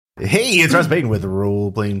Hey, it's Russ Payton with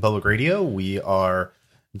Role Playing Public Radio. We are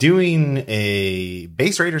doing a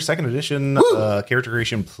Base Raider 2nd Edition character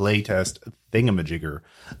creation playtest thingamajigger.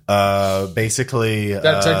 Basically,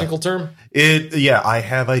 that technical term? I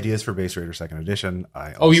have ideas for Base Raider 2nd Edition.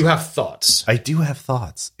 You have thoughts. I do have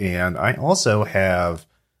thoughts, and I also have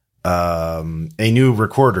a new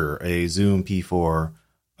recorder, a Zoom P4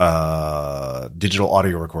 digital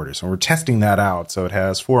audio recorder. So we're testing that out. So it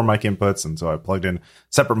has 4 mic inputs, and so I plugged in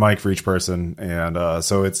separate mic for each person, and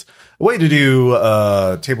so it's a way to do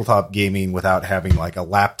tabletop gaming without having like a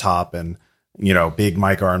laptop and big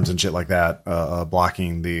mic arms and shit like that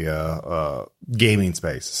blocking the gaming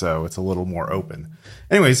space. So it's a little more open.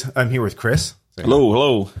 Anyways, I'm here with Chris.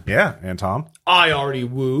 Hello. Yeah, and Tom. I already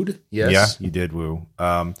wooed. Yes. Yeah, you did woo.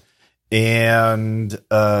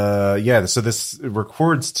 So this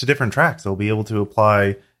records to different tracks. They'll be able to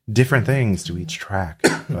apply different things to each track.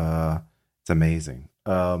 It's amazing.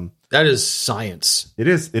 That is science. It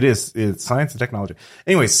is. It's science and technology.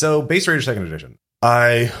 Anyway, so Base Raider 2nd Edition.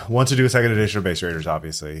 I want to do a 2nd edition of Base Raiders,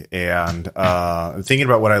 obviously, and thinking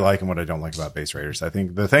about what I like and what I don't like about Base Raiders. I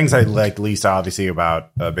think the things I like least, obviously,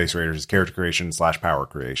 about Base Raiders is character creation / power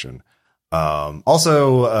creation.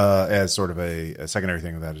 Also, as sort of a secondary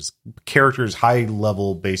thing of that is characters, high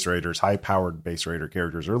level Base Raiders, high powered Base Raider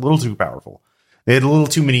characters are a little too powerful. They had a little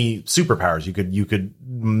too many superpowers. You could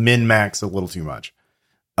min max a little too much.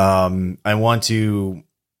 I want to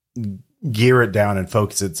gear it down and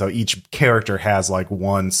focus it so each character has like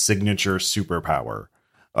one signature superpower.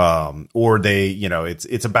 Or they,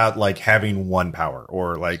 it's about like having one power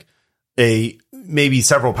or like maybe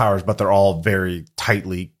several powers, but they're all very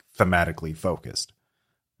tightly thematically focused.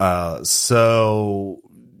 Less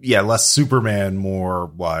Superman,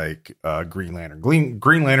 more like Green Lantern.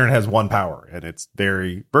 Green Lantern has one power and it's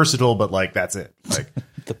very versatile, but like that's it. Like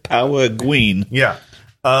the power of Gween. Yeah.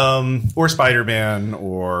 Or Spider-Man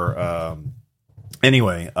or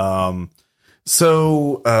anyway.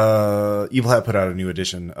 So Evil Hat put out a new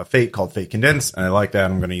edition of Fate called Fate Condensed, and I like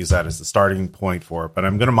that. I'm going to use that as the starting point for it, but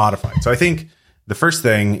I'm going to modify it. So I think the first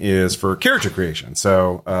thing is for character creation.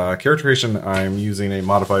 So character creation, I'm using a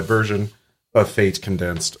modified version of Fate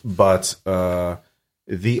Condensed, but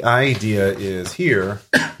the idea is here.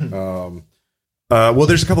 There's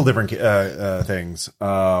a couple different things.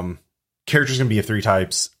 Characters can be of 3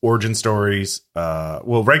 types: origin stories,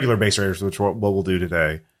 regular Base Raiders, which what we'll do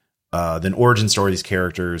today. Then origin stories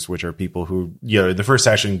characters, which are people who, in the first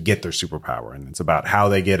session get their superpower, and it's about how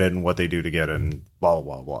they get it and what they do to get it and blah,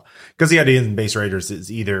 blah, blah, blah. Because the idea in Base Raiders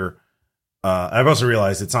is either, I've also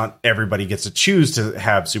realized it's not everybody gets to choose to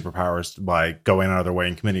have superpowers by going out of their way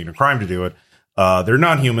and committing a crime to do it. They're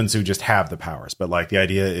non-humans who just have the powers. But like the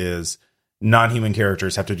idea is non-human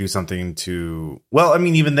characters have to do something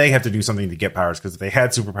even they have to do something to get powers, because if they had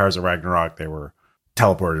superpowers at Ragnarok, they were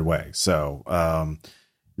teleported away. So,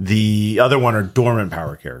 the other one are dormant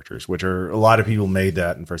power characters, which are a lot of people made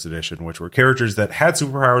that in first edition, which were characters that had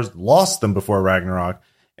superpowers, lost them before Ragnarok,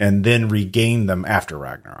 and then regained them after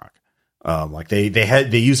Ragnarok. Like they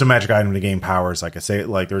used a magic item to gain powers. Like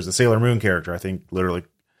there was a Sailor Moon character, I think literally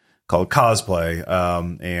called Cosplay.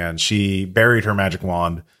 And she buried her magic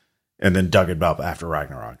wand and then dug it up after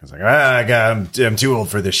Ragnarok. It's like, I'm too old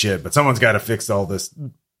for this shit, but someone's got to fix all this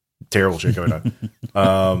terrible shit going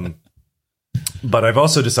on. But I've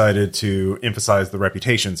also decided to emphasize the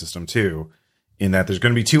reputation system too, in that there's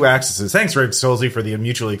going to be 2 axes. Thanks, Rick Solzy, for the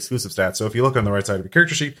mutually exclusive stats. So if you look on the right side of your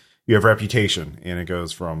character sheet, you have reputation, and it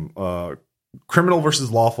goes from criminal versus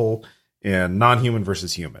lawful and non-human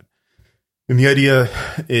versus human. And the idea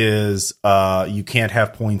is you can't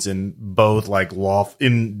have points in both, like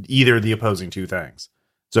in either of the opposing 2 things.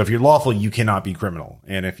 So if you're lawful, you cannot be criminal,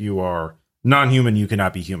 and if you are non-human, you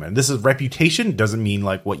cannot be human. This is reputation, doesn't mean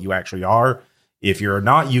like what you actually are. If you're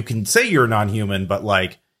not, you can say you're non-human, but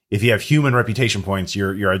like if you have human reputation points,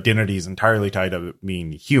 your identity is entirely tied to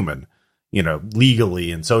being human,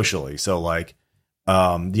 legally and socially. So like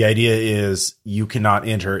the idea is you cannot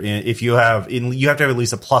enter in if you have you have to have at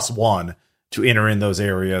least a +1 to enter in those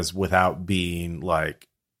areas without being like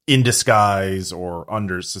in disguise or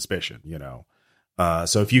under suspicion,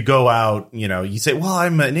 So if you go out, you say, well,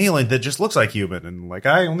 I'm an alien that just looks like human, and like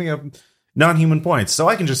I only have non-human points, so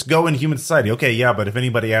I can just go into human society. Okay, yeah, but if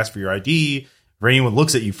anybody asks for your ID, if anyone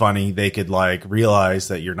looks at you funny, they could like realize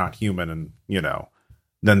that you're not human, and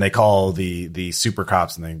then they call the super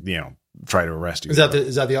cops and they try to arrest you. Is that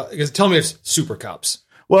the? Tell me it's super cops.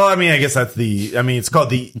 Well, I mean, I guess that's it's called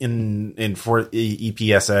the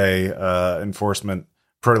EPSA Enforcement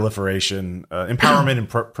Proliferation Empowerment and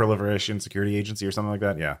Proliferation Security Agency or something like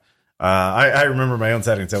that. Yeah, I remember my own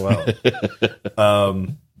setting so well.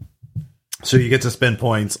 So you get to spend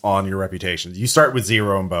points on your reputations. You start with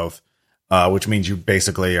 0 in both, which means you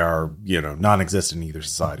basically are, non-existent in either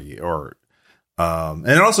society. And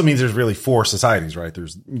it also means there's really 4 societies, right?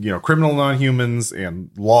 There's, criminal non-humans and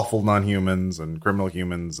lawful non-humans and criminal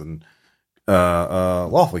humans and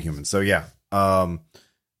lawful humans. So yeah. I'll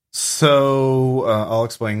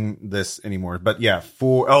explain this anymore. But yeah,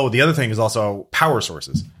 the other thing is also power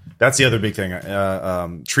sources. That's the other big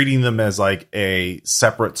thing. Treating them as like a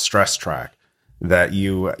separate stress track that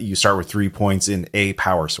you start with 3 points in a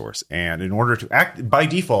power source. And in order to act by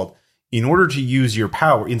default, in order to use your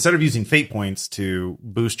power, instead of using fate points to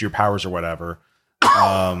boost your powers or whatever,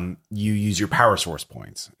 you use your power source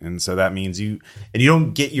points. And so that means you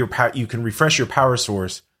don't get you can refresh your power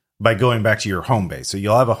source by going back to your home base. So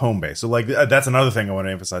you'll have a home base. So like that's another thing I want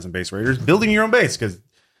to emphasize in Base Raiders, building your own base, because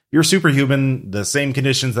you're superhuman. The same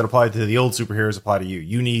conditions that apply to the old superheroes apply to you.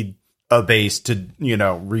 You need a base to,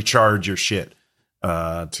 recharge your shit,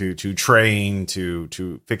 to train,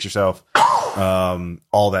 to fix yourself,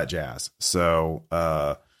 all that jazz. So,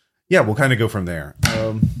 we'll kind of go from there.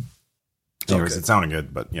 Anyways, it sounded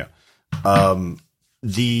good, but yeah.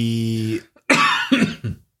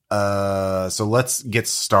 So let's get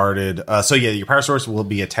started. Your power source will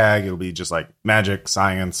be a tag. It'll be just like magic,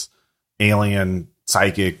 science, alien,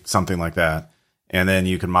 psychic, something like that. And then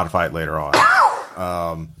you can modify it later on.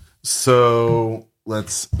 So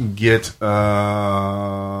let's get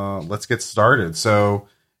started. So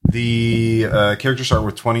the characters start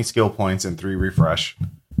with 20 skill points and 3 refresh.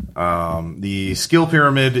 The skill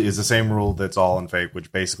pyramid is the same rule that's all in Fate,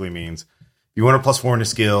 which basically means you want a +4 in a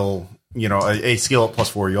skill, a skill at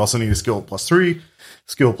 +4. You also need a skill at +3,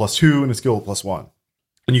 skill +2, and a skill at +1.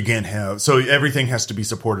 And you can't have, so everything has to be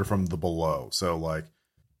supported from the below. So like,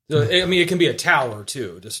 it can be a tower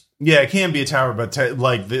too. It can be a tower, but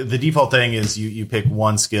the default thing is you pick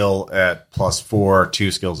 1 skill at +4,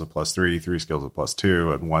 2 skills at +3, 3 skills at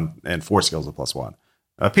 +2, and 4 skills at +1.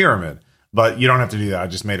 A pyramid, but you don't have to do that. I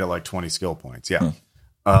just made it like 20 skill points. Yeah.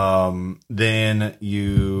 Then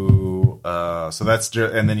you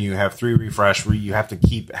and then you have 3 refresh where you have to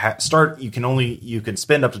start. You can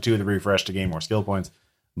spend up to 2 of the refresh to gain more skill points,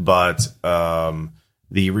 but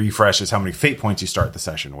the refresh is how many fate points you start the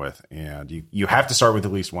session with, and you have to start with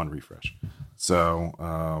at least 1 refresh.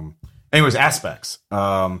 So, anyways, aspects.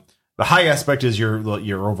 The high aspect is your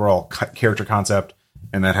overall character concept,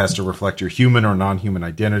 and that has to reflect your human or non-human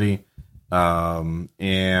identity. Then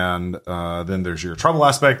there's your trouble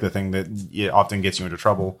aspect, the thing that often gets you into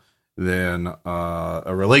trouble. Then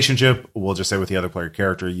a relationship, we'll just say with the other player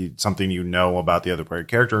character, something about the other player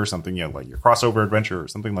character, or something like your crossover adventure or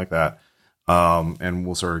something like that. And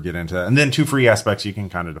we'll sort of get into that. And then 2 free aspects you can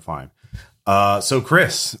kind of define. So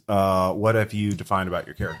Chris, what have you defined about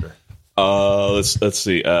your character? Let's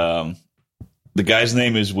see. The guy's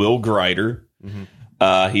name is Will Grider. Mm-hmm.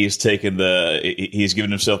 He's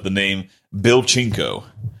given himself the name Bill Chinko.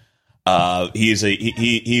 He is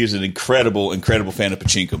an incredible fan of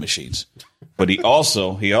pachinko machines, but he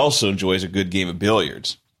also enjoys a good game of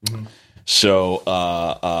billiards. Mm-hmm.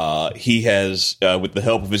 So he has, with the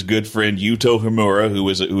help of his good friend Yuto Himura, who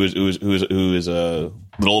is a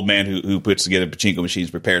little old man who puts together pachinko machines,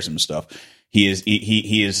 prepares them and stuff. He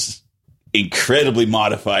is incredibly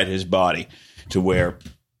modified his body to where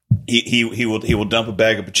he will dump a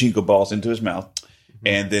bag of pachinko balls into his mouth,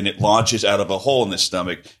 and then it launches out of a hole in his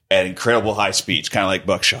stomach at incredible high speeds, kind of like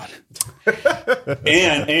buckshot.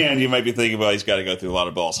 and you might be thinking, well, he's got to go through a lot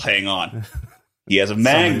of balls. Hang on. He has a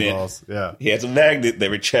magnet. Yeah. He has a magnet that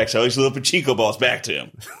rejects all these little pachinko balls back to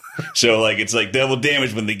him. So it's like double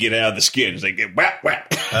damage when they get out of the skin. It's like whap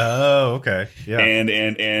whap. Oh, okay. Yeah. And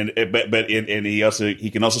he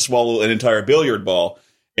can also swallow an entire billiard ball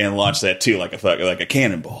and launch that too, like a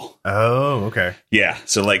cannonball. Oh, okay. Yeah.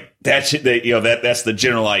 So that's the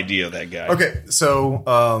general idea of that guy. Okay.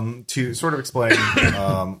 So to sort of explain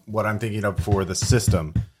what I'm thinking of for the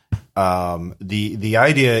system. The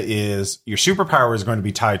idea is your superpower is going to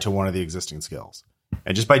be tied to one of the existing skills.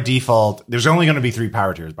 And just by default, there's only going to be 3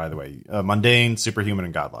 power tiers, by the way: mundane, superhuman,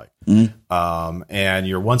 and godlike. Mm-hmm. And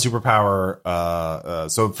your 1 superpower.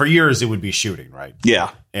 So for yours, it would be shooting, right?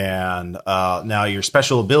 Yeah. And now your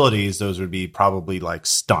special abilities, those would be probably like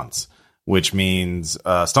stunts, which means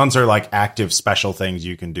stunts are like active special things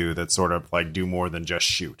you can do that sort of like do more than just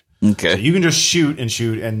shoot. Okay. So you can just shoot,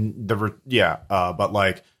 and but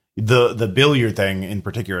like the billiard thing in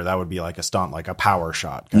particular, that would be like a stunt, like a power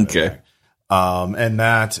shot kind of thing. And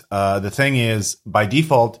that the thing is, by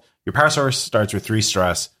default, your power source starts with 3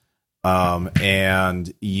 stress,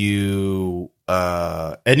 and you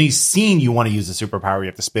any scene you want to use a superpower, you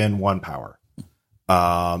have to spend 1 power.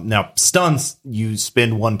 Now, stuns, you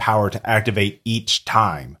spend 1 power to activate each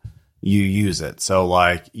time you use it. So,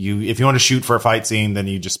 like, if you want to shoot for a fight scene, then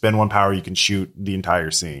you just spend 1 power. You can shoot the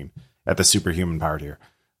entire scene at the superhuman power tier.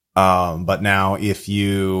 But now, if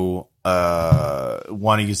you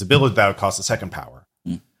want to use ability, that would cost a 2nd power.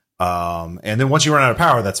 And then once you run out of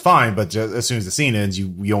power, that's fine. But as soon as the scene ends,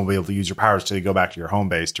 you won't be able to use your powers till you go back to your home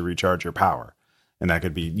base to recharge your power. And that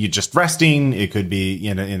could be you just resting. It could be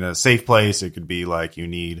in a safe place. It could be like you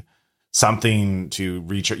need something to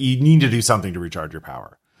recharge. You need to do something to recharge your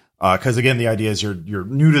power. Because again, the idea is you're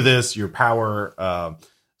new to this. Your power.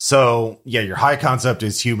 So yeah, your high concept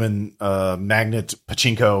is human magnet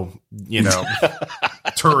pachinko.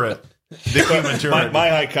 Turret. The human turret. My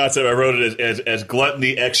high concept, I wrote it as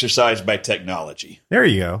gluttony exercised by technology. There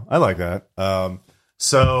you go. I like that.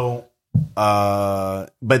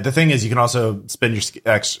 But the thing is, you can also spend your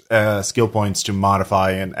skill points to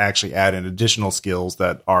modify and actually add in additional skills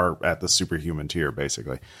that are at the superhuman tier,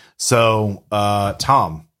 basically. So,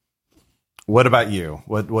 Tom, what about you?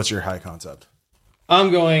 What's your high concept?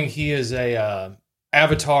 I'm going. He is a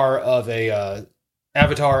avatar of a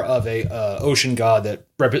ocean god that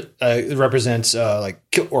represents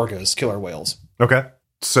like orcas, killer whales. Okay,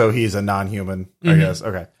 so he's a non-human, I guess.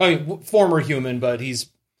 Okay, I mean, former human, but his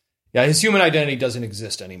human identity doesn't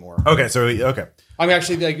exist anymore. Okay, so okay. I'm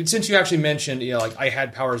actually like, since you actually mentioned, like I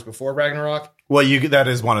had powers before Ragnarok. Well, that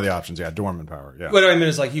is one of the options. Yeah, dormant power. Yeah. What I mean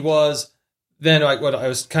is like he was. Then like what I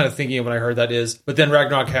was kind of thinking of when I heard that is, but then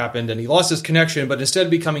Ragnarok happened and he lost his connection. But instead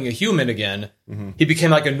of becoming a human again, he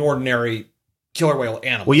became like an ordinary killer whale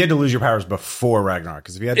animal. Well, you had to lose your powers before Ragnarok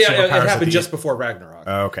because if you had it happened just before Ragnarok.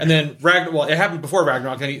 Okay, and then it happened before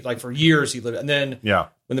Ragnarok. And like for years he lived, and then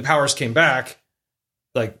when the powers came back,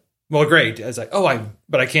 like, well, great. I was like,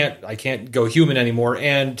 but I can't go human anymore,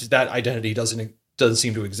 and that identity doesn't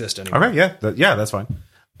seem to exist anymore. Okay, that's fine.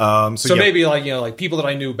 So maybe like people that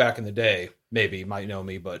I knew back in the day maybe might know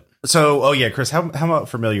me, but Chris, how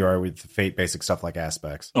familiar are you with Fate basic stuff like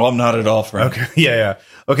aspects? Oh, I'm not at all, friend. Okay, yeah.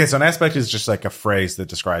 Okay, so an aspect is just like a phrase that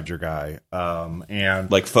describes your guy,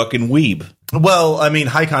 and like fucking weeb. Well, I mean,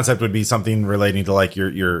 high concept would be something relating to like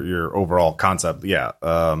your overall concept,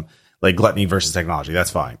 like gluttony versus technology.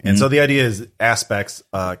 That's fine. And so the idea is aspects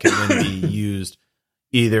can then be used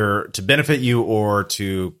either to benefit you or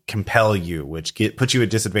to compel you, which puts you at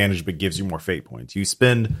disadvantage but gives you more fate points. You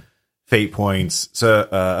spend fate points. So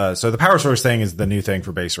the power source thing is the new thing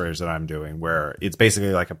for base raiders that I'm doing, where it's basically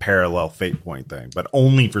like a parallel fate point thing, but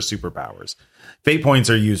only for superpowers. Fate points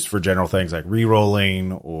are used for general things like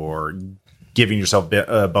re-rolling or giving yourself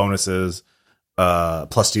bonuses,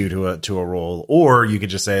 +2 to a roll, or you could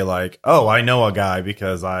just say like, oh, I know a guy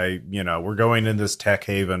because we're going in this tech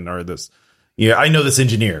haven or this. Yeah, I know this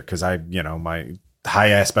engineer because my high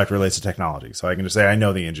aspect relates to technology. So I can just say I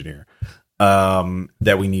know the engineer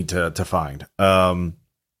that we need to find. Or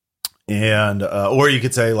you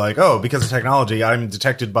could say like, oh, because of technology, I'm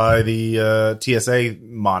detected by the TSA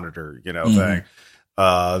monitor, thing.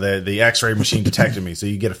 The X-ray machine detected me. So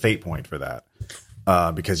you get a fate point for that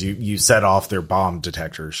because you set off their bomb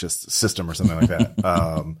detector system or something like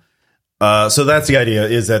that. So that's the idea,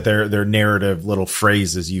 is that they're narrative little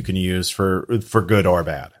phrases you can use for good or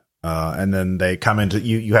bad. And then they come into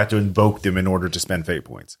you have to invoke them in order to spend fate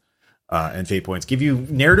points. And fate points give you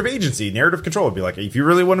narrative agency, narrative control. It'd be like, if you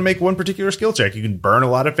really want to make one particular skill check, you can burn a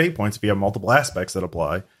lot of fate points if you have multiple aspects that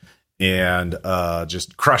apply and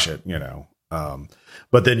just crush it,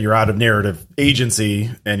 but then you're out of narrative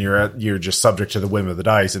agency and you're just subject to the whim of the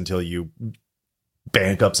dice until you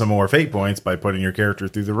bank up some more fate points by putting your character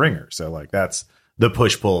through the ringer. So like that's the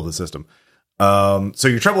push pull of the system. So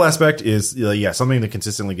your trouble aspect is something that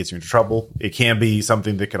consistently gets you into trouble. It can be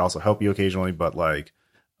something that can also help you occasionally, but like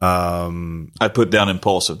I put down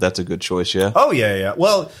impulsive. That's a good choice. Yeah. Oh yeah.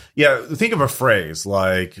 Well, yeah. Think of a phrase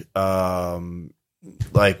like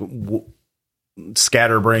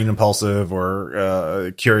scatterbrain impulsive,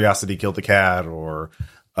 or curiosity killed the cat, or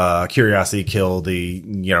curiosity killed the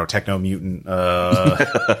techno mutant.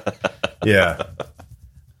 Yeah.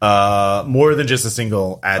 More than just a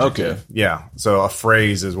single adjective. Okay. Yeah. So a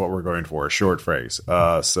phrase is what we're going for, a short phrase.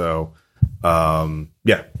 Tom.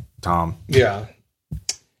 Yeah.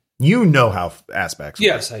 You know how aspects work.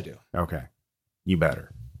 Yes, I do. Okay. You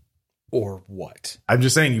better. Or what? I'm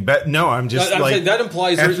just saying you bet. No, I'm just saying that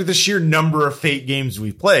implies after the sheer number of Fate games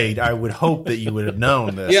we've played, I would hope that you would have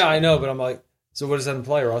known this. Yeah, I know, but I'm like, so what does that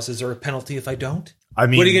imply, Ross? Is there a penalty if I don't? I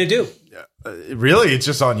mean, what are you going to do? Really, it's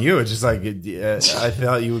just on you. It's just like I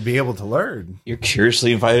thought you would be able to learn. You're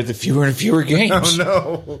curiously invited to fewer and fewer games.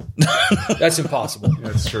 Oh no, that's impossible.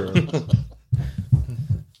 That's true.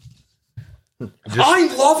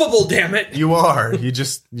 I'm lovable, damn it. You are. You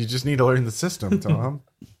just need to learn the system, Tom.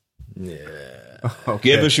 Yeah. Okay.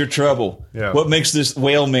 Give us your trouble. Yeah. What makes this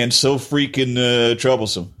whale man so freaking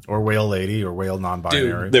troublesome? Or whale lady, or whale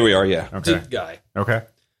non-binary. Dude, there we are. Yeah. Okay. Dude guy. Okay.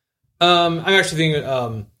 I'm actually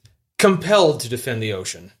thinking compelled to defend the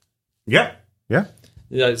ocean. Yeah. Yeah.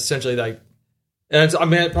 Yeah, essentially, like, and it's, I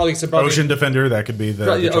mean, probably ocean defender. That could be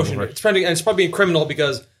the ocean. It's probably a criminal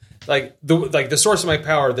because the source of my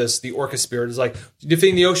power, the orca spirit, is like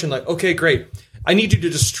defending the ocean. Like, okay, great. I need you to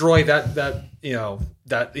destroy that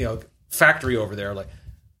factory over there. Like,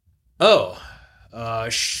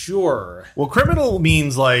 sure. Well, criminal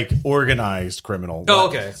means like organized criminal. Oh,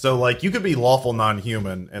 okay. So like you could be lawful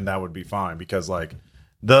non-human, and that would be fine because like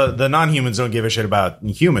the non-humans don't give a shit about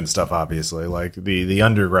human stuff. Obviously, like the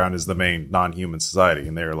underground is the main non-human society,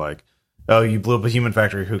 and they're like, oh, you blew up a human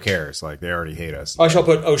factory. Who cares? Like they already hate us. I shall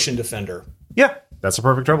put ocean defender. Yeah, that's a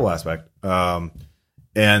perfect trouble aspect. And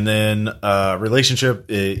then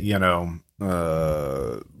relationship,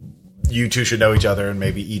 you two should know each other and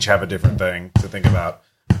maybe each have a different thing to think about.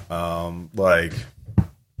 Like,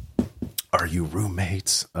 are you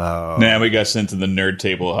roommates? Nah, we got sent to the nerd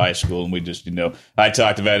table at high school, and we just, I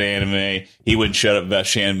talked about anime. He wouldn't shut up about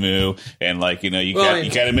Shenmue, and you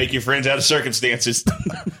got to make your friends out of circumstances.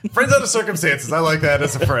 Friends out of circumstances. I like that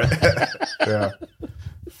as a friend. Yeah.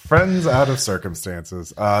 Friends out of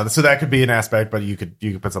circumstances. So that could be an aspect, but you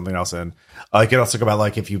could put something else in. You could also talk about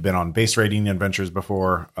like if you've been on base raiding adventures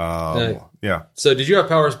before. Yeah. So did you have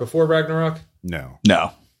powers before Ragnarok? No.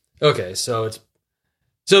 Okay, so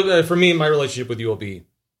for me, my relationship with you will be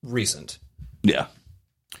recent. Yeah.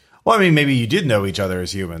 Well, I mean, maybe you did know each other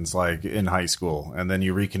as humans, like in high school, and then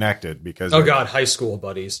you reconnected because. Oh God, high school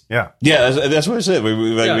buddies. Yeah. Yeah, that's what I said. We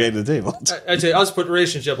made the table. I'd say I'll just put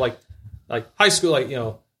relationship like high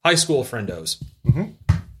school, high school friendos. Mm-hmm.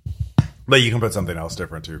 But you can put something else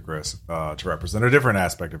different too, Chris, to represent a different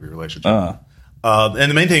aspect of your relationship.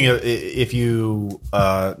 And the main thing, if you,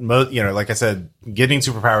 like I said, getting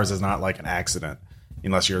superpowers is not like an accident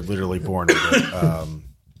unless you're literally born with it.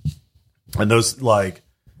 And those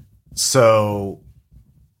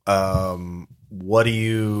what do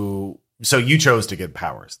you? So you chose to get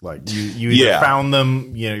powers, like you either found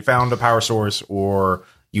them, you found a power source, or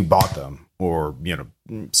you bought them, or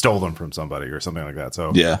stole them from somebody, or something like that.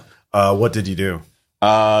 So what did you do? Being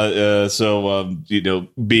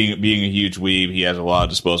a huge weeb, he has a lot of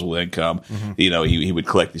disposable income. Mm-hmm. He would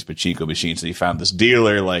collect these pachinko machines, and he found this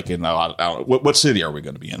dealer in what city are we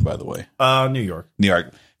going to be in, by the way? New York.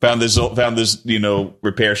 Found this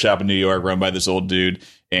repair shop in New York run by this old dude,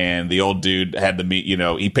 and the old dude had to meet,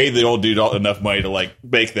 he paid the old dude enough money to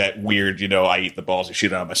make that weird, I eat the balls and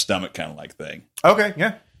shit out of my stomach kind of thing. Okay,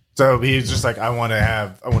 yeah. So he's just like, I want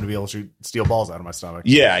to be able to steal balls out of my stomach.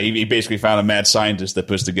 Yeah, he basically found a mad scientist that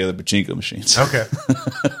puts together pachinko machines. Okay.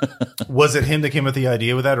 Was it him that came with the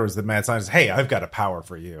idea with that, or was the mad scientist, hey, I've got a power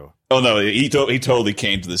for you? Oh, no, he totally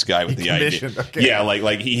came to this guy with the idea. Okay. Yeah,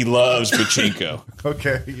 like he loves pachinko.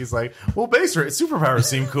 Okay, he's like, well, base rate superpowers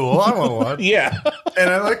seem cool. I want one. Yeah. And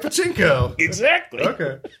I like pachinko. Exactly.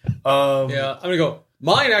 Okay. I'm going to go.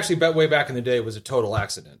 Mine actually, way back in the day, was a total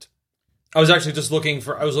accident. I was actually just looking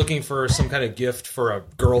for some kind of gift for a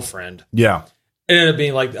girlfriend. Yeah. It ended up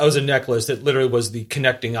being I was a necklace that literally was the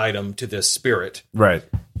connecting item to this spirit. Right.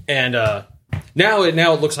 And now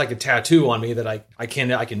it looks like a tattoo on me that I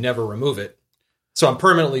can never remove it. So I'm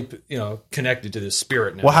permanently connected to this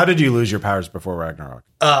spirit now. Well, how did you lose your powers before Ragnarok?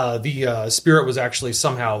 The spirit was actually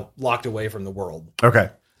somehow locked away from the world.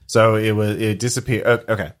 Okay. So it disappeared.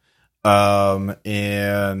 Okay.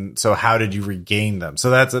 And so how did you regain them? So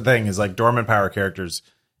that's the thing, is dormant power characters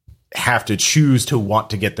have to choose to want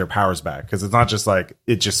to get their powers back, because it's not just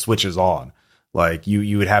it just switches on.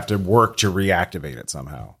 You would have to work to reactivate it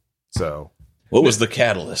somehow. So what was the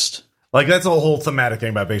catalyst? That's a whole thematic thing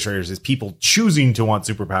about base raiders, is people choosing to want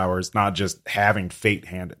superpowers, not just having fate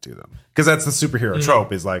hand it to them. Because that's the superhero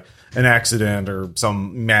trope, is an accident or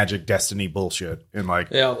some magic destiny bullshit. And I'm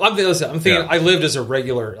thinking I lived as a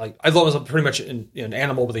regular, I was pretty much an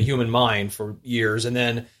animal with a human mind for years. And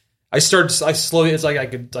then I slowly, it's I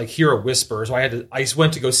could hear a whisper. So I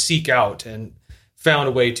went to go seek out and found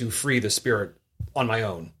a way to free the spirit on my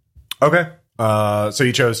own. Okay. So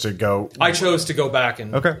you chose to go. I chose to go back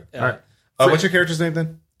and. Okay. All right. What's your character's name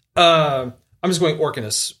then? I'm just going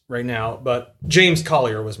Orcanus right now, but James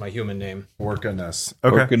Collier was my human name. Orcanus.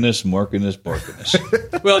 Okay. Orcanus,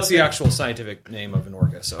 Morcanus. Well, it's the actual scientific name of an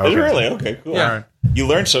orca. So. Okay. Really? Okay, cool. Yeah. All right. You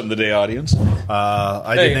learned something today, audience.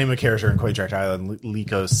 I did name a character in Quatract Island,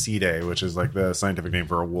 Lycosidae, which is the scientific name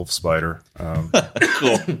for a wolf spider.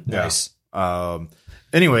 Cool. Nice.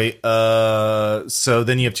 Anyway, so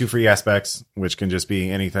then you have 2 free aspects, which can just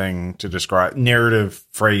be anything to describe narrative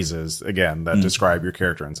phrases, again, that describe your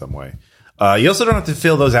character in some way. You also don't have to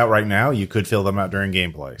fill those out right now. You could fill them out during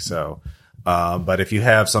gameplay. So, but if you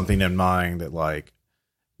have something in mind that, like,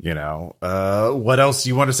 you know, what else do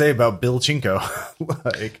you want to say about Bill Chinko?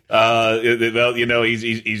 Like, well, you know,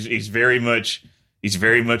 he's very much a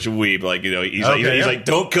weeb. Like, you know, he's like,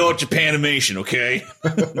 don't call it Japanimation, okay?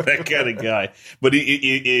 That kind of guy. But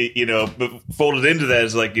he, you know, but folded into that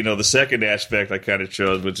is, like, you know, the second aspect I kind of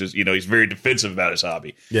chose, which is, you know, he's very defensive about his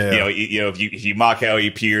hobby. Yeah. You know, if you mock how he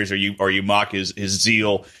appears, or you mock his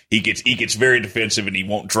zeal, he gets very defensive, and he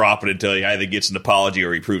won't drop it until he either gets an apology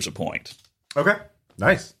or he proves a point. Okay.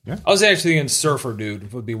 Nice. Yeah. I was actually thinking Surfer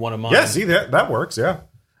Dude would be one of mine. Yeah, see, that works, yeah.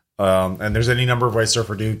 And there's any number of ways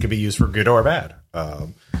Surfer Dude could be used for good or bad.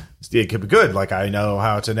 It could be good, like, I know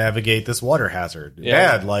how to navigate this water hazard.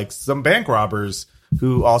 Yeah. Bad, like some bank robbers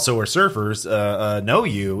who also are surfers know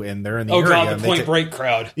you, and they're in the area. Oh, God, the Point Break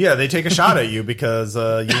crowd. Yeah, they take a shot at you because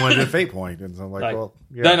you wanted a fate point. And so I'm like, well,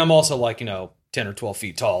 yeah. Then I'm also, like, you know, 10 or 12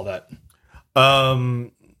 feet tall.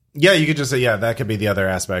 Yeah, you could just say, yeah, that could be the other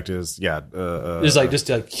aspect is, it's like just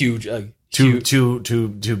a huge, too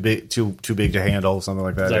big to handle, something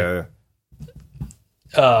like that.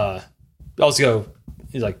 Like, also go,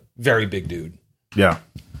 he's like very big dude. Yeah,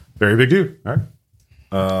 very big dude. All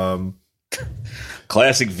right.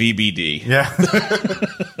 Classic VBD. Yeah.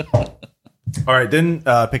 All right, then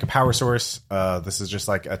pick a power source. This is just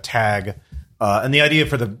like a tag, and the idea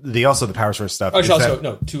for the power source stuff.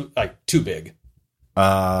 Too big.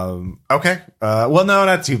 Okay. Well, no,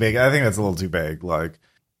 not too big. I think that's a little too big. Like,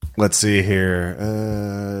 let's see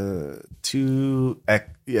here.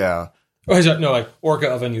 Yeah. No, like orca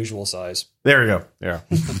of unusual size. There we go. Yeah.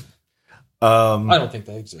 I don't think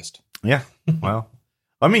they exist. Yeah. Well,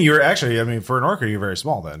 I mean, for an orca, you're very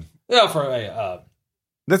small then. Yeah, for a.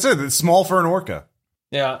 That's it. It's small for an orca.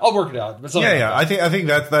 Yeah, I'll work it out. But yeah. I think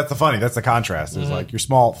that's the contrast. Is like you're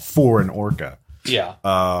small for an orca. Yeah.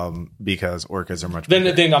 Because orcas are much bigger. Then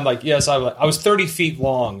the thing, I'm like, yes, I was 30 feet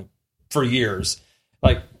long for years.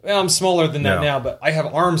 Like, well, I'm smaller than that now, but I have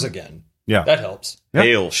arms again. Yeah. That helps. Yep.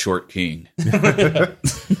 Hail, short king.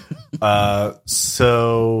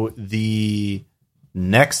 So the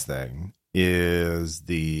next thing is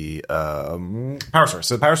the power source.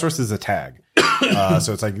 So the power source is a tag.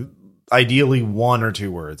 So it's like ideally 1 or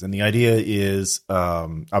 2 words. And the idea is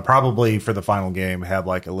I'll probably for the final game have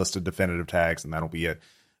like a list of definitive tags, and that'll be it.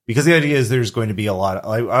 Because the idea is there's going to be a lot of,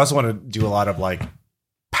 I also want to do a lot of like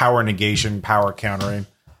power negation, power countering.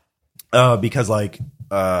 Because like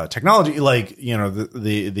technology, like, you know,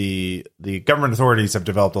 the government authorities have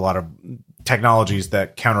developed a lot of technologies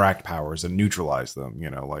that counteract powers and neutralize them. You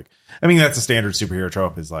know, like, I mean, that's a standard superhero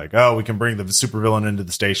trope is like, oh, we can bring the supervillain into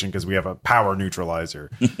the station because we have a power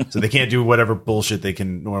neutralizer. So they can't do whatever bullshit they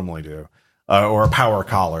can normally do. Or a power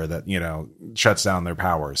collar that, you know, shuts down their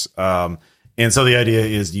powers. And so the idea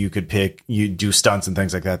is you do stunts and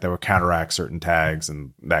things like that would counteract certain tags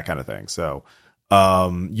and that kind of thing. So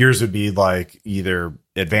yours would be like either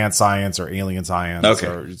advanced science or alien science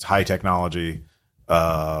or high technology,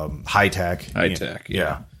 high tech.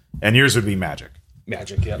 Yeah. And yours would be magic.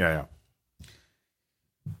 Magic, yeah. Yeah.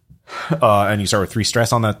 And you start with 3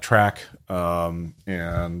 stress on that track. And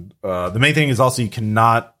the main thing is also you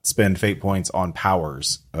cannot spend fate points on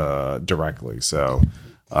powers directly. So,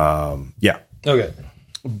 yeah. Okay.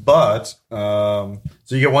 But, so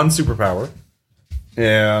you get 1 superpower.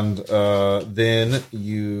 And then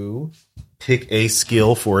you pick a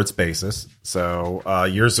skill for its basis. So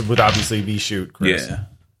yours would obviously be shoot, Chris. Yeah.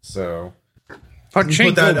 So you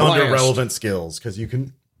put that under relevant skills because you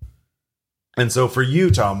can. And so for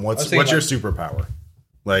you, Tom, what's your superpower?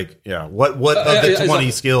 Like, yeah, what of the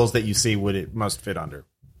 20 skills that you see would it most fit under?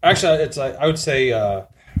 Actually, it's I would say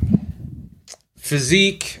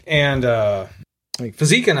physique and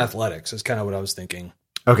athletics is kind of what I was thinking.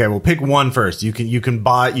 Okay, well, pick one first. You can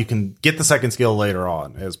get the second skill later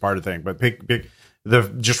on as part of the thing, but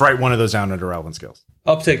just write one of those down under relevant skills.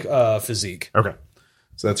 I'll take physique. Okay,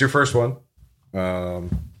 so that's your first one.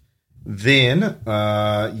 Then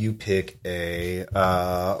you pick a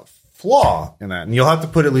flaw in that, and you'll have to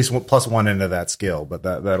put at least +1 into that skill, but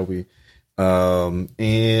that'll be.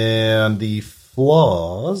 And the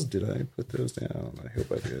flaws, did I put those down? I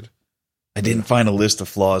hope I did. I didn't find a list of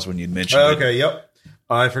flaws when you mentioned it. Okay, yep.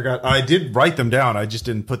 I forgot. I did write them down. I just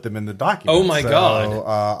didn't put them in the document. Oh my God.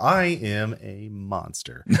 I am a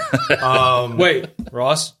monster. Wait,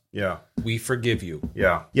 Ross? Yeah. We forgive you.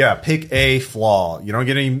 Yeah. Yeah. Pick a flaw. You don't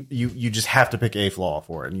get any, you just have to pick a flaw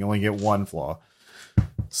for it. And you only get 1 flaw.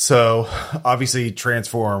 So obviously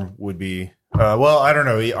transform would be well, I don't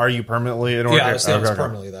know. Are you permanently in order? Yeah, I was saying it's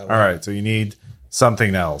permanently that way. All right, so you need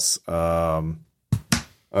something else. So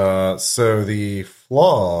the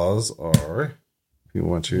flaws are, if you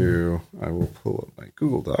want to, I will pull up my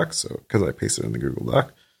Google Doc, so because I pasted it in the Google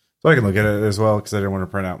Doc, so I can look at it as well because I didn't want to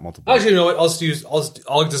print out multiple. Actually, you know what? I'll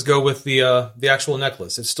just go with the actual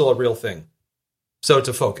necklace. It's still a real thing. So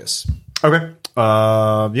to focus. Okay.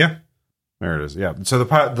 Yeah. There it is. Yeah. So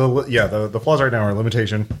the flaws right now are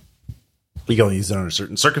limitation. You can only use it under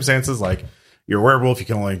certain circumstances, like you're a werewolf, you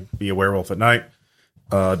can only be a werewolf at night.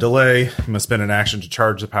 Delay, you must spend an action to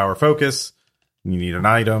charge the power focus. You need an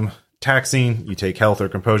item. Taxing, you take health or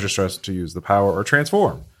composure stress to use the power or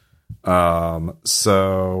transform.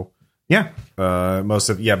 So yeah, most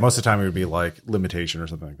of the time it would be like limitation or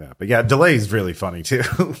something like that. But yeah, delay is really funny too.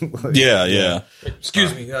 Like, yeah.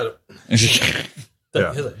 Excuse me.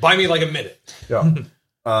 Buy me like a minute. Yeah.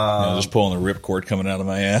 Just pulling the ripcord coming out of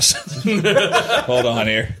my ass. Hold on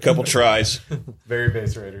here. A couple tries. Very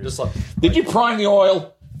base raiders. Just like, did you prime the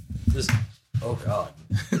oil? Oh God.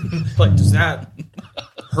 Like, does that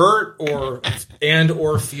hurt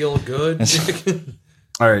or feel good?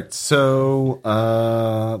 All right, so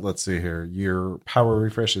let's see here. Your power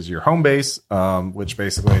refresh is your home base, which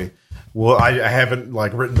basically, well, I haven't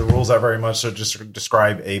like written the rules out very much, so just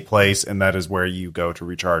describe a place, and that is where you go to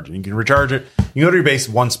recharge. And you can recharge it. You go to your base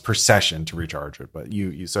once per session to recharge it, but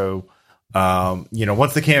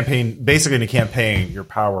once the campaign, basically in a campaign, your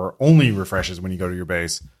power only refreshes when you go to your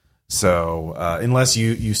base. So unless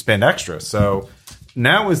you spend extra, so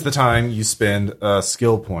now is the time you spend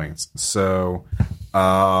skill points. So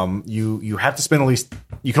you have to spend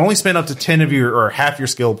you can only spend up to 10 of your or half your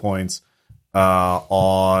skill points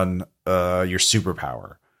on your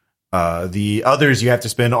superpower. The others you have to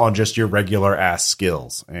spend on just your regular ass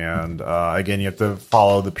skills. And again, you have to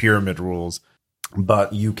follow the pyramid rules.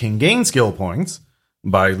 But you can gain skill points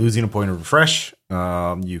by losing a point of refresh.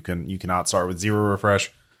 You cannot start with 0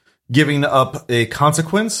 refresh. Giving up a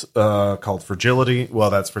consequence called fragility. Well,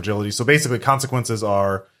 that's fragility. So basically, consequences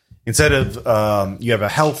are instead of you have a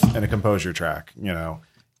health and a composure track,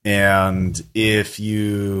 and if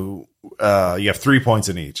you have 3 points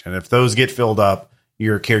in each, and if those get filled up,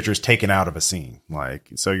 your character is taken out of a scene. Like,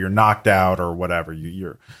 so you're knocked out or whatever.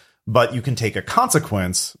 But you can take a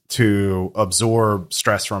consequence to absorb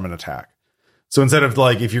stress from an attack. So instead of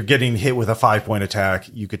like if you're getting hit with a 5-point attack,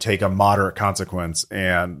 you could take a moderate consequence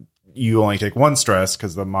and you only take 1 stress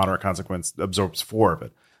because the moderate consequence absorbs 4 of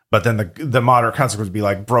it. But then the moderate consequence would be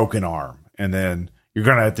like broken arm. And then you're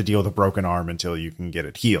going to have to deal with a broken arm until you can get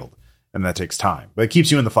it healed. And that takes time. But it keeps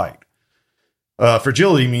you in the fight.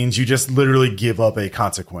 Fragility means you just literally give up a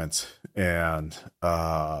consequence. And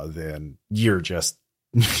then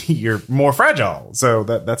you're more fragile. So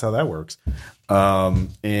that's how that works.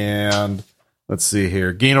 And let's see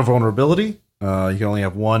here. Gain of vulnerability. You can only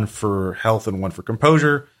have 1 for health and 1 for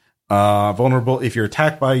composure. Vulnerable. If you're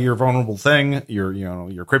attacked by your vulnerable thing, your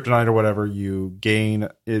kryptonite or whatever, you gain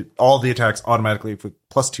it. All the attacks automatically with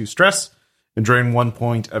 +2 stress and drain 1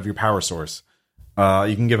 point of your power source.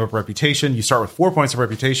 You can give up reputation. You start with 4 points of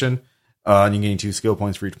reputation, and you gain 2 skill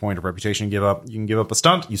points for each point of reputation you give up. You can give up a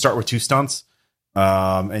stunt. You start with 2 stunts,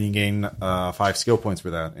 and you gain 5 skill points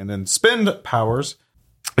for that. And then spend powers.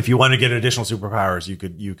 If you want to get additional superpowers, you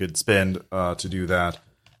could spend to do that.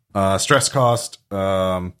 Stress cost.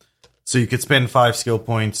 So you could spend 5 skill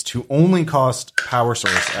points to only cost power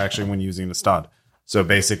source actually when using the stunt. So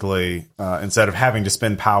basically, instead of having to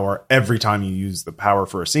spend power every time you use the power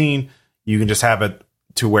for a scene, you can just have it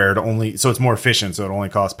to where so it's more efficient. So it only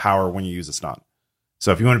costs power when you use a stunt.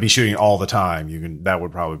 So if you want to be shooting all the time, that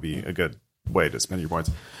would probably be a good way to spend your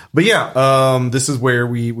points. But yeah, this is where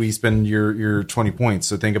we spend your 20 points.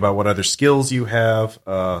 So think about what other skills you have.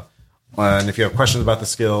 And if you have questions about the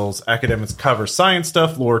skills, academics covers science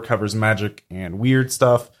stuff, lore covers magic and weird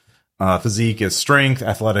stuff. Physique is strength,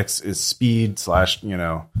 athletics is speed /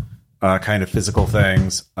 kind of physical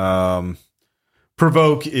things.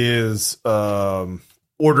 Provoke is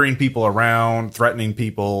ordering people around, threatening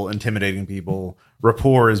people, intimidating people.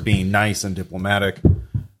 Rapport is being nice and diplomatic.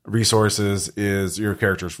 Resources is your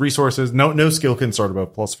character's resources. No skill can start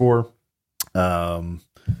above +4.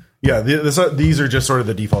 Yeah, these are just sort of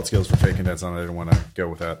the default skills for Fate Condensed. I didn't want to go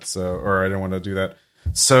with that, I didn't want to do that.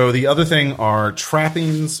 So the other thing are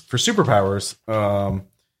trappings for superpowers.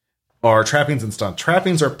 Are trappings and stunt.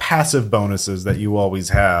 Trappings are passive bonuses that you always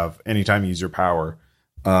have anytime you use your power.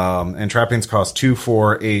 And trappings cost 2,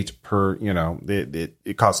 4, 8 per.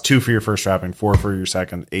 It costs 2 for your first trapping, 4 for your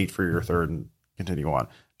second, 8 for your third, and continue on in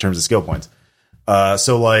terms of skill points.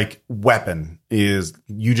 So like weapon is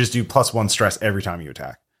you just do +1 stress every time you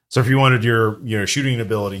attack. So if you wanted your shooting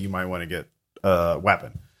ability, you might want to get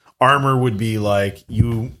weapon. Armor would be like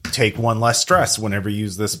you take 1 less stress whenever you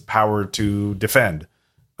use this power to defend.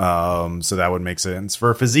 So that would make sense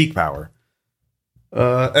for physique power.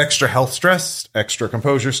 Extra health stress, extra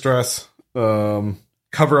composure stress,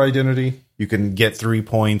 cover identity. You can get 3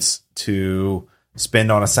 points to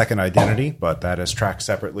spend on a second identity, but that is tracked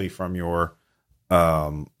separately from your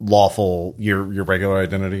lawful, your regular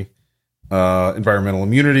identity. Environmental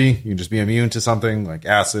immunity. You can just be immune to something like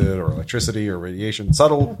acid or electricity or radiation.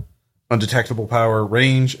 Subtle, undetectable power.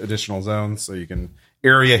 Range, additional zones. So you can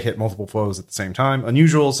area hit multiple foes at the same time.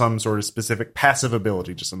 Unusual, some sort of specific passive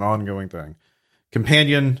ability, just an ongoing thing.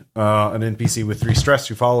 Companion, an NPC with 3 stress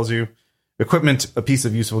who follows you. Equipment, a piece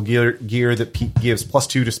of useful gear that gives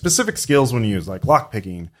 +2 to specific skills when used, like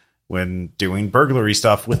lockpicking, when doing burglary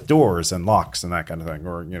stuff with doors and locks and that kind of thing,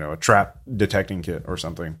 or a trap detecting kit or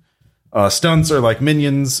something. Stunts are like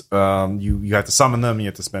minions. You have to summon them. You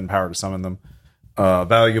have to spend power to summon them.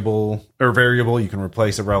 Valuable or variable, you can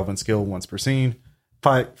replace a relevant skill once per scene.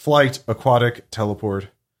 Flight, aquatic, teleport.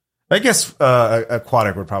 I guess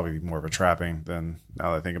aquatic would probably be more of a trapping than,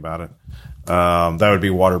 now that I think about it. That would be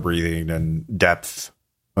water breathing and depth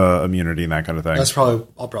immunity and that kind of thing.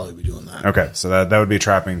 I'll probably be doing that. Okay, so that would be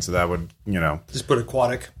trapping. So that would just put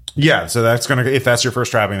aquatic. Yeah, so that's gonna, if that's your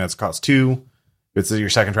first trapping, that's cost 2. If it's your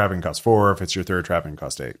second trapping, costs 4. If it's your third trapping,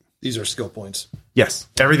 costs 8. These are skill points. Yes,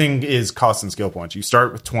 everything is cost and skill points. You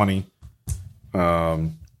start with 20. That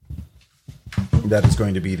is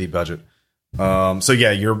going to be the budget. So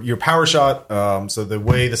yeah, your power shot. So the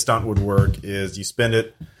way the stunt would work is you spend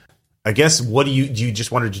it. I guess do you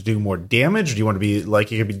just wanted to do more damage? Or do you want to be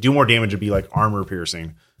like, you could do more damage to be like armor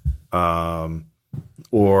piercing,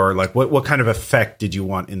 or like what kind of effect did you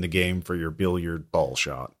want in the game for your billiard ball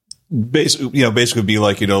shot? Basically be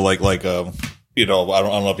like, I don't know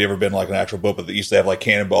if you've ever been like an actual boat, but they used to have like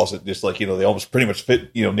cannonballs that just like, they almost pretty much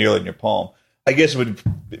fit, nearly in your palm. I guess it would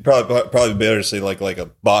probably be better to say like a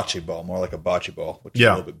bocce ball, more like a bocce ball, which is a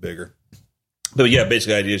little bit bigger. But yeah,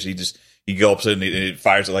 basic idea is you go up and it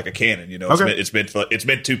fires it like a cannon. Okay. It's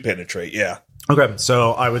meant to penetrate. Yeah. Okay,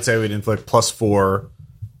 so I would say we'd inflict +4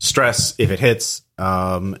 stress if it hits.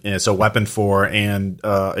 And so weapon 4 and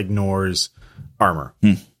ignores armor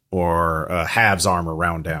or halves armor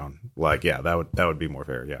round down. Like, yeah, that would be more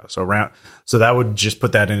fair. Yeah. So that would just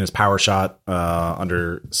put that in as power shot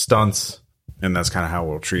under stunts. And that's kind of how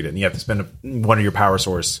we'll treat it. And you have to spend one of your power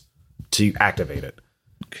source to activate it.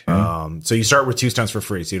 Okay. So you start with 2 stunts for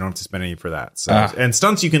free, so you don't have to spend any for that. So and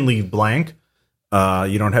stunts you can leave blank.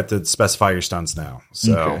 You don't have to specify your stunts now.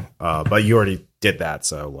 So, but you already did that.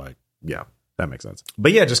 So like, yeah, that makes sense.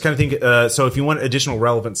 But yeah, just kind of think. So if you want additional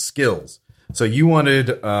relevant skills, so you wanted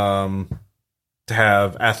to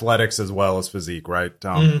have athletics as well as physique, right,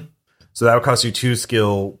 Tom? So that would cost you 2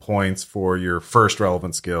 skill points for your first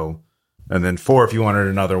relevant skill. And then 4 if you wanted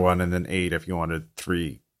another one, and then 8 if you wanted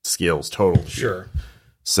 3 skills total. Sure.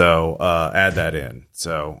 So add that in.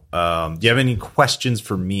 So do you have any questions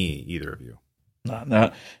for me, either of you?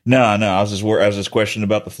 No. I was just questioning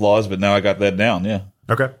about the flaws, but now I got that down. Yeah.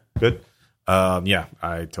 Okay. Good. Yeah,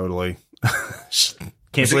 I totally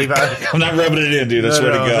can't believe I'm not rubbing it in, dude. I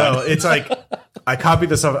swear to God. No, it's like I copied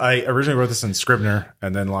this up. I originally wrote this in Scrivener,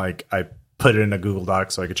 and then like I put it in a Google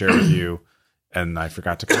Doc so I could share it with you. And I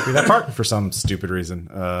forgot to copy that part for some stupid reason.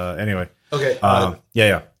 Anyway. Okay.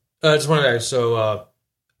 Yeah. Just one guy. So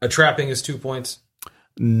a trapping is 2 points.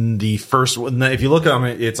 The first one, if you look on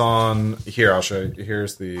it, it's on here. I'll show you.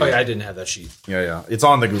 Here's the. Oh yeah, I didn't have that sheet. Yeah. It's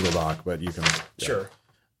on the Google Doc, but you can. Yeah. Sure.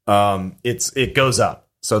 It goes up.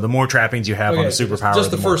 So the more trappings you have on the superpower,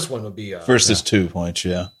 just the first one would be. First is 2 points.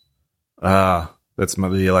 Yeah. That's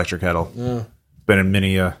the electric kettle. Yeah. Been in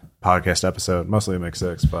many podcast episode, mostly a mix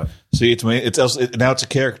 6, but see, now it's a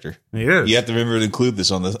character. It is. You have to remember to include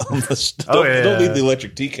this on the don't leave the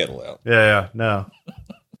electric tea kettle out. Yeah, no.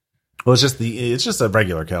 Well, it's just a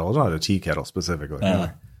regular kettle. It's not a tea kettle specifically.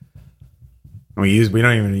 Anyway. We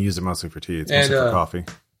don't even use it mostly for tea. It's mostly for coffee.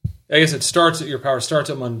 I guess your power starts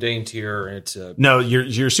at mundane tier, and it's no, your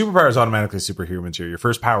superpower is automatically superhuman tier. Your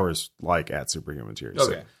first power is like at superhuman tier.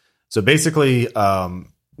 Okay. So basically, the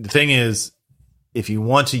thing is, if you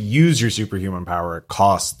want to use your superhuman power, it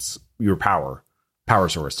costs your power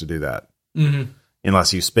source to do that. Mm-hmm.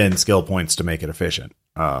 Unless you spend skill points to make it efficient.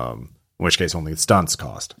 In which case only stunts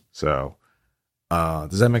cost. So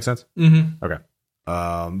does that make sense? Mm-hmm. Okay.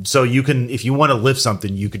 So you can, if you want to lift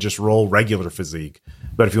something, you could just roll regular physique.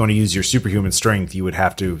 But if you want to use your superhuman strength, you would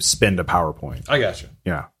have to spend a power point. I gotcha.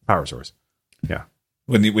 Yeah. Power source. Yeah.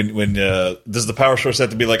 When does the power source have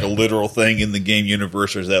to be like a literal thing in the game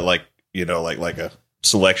universe, or is that like like a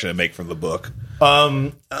selection I make from the book?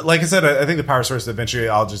 Like I said, I think the power source eventually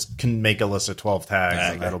I'll just can make a list of 12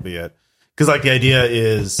 tags and that'll be it. Because like the idea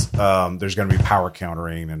is there's going to be power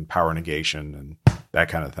countering and power negation and that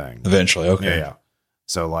kind of thing. Eventually, okay. Yeah.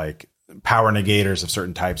 So like power negators of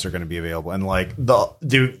certain types are going to be available, and like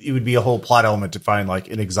it would be a whole plot element to find like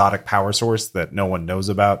an exotic power source that no one knows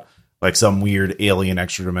about, like some weird alien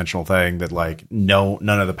extra dimensional thing that like none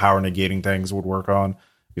of the power negating things would work on.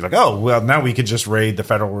 He's like, oh well, now we could just raid the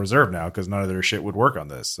Federal Reserve now because none of their shit would work on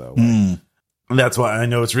this. So that's why I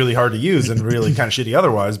know it's really hard to use and really kind of shitty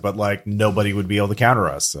otherwise. But like nobody would be able to counter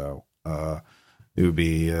us. So it would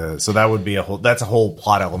be so that would be that's a whole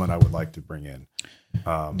plot element I would like to bring in.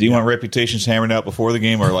 Do you want reputations hammered out before the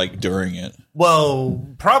game or like during it? Well,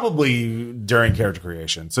 probably during character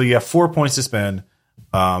creation. So you have 4 points to spend,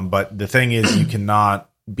 but the thing is you cannot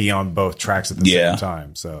be on both tracks at the same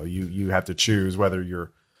time. So you have to choose whether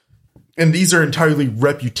you're, and these are entirely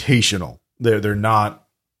reputational. They're not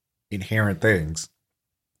inherent things.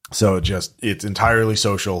 So it's entirely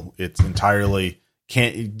social. It's entirely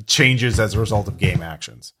changes as a result of game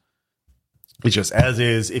actions. It's just as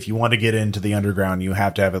is. If you want to get into the underground, you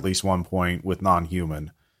have to have at least 1 point with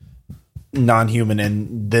non-human,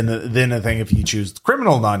 and then the thing, if you choose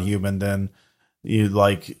criminal non-human, then you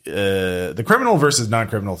like the criminal versus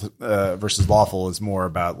non-criminal versus lawful is more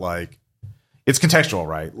about like it's contextual,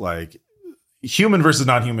 right? Like human versus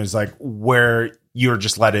non-human is like where you're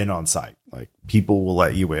just let in on sight. Like people will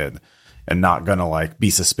let you in and not gonna like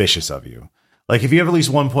be suspicious of you. Like if you have at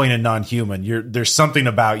least 1 point in non-human, there's something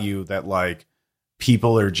about you that like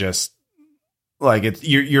people are just like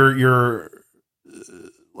you're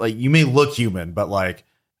like you may look human, but like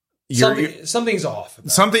something's off.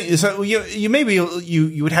 Something so you maybe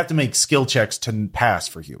you would have to make skill checks to pass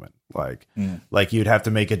for human. Like you'd have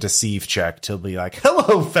to make a deceive check to be like,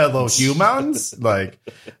 hello, fellow humans. Like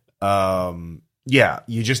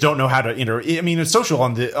you just don't know how to I mean, it's social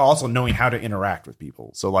on also knowing how to interact with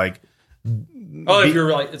people. So like. If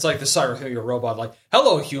you're like, it's like the cyber thing, you're a robot, like,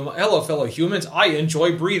 hello fellow humans, I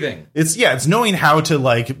enjoy breathing. It's knowing how to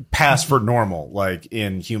like pass for normal, like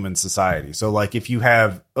in human society. So like if you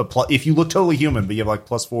have if you look totally human, but you have like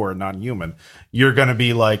 +4 non-human, you're going to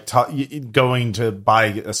be like going to buy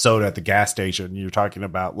a soda at the gas station. You're talking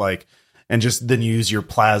about like, and just then use your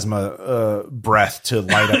plasma breath to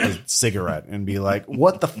light up a cigarette and be like,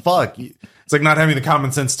 what the fuck? It's like not having the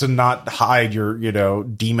common sense to not hide your,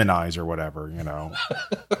 demon eyes or whatever, and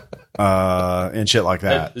shit like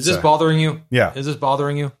that. Is this bothering you? Yeah. Is this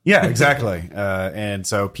bothering you? Yeah, exactly. And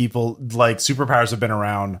so people like superpowers have been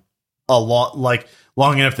around a lot, like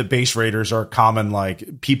long enough that base raiders are common.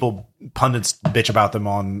 Like people, pundits bitch about them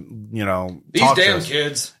on, these talk damn shows.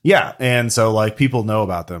 kids. Yeah. And so like people know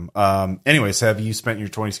about them. Anyways, have you spent your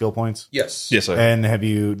 20 skill points? Yes. And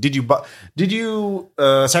did you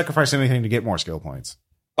sacrifice anything to get more skill points?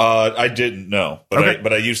 I didn't know,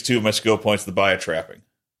 but I used 2 of my skill points to buy a trapping.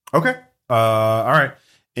 Okay. All right.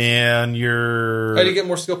 And how do you get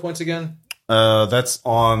more skill points again? That's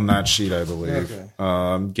on that sheet, I believe.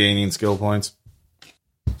 Okay. Gaining skill points.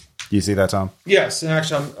 Do you see that, Tom? Yes, and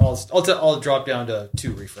actually, I'll drop down to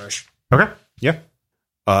 2 refresh. Okay. Yeah.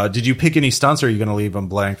 Did you pick any stunts, or are you going to leave them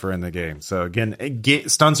blank for in the game? So again,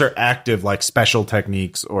 stunts are active, like special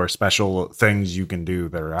techniques or special things you can do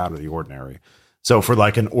that are out of the ordinary. So for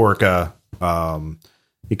like an orca,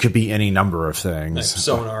 it could be any number of things. Like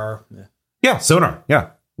sonar. Yeah, sonar.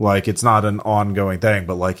 Yeah. Like it's not an ongoing thing,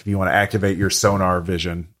 but like if you want to activate your sonar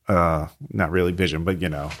vision, not really vision, but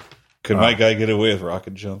Could my guy get away with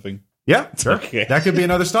rocket jumping? Yeah, sure. Okay. That could be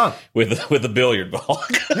another stunt with a billiard ball.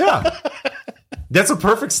 Yeah, that's a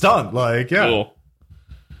perfect stunt. Like, yeah, cool.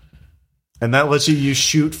 And that lets you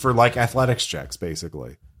shoot for like athletics checks,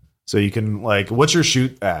 basically. So you can like, what's your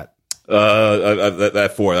shoot at?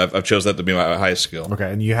 That 4. I've chose that to be my highest skill.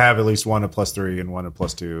 Okay, and you have at least 1 at +3 and 1 at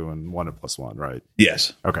 +2 and 1 at +1, right?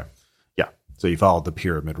 Yes. Okay. Yeah. So you followed the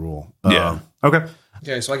pyramid rule. Yeah. Okay.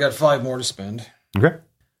 Okay, so I got 5 more to spend.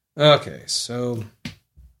 Okay, so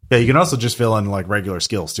yeah, you can also just fill in like regular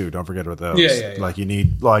skills too. Don't forget about those. Yeah. Like you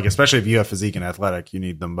need, like especially if you have physique and athletic, you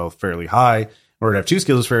need them both fairly high. Or to have 2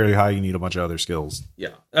 skills fairly high, you need a bunch of other skills.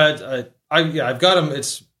 Yeah, I've got them.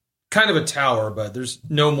 It's kind of a tower, but there's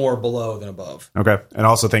no more below than above. Okay, and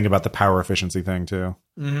also think about the power efficiency thing too.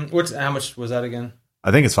 Mm-hmm. How much was that again?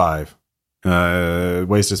 I think it's 5.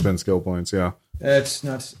 Ways to spend skill points. Yeah, it's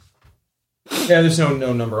not. Yeah, there's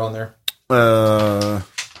no number on there.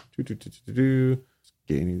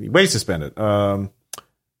 Ways to spend it.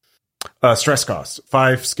 Stress costs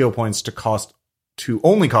 5 skill points to cost to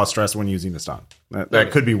only cause stress when using the stun. That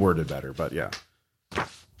could be worded better, but yeah.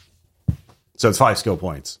 So it's 5 skill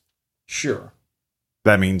points. Sure.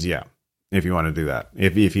 That means, yeah, if you want to do that.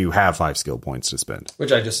 If you have 5 skill points to spend.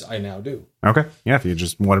 Which I now do. Okay. Yeah, if you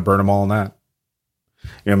just want to burn them all on that.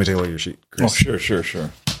 Yeah, let me take a look at your sheet, Chris. Oh,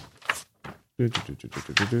 sure.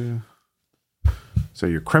 So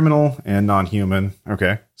you're criminal and non-human.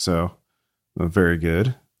 Okay, so very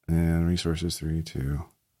good. And resources 3, 2.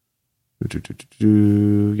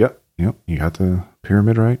 Yep. You got the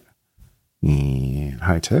pyramid right. And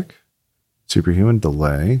high tech, superhuman,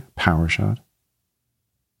 delay, power shot.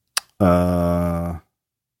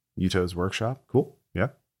 Yuto's workshop. Cool. Yeah.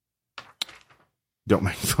 Don't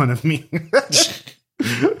make fun of me.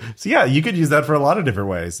 So yeah, you could use that for a lot of different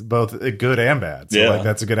ways, both good and bad. So like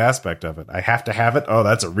that's a good aspect of it. I have to have it. Oh,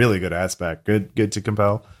 that's a really good aspect. Good to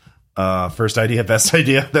compel. First idea, best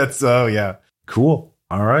idea. That's yeah. Cool.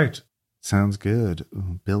 All right. Sounds good.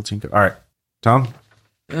 Ooh, Bill Chinko. All right. Tom?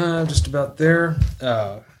 Just about there.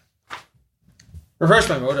 Refresh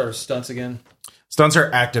my mode or stunts again. Stunts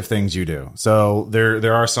are active things you do. So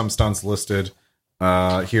there are some stunts listed.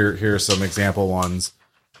 Here are some example ones.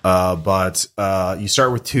 But you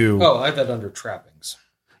start with 2. Oh, I have that under trappings.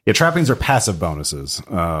 Yeah, trappings are passive bonuses,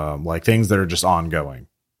 like things that are just ongoing.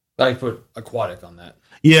 I put aquatic on that.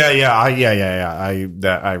 Yeah.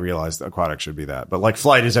 I realized aquatic should be that, but like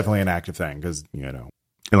flight is definitely an active thing because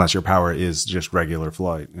unless your power is just regular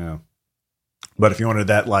flight. Yeah. But if you wanted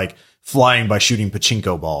that, like flying by shooting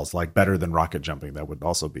pachinko balls, like better than rocket jumping, that would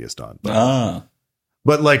also be a stunt. But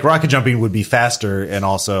like rocket jumping would be faster and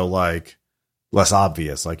also like less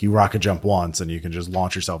obvious. Like you rocket jump once and you can just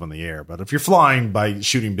launch yourself in the air. But if you're flying by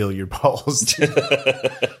shooting billiard balls,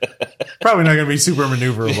 probably not going to be super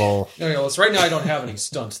maneuverable. Okay, well, so right now I don't have any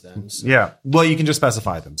stunts then. So. Yeah. Well, you can just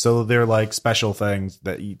specify them. So they're like special things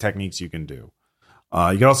techniques you can do.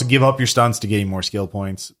 You can also give up your stunts to gain more skill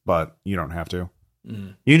points, but you don't have to.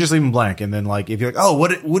 You can just leave them blank. And then like, if you're like, oh,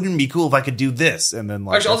 wouldn't it be cool if I could do this? And then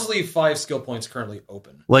like, actually, I'll just leave 5 skill points currently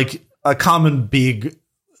open. Like a common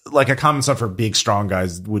stunt for big, strong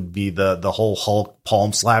guys would be the whole Hulk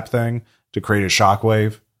palm slap thing to create a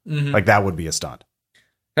shockwave. Like that would be a stunt.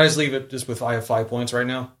 Can I just leave it just with I have 5 points right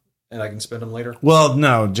now and I can spend them later? Well,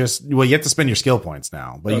 no, you have to spend your skill points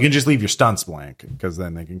now, but you can just leave your stunts blank because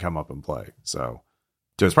then they can come up and play. So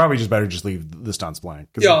it's probably just better just leave the stunts blank.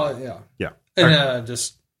 Yeah. And right.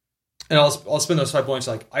 I'll spend those 5 points.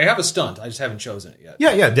 Like I have a stunt, I just haven't chosen it yet.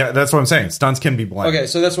 Yeah. That's what I'm saying. Stunts can be blank. Okay,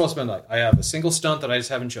 so that's what I'll spend. Like I have a single stunt that I just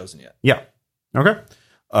haven't chosen yet. Yeah. Okay.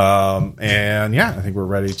 And yeah, I think we're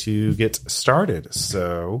ready to get started.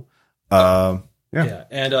 So, yeah.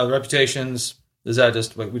 And reputations. Is that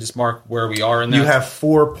just we just mark where we are in that? You have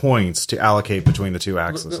 4 points to allocate between the 2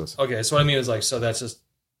 axes. Okay, so what I mean is like, so that's just.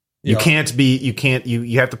 You can't have 2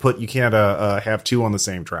 on the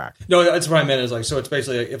same track. No, that's what I meant is like, so it's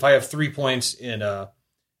basically like if I have 3 points in I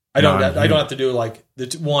don't have to do like the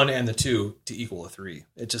 1 and the 2 to equal a 3.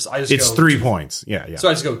 It's 3 points. Yeah. So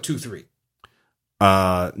I just go 2, 3.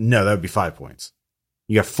 No, that would be 5 points.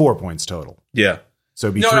 You have 4 points total. Yeah. So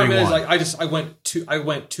it'd be 3, 1. It's like I went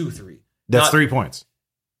 2, 3. That's 3 points.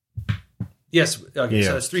 Yes. Okay. Yeah.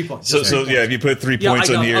 So that's 3 points. So yeah, if you put 3 points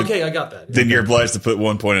on here, okay, I got that. Then you're obliged to put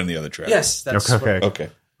 1 point on the other track. Yes. That's okay.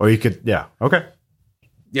 Or you could, yeah. Okay.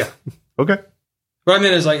 Yeah. Okay. What I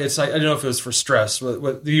mean is like it's like I don't know if it was for stress.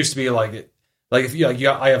 What there used to be like if you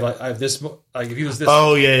I have this like if you was this.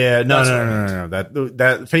 Oh yeah. No.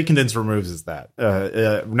 That fake condense removes that.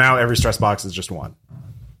 Now every stress box is just 1.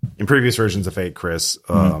 In previous versions of Fate, Chris,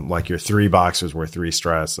 like your 3 boxes were 3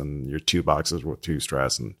 stress and your 2 boxes were 2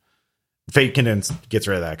 stress, and Fate Condensed gets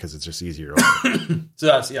rid of that because it's just easier. So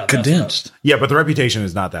that's condensed. Yeah, but the reputation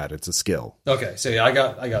is not that; it's a skill. Okay, so yeah, I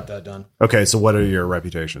got that done. Okay, so what are your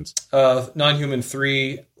reputations? Non-human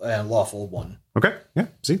 3 and lawful 1. Okay, yeah,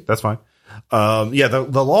 see, that's fine.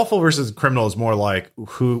 The lawful versus criminal is more like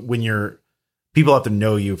when people have to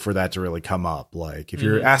know you for that to really come up. Like if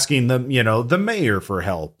you're asking them, the mayor for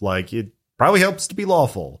help, like it probably helps to be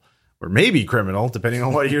lawful. Or maybe criminal, depending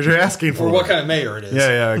on what you're asking for. Or what kind of mayor it is.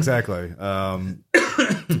 Yeah, exactly.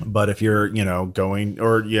 But if you're, going,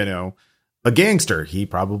 or, a gangster, he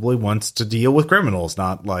probably wants to deal with criminals,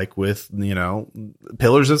 not like with,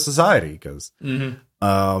 pillars of society, because, and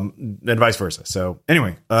vice versa. So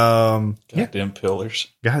anyway, Goddamn pillars.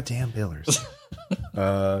 Goddamn pillars.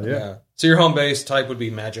 Yeah. So your home base type would be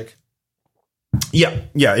magic. Yeah,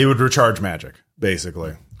 it would recharge magic,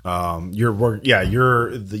 basically.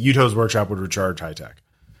 The Yuto's workshop would recharge high tech,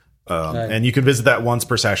 and you can visit that once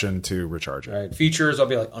per session to recharge it. Right. Features, I'll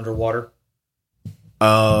be like underwater.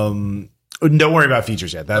 Don't worry about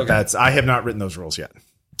features yet. That's I have not written those rules yet.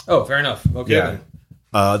 Oh, fair enough. Okay. Yeah.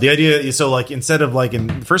 The idea is so like instead of like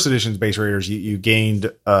in first edition's base raiders, you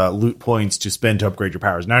gained loot points to spend to upgrade your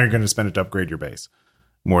powers. Now you're going to spend it to upgrade your base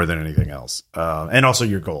more than anything else, and also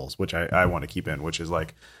your goals, which I want to keep in, which is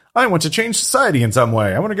like I want to change society in some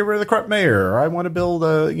way. I want to get rid of the corrupt mayor, or I want to build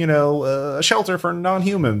a shelter for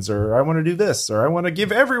non-humans, or I want to do this, or I want to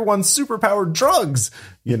give everyone superpowered drugs.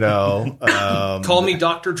 Call me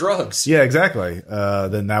Dr. Drugs. Yeah, exactly.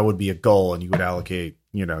 Then that would be a goal, and you would allocate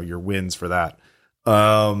your wins for that.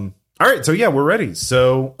 All right, so yeah, we're ready.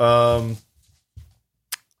 So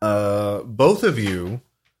both of you,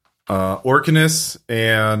 Orcanus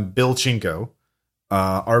and Bill Chinko,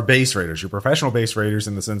 are base raiders. You're professional base raiders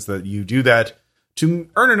in the sense that you do that to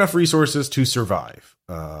earn enough resources to survive.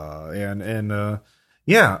 So,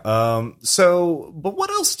 but what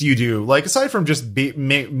else do you do? Like, aside from just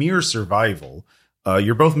mere survival,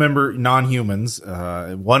 you're both non-humans.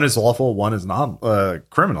 One is lawful, one is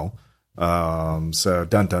criminal. So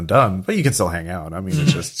dun. But you can still hang out. I mean,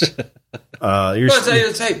 it's just,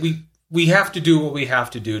 we have to do what we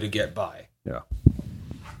have to do to get by. Yeah.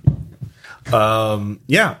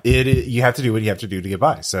 You have to do what you have to do to get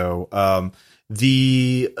by. So,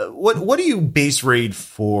 what do you base raid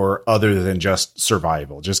for other than just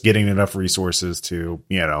survival? Just getting enough resources to,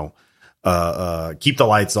 keep the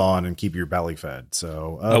lights on and keep your belly fed.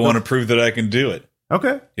 So, I want to prove that I can do it.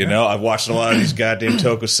 Okay. I've watched a lot of these goddamn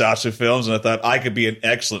tokusatsu films, and I thought I could be an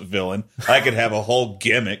excellent villain. I could have a whole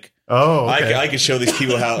gimmick. Oh, okay. I could show these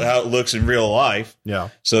people how it looks in real life. Yeah.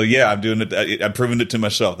 So yeah, I'm doing it. I'm proving it to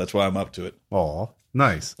myself. That's why I'm up to it. Oh,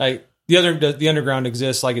 nice. Like the underground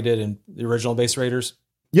exists like it did in the original Base Raiders.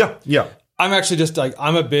 Yeah. I'm actually just like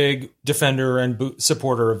I'm a big defender and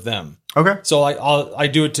supporter of them. Okay. So I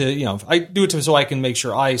do it to so I can make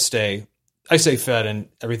sure I stay fed and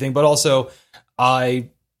everything, but also I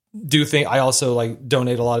do think I also like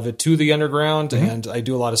donate a lot of it to the underground, and I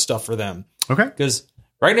do a lot of stuff for them. Okay. Because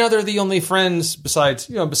right now they're the only friends besides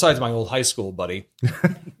my old high school buddy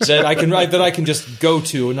that I can just go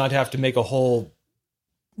to and not have to make a whole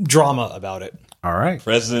drama about it. All right.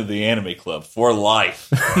 President of the Anime Club for life.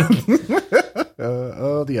 The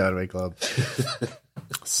Anime Club.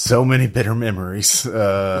 So many bitter memories.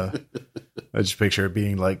 I just picture it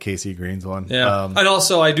being like Casey Green's one. Yeah. And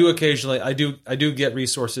also I do occasionally, I do get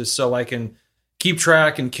resources so I can keep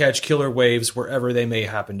track and catch killer waves wherever they may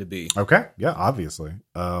happen to be. Okay. Yeah, obviously.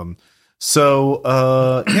 You're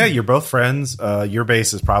both friends. Your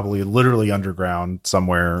base is probably literally underground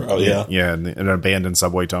somewhere. Oh, yeah. Yeah, in an abandoned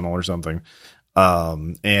subway tunnel or something.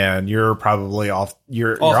 And you're probably off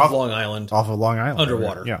of Long Island. Off of Long Island.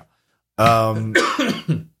 Underwater. Yeah.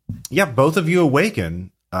 Yeah, both of you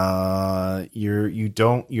awaken. You're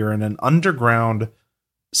in an underground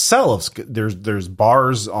cell of there's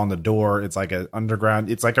bars on the door. It's like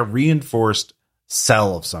it's like a reinforced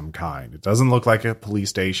cell of some kind. It doesn't look like a police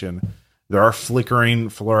station. There are flickering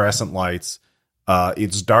fluorescent lights.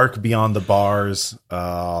 It's dark beyond the bars.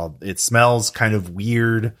 It smells kind of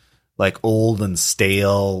weird, like old and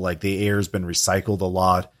stale, like the air's been recycled a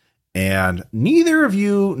lot. And neither of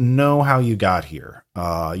you know how you got here.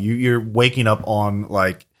 You're waking up on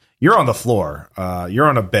you're on the floor. You're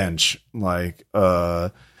on a bench.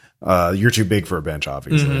 You're too big for a bench,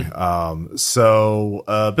 obviously.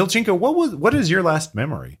 Mm-hmm. Bill Chinko, what is your last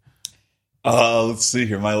memory? Let's see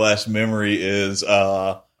here. My last memory is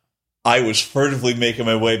I was furtively making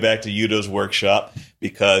my way back to Yudo's workshop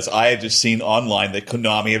because I had just seen online that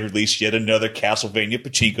Konami had released yet another Castlevania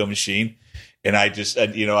pachinko machine. And I just,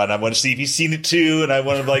 and I want to see if he's seen it too. And I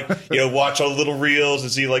want to watch all the little reels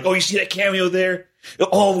and see oh, you see that cameo there?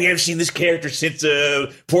 Oh, we haven't seen this character since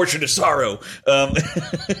Portrait of Sorrow.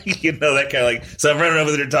 That kind of so I'm running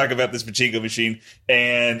over there to talk about this pachinko machine.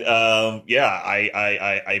 And I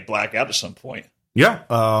black out at some point. Yeah.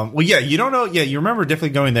 You don't know. Yeah. You remember definitely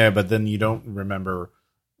going there, but then you don't remember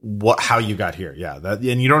how you got here. Yeah.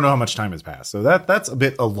 And you don't know how much time has passed. So that's a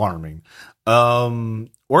bit alarming.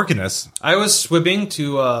 Orcanus. I was swimming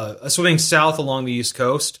south along the East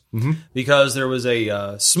Coast because there was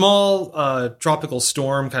a small tropical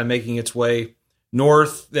storm kind of making its way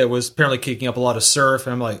north that was apparently kicking up a lot of surf.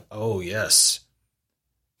 And I'm like, oh yes,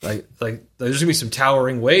 like there's gonna be some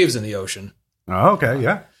towering waves in the ocean. Oh, okay,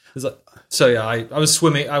 yeah. So yeah, I was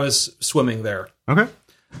swimming. I was swimming there. Okay.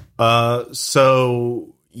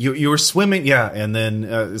 So you were swimming, yeah, and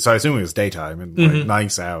then so I assume it was daytime and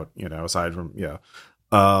nice out, aside from you're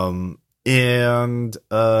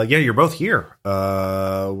both here.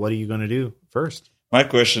 What are you going to do first? My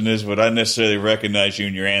question is, would I necessarily recognize you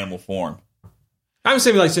in your animal form? I'm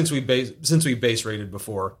saying since we base rated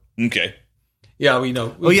before. Okay. Yeah, we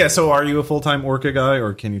know. Oh yeah. So are you a full-time Orca guy,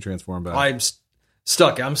 or can you transform back? I'm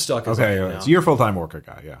stuck. I'm stuck. Okay. Right. So you're a full-time Orca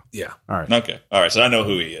guy. Yeah. Yeah. All right. Okay. All right. So I know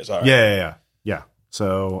who he is. All right. Yeah.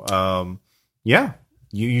 So, yeah,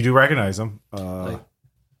 you do recognize him. What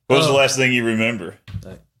was the last thing you remember?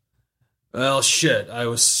 Well, shit. I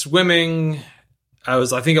was swimming. I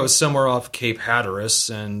think I was somewhere off Cape Hatteras,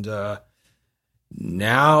 and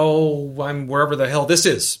now I'm wherever the hell this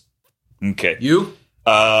is. Okay. You?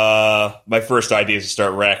 My first idea is to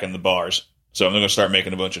start racking the bars. So I'm going to start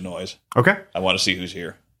making a bunch of noise. Okay. I want to see who's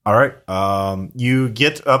here. All right. You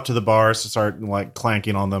get up to the bars to start like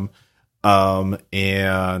clanking on them.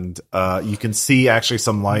 And you can see actually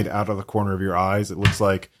some light out of the corner of your eyes. It looks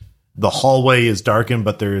like the hallway is darkened,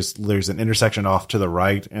 but there's an intersection off to the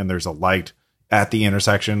right, and there's a light at the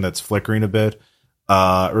intersection that's flickering a bit,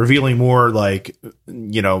 revealing more like,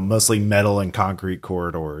 mostly metal and concrete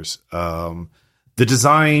corridors. The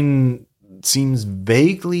design seems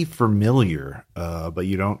vaguely familiar, but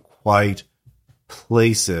you don't quite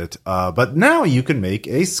place it. But now you can make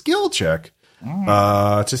a skill check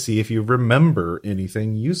to see if you remember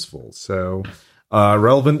anything useful. So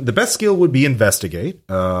relevant. The best skill would be investigate,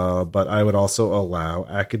 but I would also allow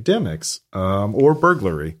academics or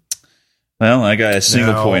burglary. Well, I got a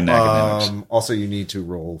single point in academics. Also, you need to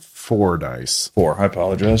roll 4 dice. 4. I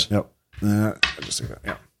apologize. Yep. I just say that.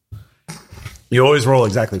 Yeah. You always roll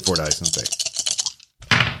exactly 4 dice in state.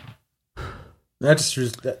 That's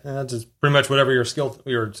pretty much whatever your skill.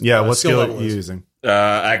 What skill are you using?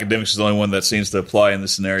 Academics is the only one that seems to apply in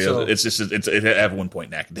this scenario. So, it have 1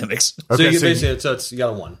 point in academics. Okay, so you got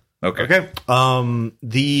a 1. Okay.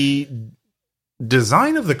 The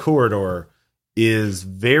design of the corridor is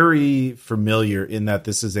very familiar in that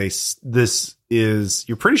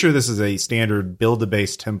you're pretty sure this is a standard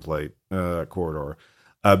build-a-base template corridor.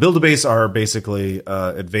 Build-a-base are basically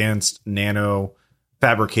advanced nano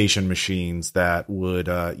fabrication machines that would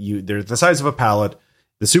they're the size of a pallet.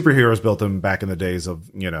 The superheroes built them back in the days of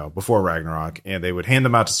before Ragnarok, and they would hand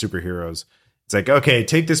them out to superheroes. It's like, okay,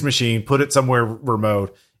 take this machine, put it somewhere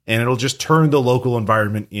remote, and it'll just turn the local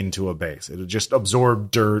environment into a base. It'll just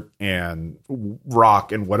absorb dirt and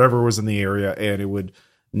rock and whatever was in the area, and it would,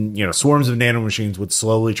 swarms of nanomachines would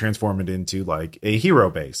slowly transform it into like a hero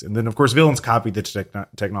base. And then, of course, villains copied the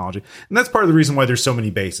technology. And that's part of the reason why there's so many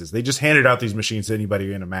bases. They just handed out these machines to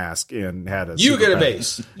anybody in a mask and had a You get a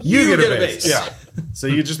base. You get a base. Yeah. So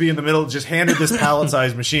you'd just be in the middle, just handed this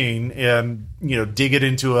pallet-sized machine and, dig it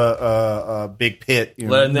into a big pit.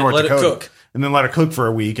 Let it cook. And then let it cook for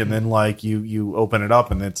a week. And then like you open it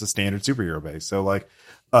up and it's a standard superhero base. So like,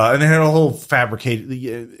 and they had a whole fabricated.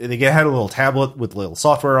 They had a little tablet with little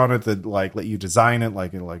software on it that like let you design it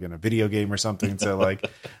like in a video game or something. So like,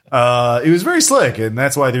 it was very slick, and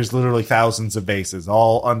that's why there's literally thousands of bases,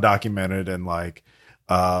 all undocumented, and like,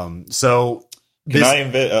 so.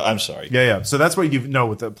 I'm sorry. Yeah. So that's what you know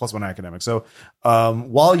with the +1 academic. So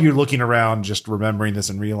while you're looking around, just remembering this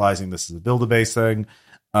and realizing this is a build-a-base thing.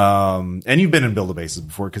 And you've been in build-a-bases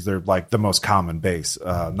before because they're like the most common base,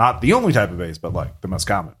 not the only type of base, but like the most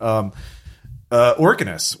common.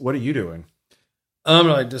 Orcanus, what are you doing?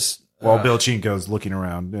 I just while Bill Chinko's looking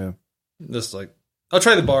around, yeah, just like I'll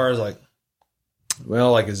try the bars. Like,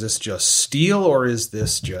 well, like is this just steel or is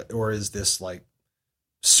this like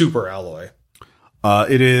super alloy?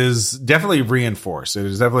 It is definitely reinforced. It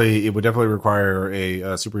would definitely require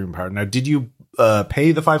a superhuman power. Now, did you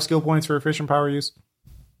pay the 5 skill points for efficient power use?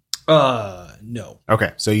 No.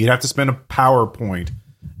 Okay, so you'd have to spend a power point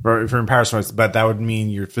for power points, but that would mean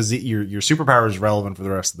your superpower is relevant for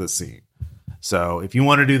the rest of the scene. So if you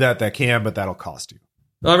want to do that, but that'll cost you.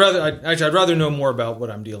 I'd rather know more about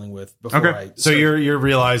what I'm dealing with before. Okay, so you're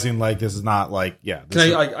realizing like this is not like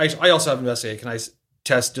I also have investigate. Can I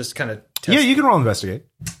test? Just kind of test. Yeah, you can roll investigate.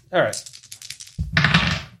 All right.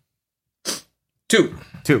 2.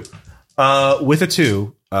 With a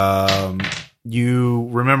 2, you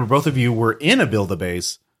remember both of you were in a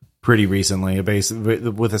build-a-base pretty recently, a base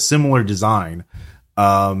with a similar design,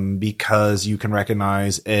 because you can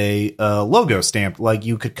recognize a logo stamp. Like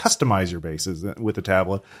you could customize your bases with a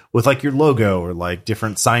tablet with like your logo or like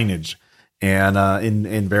different signage and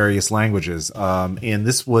in various languages. And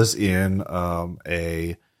this was in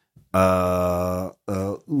a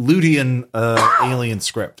Ludian alien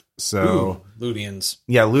script. So Ludians.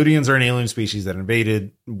 Yeah, Ludians are an alien species that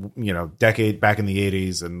invaded, decade back in the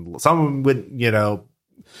 80s, and some of them would,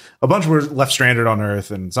 a bunch were left stranded on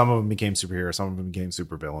Earth, and some of them became superheroes, some of them became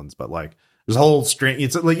supervillains. But like, There's a whole string.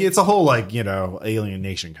 It's a whole like Alien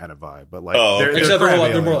Nation kind of vibe, but like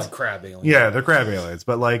they're more like crab aliens. Yeah, they're crab aliens,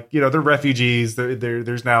 but like they're refugees.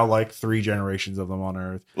 There's now like 3 generations of them on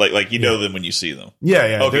Earth. Like know them when you see them.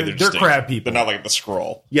 Yeah. Okay, they're crab people, but not like the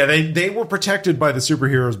Skrull. Yeah, they were protected by the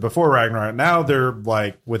superheroes before Ragnarok. Now they're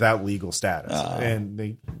like without legal status,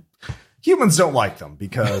 and humans don't like them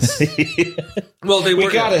because we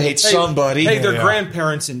gotta hate somebody. Hey, their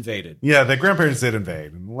grandparents invaded. Yeah, their grandparents did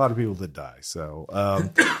invade, and a lot of people did die. So,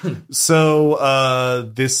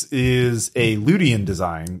 this is a Ludian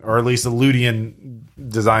design, or at least a Ludian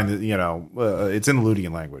design that it's in the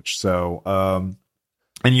Ludian language. So,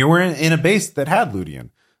 and you were in a base that had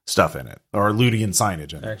Ludian stuff in it, or Ludian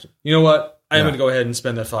signage in it. Actually, you know what? I'm going to go ahead and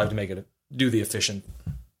spend that 5 to make it do the efficient.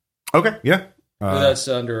 Okay, yeah, that's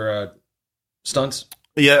under. Stunts?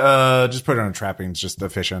 Yeah, just put it on trappings, just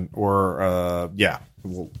efficient, or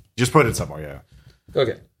we'll just put it somewhere. Yeah.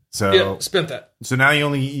 Okay. So spent that. So now you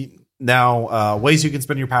only ways you can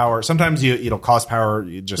spend your power. Sometimes it'll cost power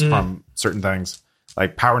just from certain things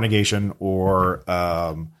like power negation or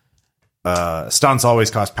stunts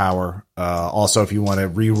always cost power. Also, if you want to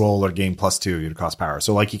re-roll or gain +2, it'll cost power.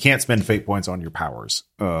 So like you can't spend fate points on your powers.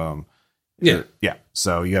 Yeah.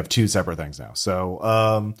 So you have 2 separate things now.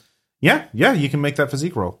 So Yeah, you can make that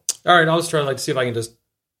physique roll. All right, I'll just try to see if I can just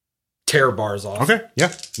tear bars off. Okay,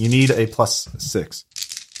 yeah. You need a +6.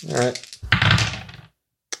 All right.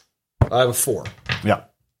 I have a 4. Yeah.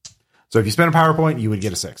 So if you spend a power point, you would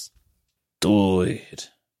get a 6. Dude.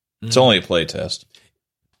 It's only a play test.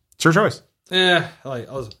 It's your choice. Yeah,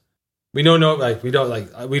 we don't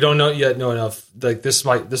know yet know enough. Like this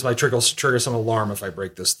might trigger some alarm if I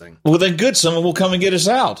break this thing. Well, then good. Someone will come and get us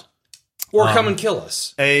out. Or come and kill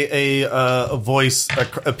us. A voice,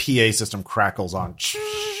 a PA system crackles on.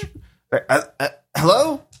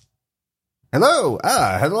 Hello? Hello?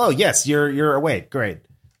 Hello. Yes, you're awake. Great.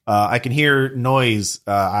 I can hear noise.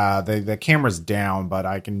 The camera's down, but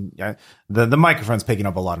I can. The microphone's picking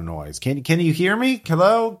up a lot of noise. Can you hear me?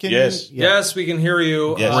 Hello? Yes. Yes, we can hear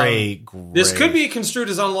you. Yes. Great. This could be construed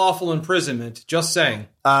as unlawful imprisonment. Just saying.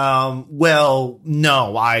 Well,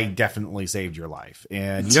 no, I definitely saved your life,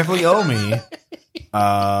 and you definitely owe me.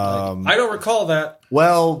 I don't recall that.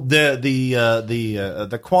 Well,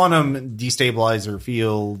 the quantum destabilizer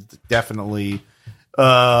field definitely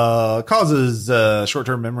causes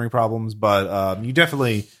short-term memory problems, but you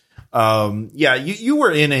definitely you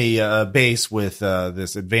were in a base with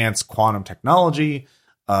this advanced quantum technology,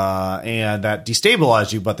 and that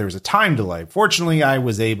destabilized you, but there was a time delay. Fortunately, I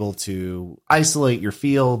was able to isolate your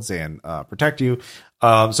fields and protect you.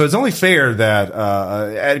 So it's only fair that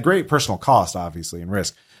at great personal cost, obviously, and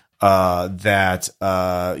risk, that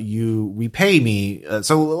you repay me.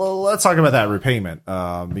 So let's talk about that repayment,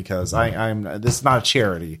 because this is not a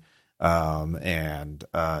charity. So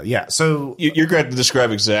You're going to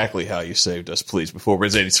describe exactly how you saved us, please, before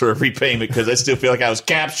there's any sort of repayment, because I still feel like I was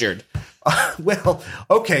captured. Well,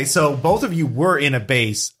 okay, so both of you were in a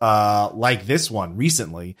base like this one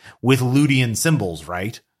recently with Ludian symbols,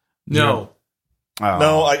 right? No.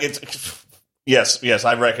 No, yes,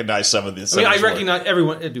 I recognize some of this. I recognize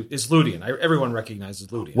everyone is Ludian. Everyone recognizes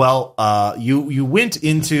Ludian. Well, you went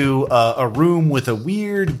into a room with a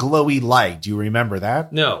weird glowy light. Do you remember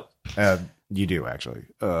that? No. You do, actually.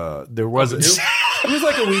 There was it was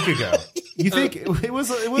like a week ago. You think it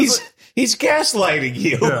was He's gaslighting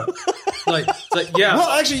you. Yeah. Yeah. Well,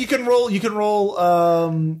 actually, you can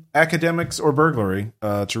roll academics or burglary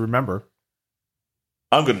to remember.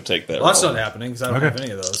 I'm going to take that. Well, that's not happening because I don't have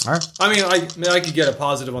any of those. All right. I mean, I could get a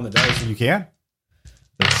positive on the dice. You can.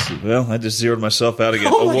 Let's see. Well, I just zeroed myself out again.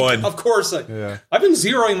 A 1. Of course. I've been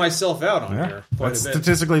zeroing myself out on here quite That's a bit.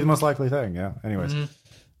 Statistically the most likely thing. Yeah. Anyways. Mm-hmm.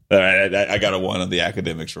 All right, I got a 1 on the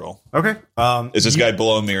academics roll. Okay. Is this guy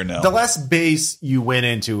below me or no? The last base you went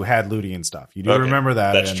into had Ludian stuff. You do remember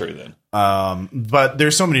that. That's true then. But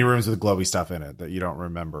there's so many rooms with glowy stuff in it that you don't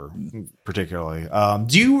remember particularly.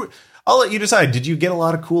 I'll let you decide. Did you get a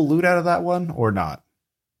lot of cool loot out of that one or not?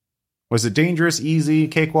 Was it dangerous, easy,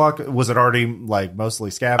 cakewalk? Was it already like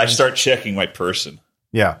mostly scavenged? I start checking my person.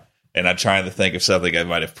 Yeah. And I'm trying to think of something I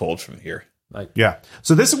might have pulled from here.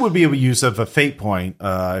 So this would be a use of a fate point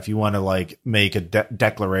if you want to like make a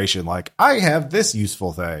declaration like I have this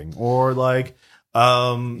useful thing, or like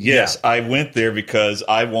I went there because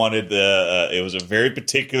I wanted it was a very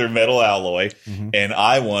particular metal alloy, and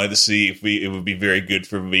I wanted to see if it would be very good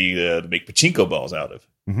for me to make pachinko balls out of.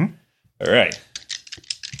 All right.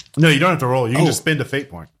 No, you don't have to roll. You can just spend a fate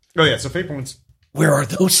point. Oh yeah, so fate points Where are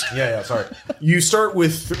those? Yeah, sorry. You start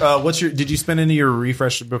with did you spend any of your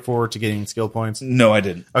refresh before to gain skill points? No, I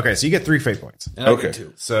didn't. Okay, so you get 3 fate points. And I get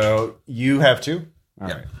 2. So you have 2? All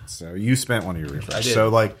right. So you spent one of your refresh. So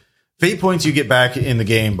like fate points you get back in the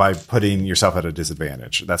game by putting yourself at a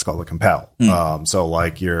disadvantage. That's called a compel. So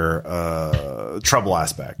like your trouble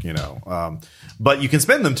aspect, but you can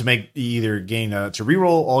spend them to make either gain to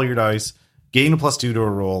reroll all your dice, gain a +2 to a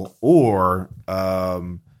roll, or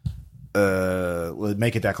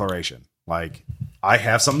make a declaration like I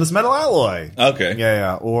have some of this metal alloy. Okay.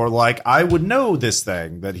 Yeah. Or like I would know this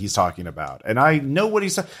thing that he's talking about, and I know what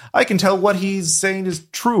I can tell what he's saying is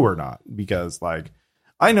true or not because like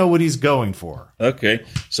I know what he's going for. Okay.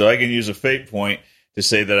 So I can use a fate point to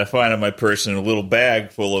say that I find on my person a little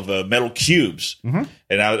bag full of metal cubes. Mm-hmm.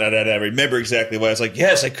 And I remember exactly why. I was like,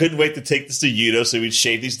 yes, I couldn't wait to take this to Yudo so we'd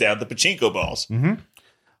shave these down to pachinko balls. Mm-hmm.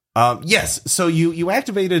 Yes, so you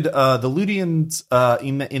activated the Ludians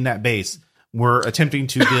in that base were attempting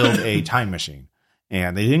to build a time machine,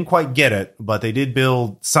 and they didn't quite get it, but they did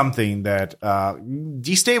build something that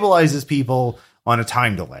destabilizes people on a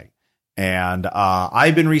time delay. And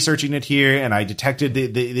I've been researching it here, and I detected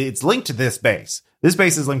it's linked to this base. This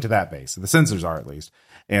base is linked to that base. The sensors are at least,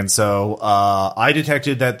 and so I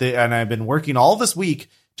detected that. And I've been working all this week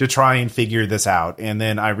to try and figure this out. And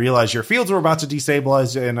then I realized your fields were about to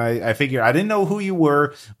destabilize. And I figured I didn't know who you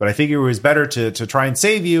were, but I figured it was better to try and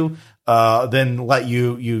save you than let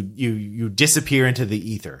you disappear into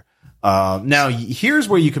the ether. Now here's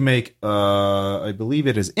where you can make, I believe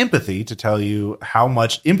it is empathy to tell you how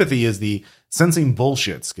much empathy is the sensing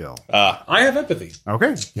bullshit skill. I have empathy.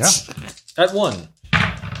 Okay. Yeah. At 1.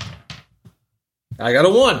 I got a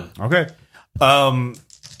 1. Okay.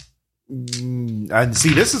 And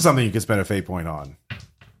see, this is something you can spend a fate point on.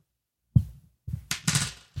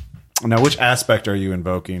 Now, which aspect are you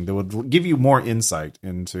invoking that would give you more insight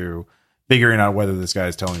into figuring out whether this guy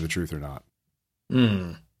is telling the truth or not?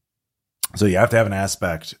 So you have to have an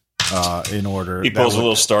aspect in order. He pulls a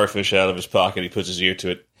little starfish out of his pocket. He puts his ear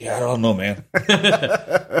to it. Yeah, I don't know, man.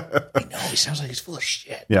 He sounds like he's full of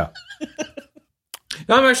shit. Yeah.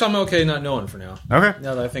 No, I'm okay not knowing for now. Okay.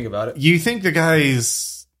 Now that I think about it. You think the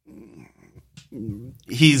guy's... you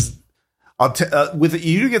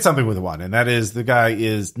do get something with 1, and that is the guy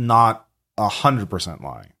is not 100%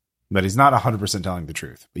 lying, but he's not 100% telling the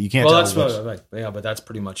truth. But you can't. Well, that's but that's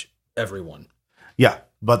pretty much everyone. Yeah,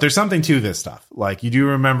 but there's something to this stuff. Like you do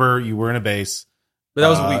remember you were in a base, but that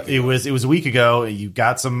was a week ago. It was a week ago. You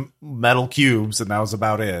got some metal cubes, and that was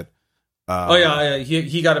about it.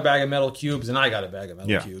 He got a bag of metal cubes, and I got a bag of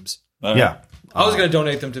metal cubes. Yeah. I was going to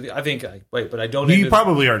donate them to the. But I donated. You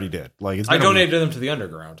probably already did. Like I donated them to the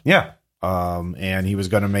underground. Yeah. And he was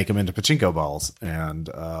going to make them into pachinko balls, and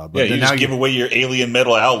but you just give away your alien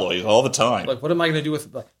metal alloys all the time. Like, what am I going to do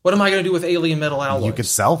with alien metal alloys? You could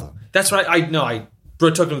sell them. That's right. I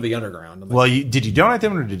took them to the underground. Well, did you donate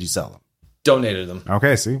them or did you sell them? Donated them.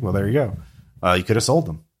 Okay. See, well, there you go. You could have sold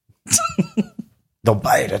them. They'll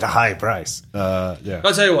buy it at a high price. Yeah.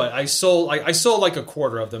 I'll tell you what. I sold like a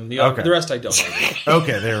quarter of them. The rest I donated.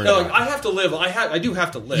 Okay, there we go. I have to live. I do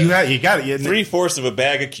have to live. You got it. 3/4 of a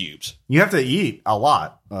bag of cubes. You have to eat a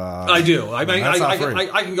lot. I do. I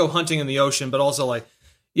can go hunting in the ocean, but also I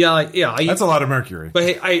eat, that's a lot of mercury. But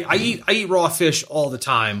hey, I eat raw fish all the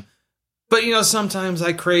time. But sometimes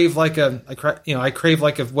I crave like a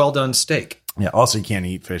well done steak. Yeah. Also, you can't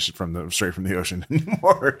eat fish straight from the ocean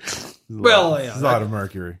anymore. It's a lot of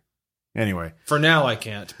mercury. Anyway, for now I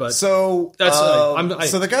can't. But so that's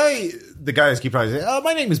so the guys keep probably saying,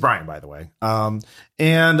 "My name is Brian, by the way."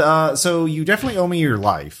 And so you definitely owe me your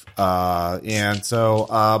life. And so,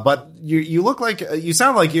 but you look like you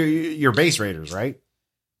sound like you're base raiders, right?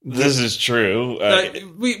 This is true.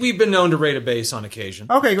 We've been known to raid a base on occasion.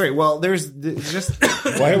 Okay, great. Well, there's just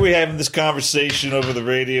why are we having this conversation over the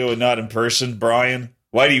radio and not in person, Brian?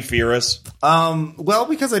 Why do you fear us? Well,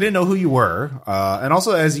 because I didn't know who you were, and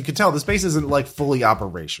also as you can tell, this base isn't like fully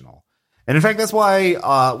operational. And in fact, that's why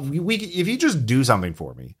if you just do something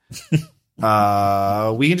for me,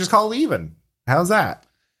 we can just call it even. How's that?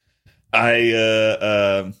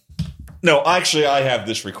 No, actually, I have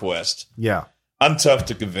this request. Yeah. I'm tough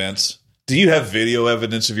to convince. Do you have video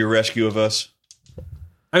evidence of your rescue of us?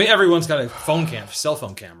 I mean, everyone's got a cell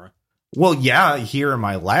phone camera. Well, yeah, here in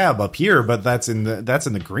my lab up here, but that's in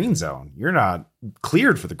the green zone. You're not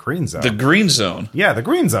cleared for the green zone. The green zone? Yeah, the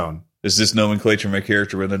green zone. Is this nomenclature my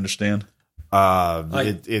character would understand?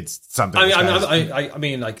 It's something.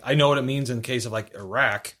 I know what it means in case of like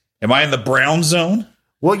Iraq. Am I in the brown zone?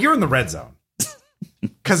 Well, you're in the red zone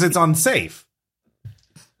because it's unsafe.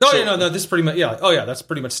 Oh, no, this is pretty much, yeah. Oh, yeah, that's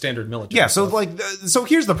pretty much standard military. Yeah, so, so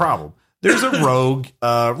here's the problem. There's a rogue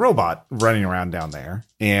robot running around down there,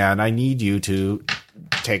 and I need you to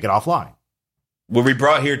take it offline. Were we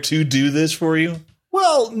brought here to do this for you?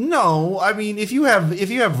 Well, no. I mean, if you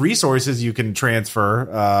have resources you can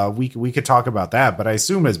transfer, we could talk about that. But I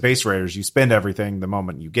assume as base raiders, you spend everything the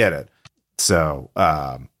moment you get it. So,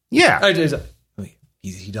 yeah.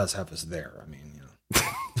 He does have us there. I mean,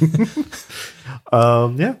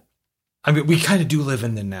 yeah. I mean, we kind of do live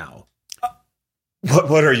in the now.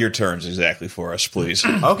 What are your terms exactly for us, please?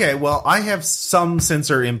 Okay, well, I have some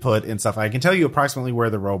sensor input and stuff. I can tell you approximately where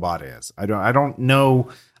the robot is. I don't know.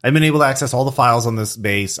 I've been able to access all the files on this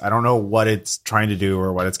base. I don't know what it's trying to do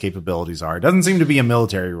or what its capabilities are. It doesn't seem to be a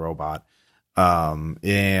military robot.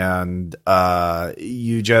 And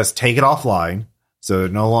you just take it offline. So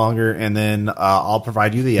no longer, and then I'll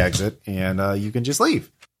provide you the exit, and you can just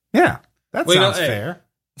leave. Yeah, that sounds fair.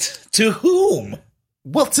 To whom?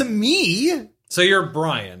 Well, to me. So you're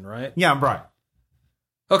Brian, right? Yeah, I'm Brian.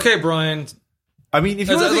 Okay, Brian. I mean, if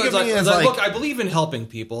you want to think of me as like, look, I believe in helping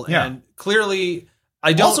people, yeah. And clearly,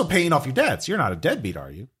 I don't. Also paying off your debts. You're not a deadbeat,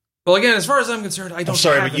 are you? Well, again, as far as I'm concerned, I don't. I'm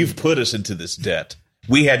sorry, but you've put us into this debt.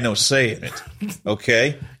 We had no say in it.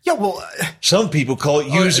 Okay. Yeah. Well, some people call it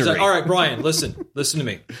usury. All right, Brian. Listen to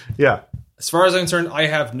me. Yeah. As far as I'm concerned, I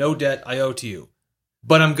have no debt I owe to you,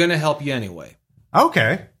 but I'm going to help you anyway.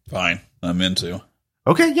 Okay. Fine. I'm into.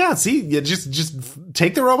 Okay. Yeah. See, you just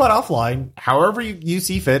take the robot offline, however you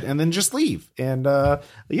see fit, and then just leave. And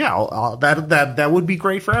yeah, that would be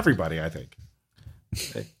great for everybody, I think.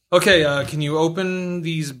 Okay. Can you open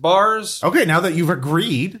these bars? Okay. Now that you've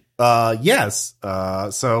agreed, yes.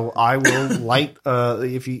 So I will light.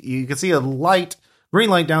 If you can see a light. Green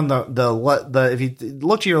light down the if you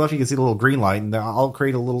look to your left, you can see the little green light, and I'll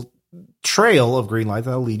create a little trail of green light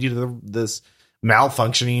that'll lead you to this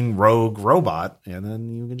malfunctioning rogue robot, and then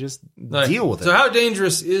you can just deal with it. So how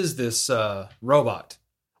dangerous is this robot?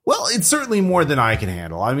 Well, it's certainly more than I can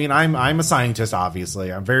handle. I mean, I'm a scientist,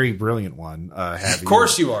 obviously. I'm a very brilliant one. Of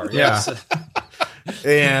course you are. Yes. Yeah.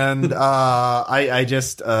 And I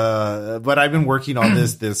just but I've been working on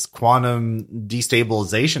this quantum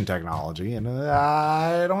destabilization technology, and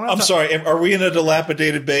I don't know. I'm sorry, are we in a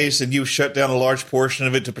dilapidated base and you shut down a large portion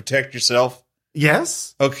of it to protect yourself?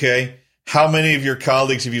 Yes. Okay. How many of your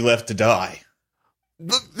colleagues have you left to die?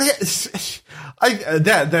 That's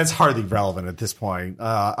hardly relevant at this point.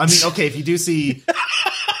 I mean, okay, if you do see.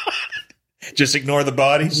 Just ignore the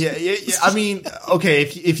bodies? Yeah. I mean, okay,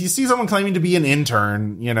 if you see someone claiming to be an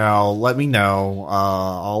intern, let me know.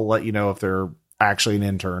 I'll let you know if they're actually an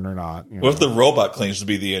intern or not. What if the robot claims to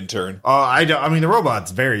be the intern? I mean, the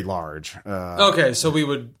robot's very large. Okay, so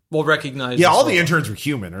we'll recognize. Yeah, all the interns were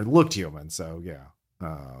human or looked human, so yeah.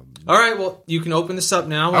 All right, well, you can open this up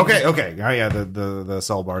now. Okay. Oh, yeah, the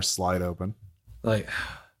cell bars slide open. All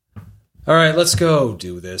right, let's go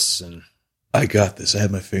do this. And I got this. I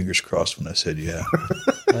had my fingers crossed when I said yeah.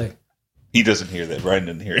 He doesn't hear that. Brian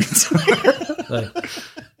didn't hear it.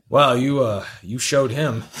 Wow, you showed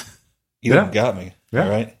him. You got me. Yeah. All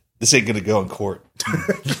right. This ain't gonna go in court.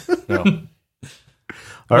 No.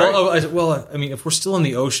 Well, I mean, if we're still in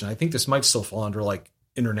the ocean, I think this might still fall under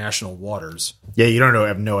international waters. Yeah, you don't know. I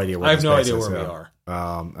have no idea. I have no idea where we are.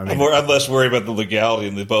 I'm less worried about the legality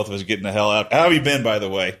and the both of us getting the hell out. How have you been, by the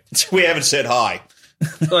way? We haven't said hi.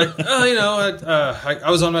 I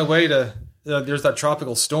was on my way to. There's that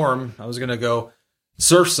tropical storm. I was going to go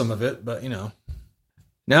surf some of it, but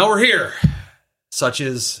now we're here. Such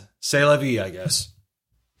is c'est la vie, I guess.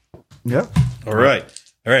 Yeah. All right.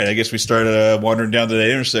 I guess we started wandering down to that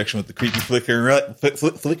intersection with the creepy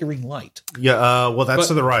flickering light. Yeah. Well, that's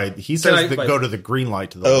to the right. He says go to the green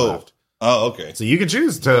light to the left. Oh, okay. So you can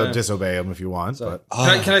choose to disobey him if you want. So,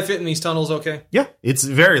 but can I fit in these tunnels? Okay. Yeah, it's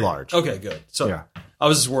very large. Okay, good. So yeah. I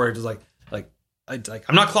was just worried.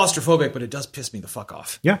 I'm not claustrophobic, but it does piss me the fuck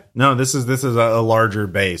off. Yeah. No, this is a larger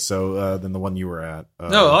base than the one you were at.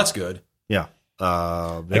 No, that's good. Yeah.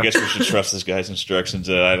 I guess we should trust this guy's instructions.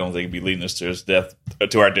 I don't think he'd be leading us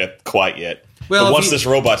to our death quite yet. Well, but once this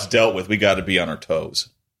robot's dealt with, we got to be on our toes.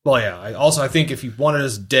 Well, yeah. I think if he wanted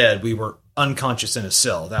us dead, we were unconscious in a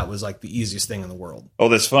cell. That was the easiest thing in the world. Oh,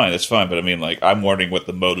 that's fine. But I mean, I'm wondering what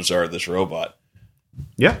the motives are of this robot.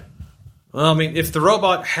 Yeah. Well, I mean, if the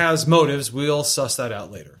robot has motives, we'll suss that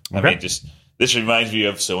out later. Okay. I mean, this reminds me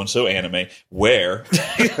of so-and-so anime where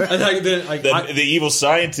the evil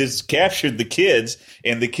scientists captured the kids,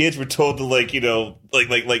 and the kids were told to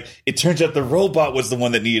it turns out the robot was the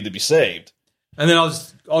one that needed to be saved. And then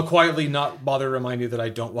I'll quietly not bother to remind you that I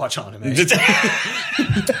don't watch anime.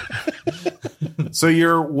 So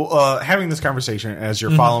you're having this conversation as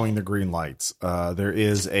you're following the green lights. There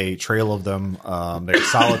is a trail of them.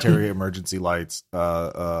 There's solitary emergency lights,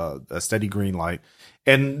 a steady green light,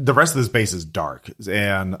 and the rest of this base is dark.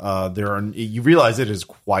 And you realize it is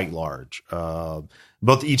quite large.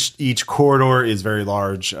 Both each corridor is very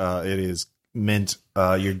large. It is meant.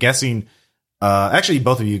 You're guessing. Actually,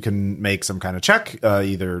 both of you can make some kind of check,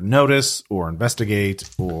 either notice or investigate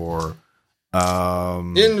or.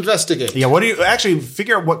 Investigate. Yeah, what do you actually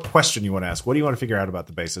figure out what question you want to ask? What do you want to figure out about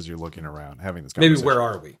the base as you're looking around, having this conversation? Maybe where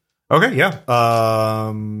are we? Okay, yeah.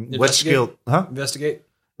 What skill? Investigate.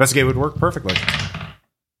 Investigate would work perfectly.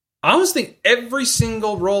 I almost think every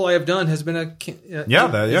single roll I have done has been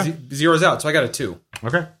zeros out. So I got a 2.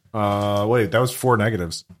 Okay. Wait, that was 4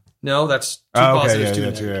 negatives. No, that's 2 positives. Okay, 2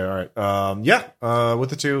 negatives. All right. With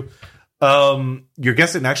the 2. You're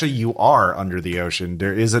guessing actually you are under the ocean.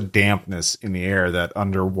 There is a dampness in the air that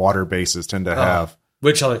underwater bases tend to have.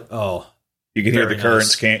 You can hear the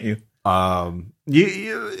currents, can't you?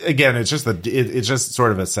 Again, it's just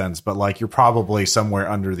sort of a sense, but like you're probably somewhere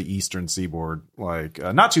under the eastern seaboard, like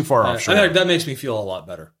not too far offshore. That makes me feel a lot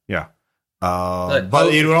better. Yeah.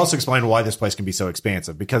 But it would also explain why this place can be so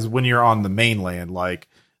expansive, because when you're on the mainland, like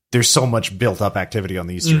there's so much built up activity on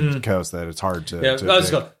the eastern coast that it's hard to. Yeah, I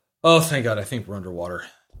was going, oh, thank God, I think we're underwater.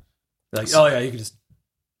 Like, oh yeah, you can just.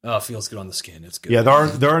 Oh, it feels good on the skin. It's good. Yeah,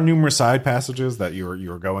 there are numerous side passages that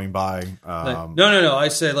you're going by. No. I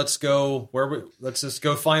say let's go let's just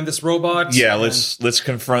go find this robot. Yeah, let's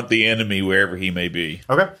confront the enemy wherever he may be.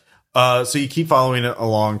 Okay. So you keep following it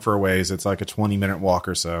along for a ways. It's like a 20-minute walk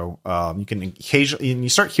or so. You can occasionally, and you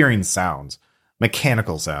start hearing sounds,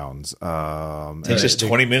 mechanical sounds. Takes us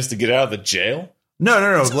 20 minutes to get out of the jail?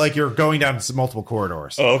 No. Like you're going down multiple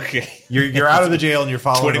corridors. Okay. You're out of the jail and you're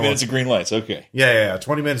following 20 minutes of green lights. Okay. Yeah.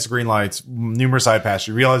 20 minutes of green lights, numerous side passages.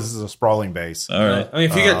 You realize this is a sprawling base. All right. I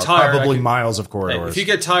mean, if you get tired, probably miles of corridors. Hey, if you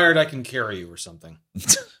get tired, I can carry you or something.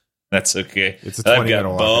 That's okay. It's a 20 I've got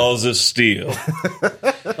balls of steel.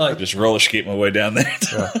 Just roller skate my way down there.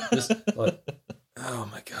 Oh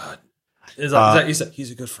my God. He's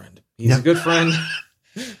a good friend. He's a good friend.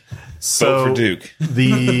 So for Duke.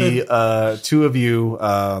 The two of you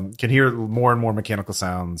can hear more and more mechanical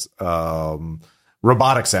sounds,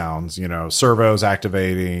 robotic sounds, servos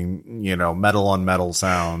activating, metal on metal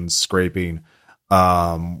sounds, scraping.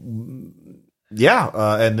 And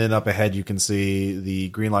then up ahead you can see the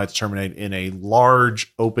green lights terminate in a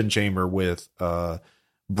large open chamber with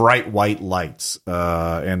bright white lights.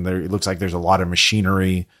 And it looks like there's a lot of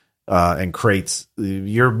machinery and crates.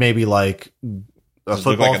 You're maybe like a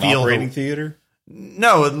football like an field operating theater.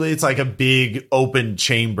 No, it's like a big open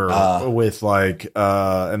chamber with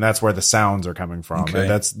and that's where the sounds are coming from. Okay.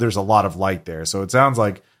 And there's a lot of light there. So it sounds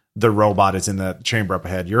like the robot is in that chamber up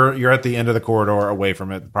ahead. You're at the end of the corridor away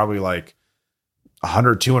from it, probably like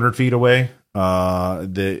 100, 200 feet away.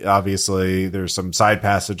 Obviously there's some side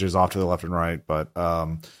passages off to the left and right, but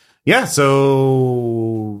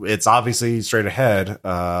so it's obviously straight ahead.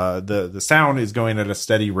 The sound is going at a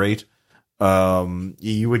steady rate.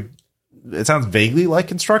 It sounds vaguely like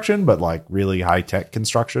construction, but like really high tech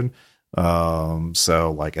construction.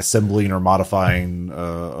 So like assembling or modifying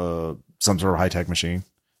some sort of high tech machine,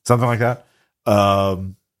 something like that. What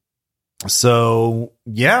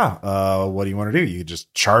do you want to do? You could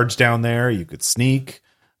just charge down there. You could sneak.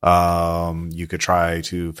 You could try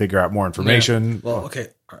to figure out more information. Yeah. Well, okay.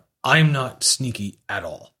 I'm not sneaky at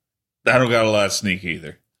all. I don't got a lot of sneak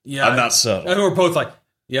either. Yeah, I'm not subtle. And we're both like,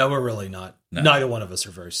 yeah, we're really not. No. Neither one of us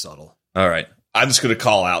are very subtle. All right. I'm just going to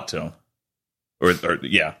call out to him.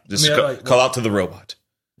 Call out to the robot.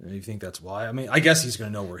 You think that's why? I mean, I guess he's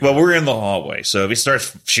going to know we're here. Well, we're in the hallway, so if he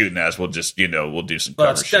starts shooting at us, we'll just, we'll do some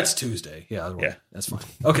cover shit. That's Tuesday. Yeah, that's fine.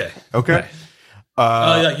 Okay. Okay.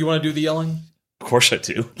 You want to do the yelling? Of course I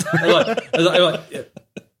do.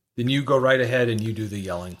 Then you go right ahead and you do the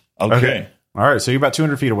yelling. Okay. All right. So you're about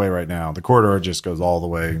 200 feet away right now. The corridor just goes all the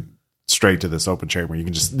way straight to this open chamber.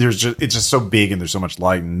 It's just so big and there's so much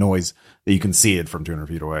light and noise that you can see it from 200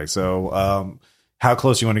 feet away. So, how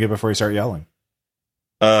close do you want to get before you start yelling?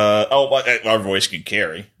 Our voice can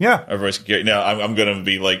carry. Yeah. Our voice can carry. Now, I'm going to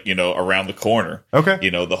be like, around the corner. Okay.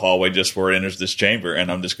 The hallway just where it enters this chamber,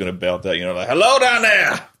 and I'm just going to belt out, like, hello down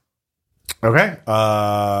there. Okay.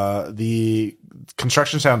 The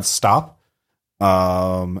construction sounds stop.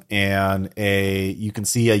 And you can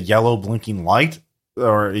see a yellow blinking light,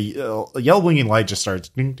 or a yellow blinking light just starts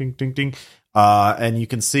ding, ding, ding, ding. And you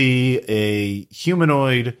can see a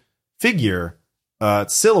humanoid figure.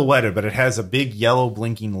 It's silhouetted, but it has a big yellow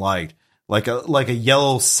blinking light, like a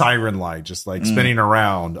yellow siren light, just like spinning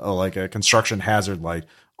around, like a construction hazard light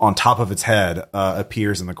on top of its head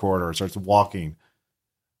appears in the corridor, starts walking.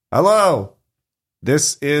 Hello,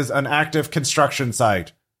 this is an active construction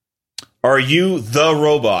site. Are you the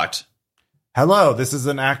robot? Hello, this is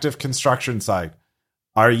an active construction site.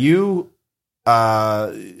 Are you...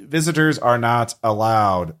 visitors are not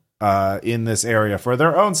allowed in this area for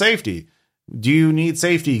their own safety. Do you need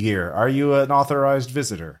safety gear? Are you an authorized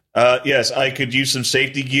visitor? Yes, I could use some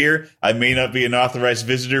safety gear. I may not be an authorized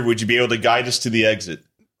visitor. Would you be able to guide us to the exit?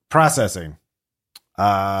 Processing.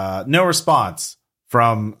 No response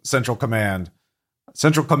from Central Command.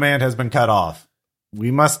 Central Command has been cut off.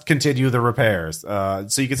 We must continue the repairs. So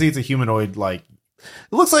you can see it's a humanoid, like,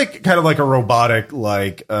 it looks like kind of like a robotic,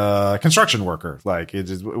 like, construction worker. Like, it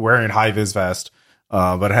is wearing a high-vis vest,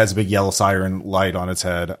 but it has a big yellow siren light on its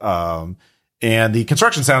head. And the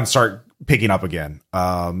construction sounds start picking up again.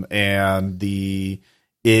 And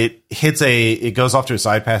it goes off to a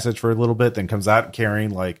side passage for a little bit, then comes out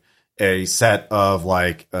carrying, like, a set of,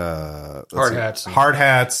 like, hard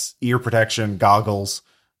hats, ear protection, goggles,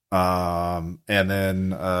 and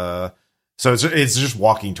then, so it's just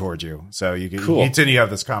walking towards you. So you can continue to have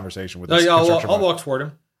this conversation with this. I'll walk toward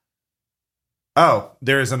him. Oh,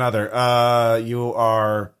 there is another. You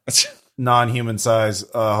are non-human size.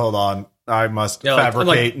 Hold on. I must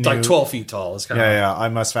fabricate. I'm like 12 feet tall. It's kind of I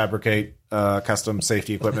must fabricate custom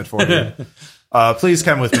safety equipment for you. Please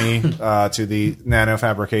come with me to the nano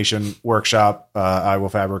fabrication workshop. I will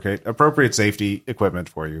fabricate appropriate safety equipment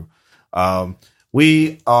for you.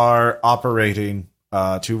 We are operating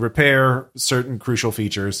to repair certain crucial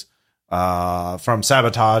features from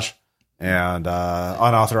sabotage and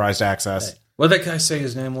unauthorized access. What did that guy say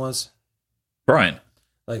his name was? Brian.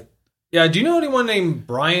 Do you know anyone named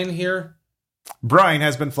Brian here? Brian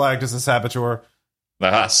has been flagged as a saboteur.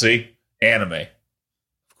 See? Anime.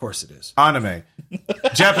 Of course it is. Anime.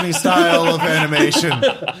 Japanese style of animation.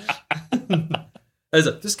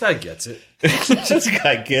 This guy gets it. This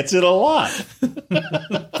guy gets it a lot.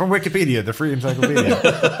 From Wikipedia, the free encyclopedia.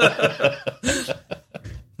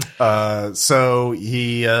 So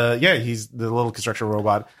he's the little construction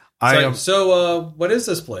robot. So what is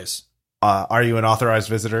this place? Are you an authorized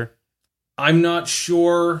visitor? I'm not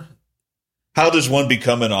sure. How does one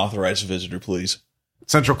become an authorized visitor, please?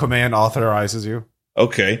 Central Command authorizes you.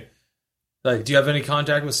 Okay. Do you have any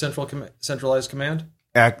contact with centralized command?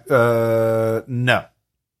 No.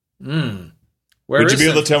 Would you be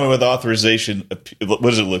able to tell me what the authorization, what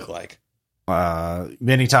does it look like?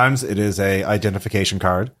 Many times it is a identification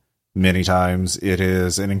card. Many times it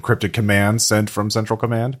is an encrypted command sent from Central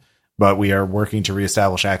Command, but we are working to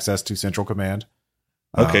reestablish access to Central Command.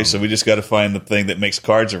 Okay, so we just got to find the thing that makes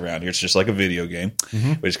cards around here. It's just like a video game.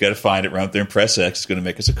 Mm-hmm. We just got to find it, run up there and press X. It's going to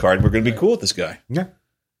make us a card. We're going to be cool with this guy. Yeah.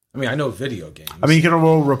 I mean, I know video games. I mean, you can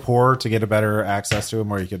roll rapport to get a better access to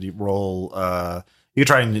him, or you could roll... you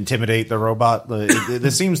try and intimidate the robot.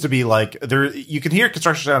 This seems to be like... you can hear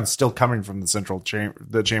construction sounds still coming from the central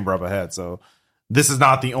chamber up ahead, so... This is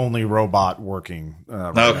not the only robot working.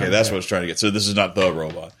 Okay, that's what I was trying to get. So this is not the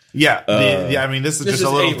robot. Yeah, I mean, this is just a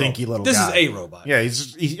little dinky little guy. This is a robot. Yeah,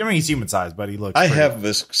 he's human sized, but he looks. I have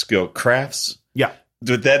this skill, crafts. Yeah,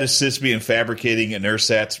 would that assist me in fabricating an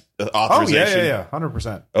ersatz authorization? Oh yeah,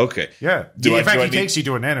 100%. Okay, yeah. In fact, he takes you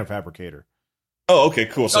to a nano fabricator. Oh, okay,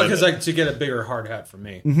 cool. So because to get a bigger hard hat for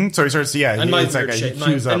me. Mm-hmm. So he starts. Yeah, and my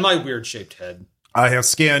weird shaped head. I have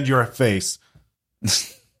scanned your face.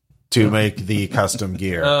 To make the custom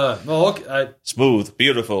gear. Smooth,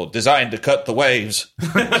 beautiful, designed to cut the waves.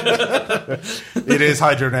 It is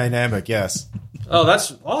hydrodynamic, yes. Oh,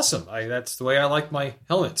 that's awesome. That's the way I like my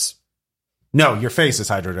helmets. No, your face is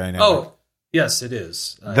hydrodynamic. Oh, yes, it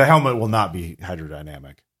is. The helmet will not be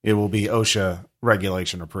hydrodynamic. It will be OSHA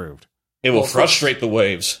regulation approved. It will frustrate the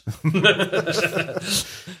waves.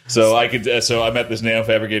 So I'm at this nano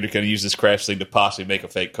fabricator. Can I use this crafts thing to possibly make a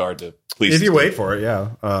fake card to please? If you wait for it, yeah.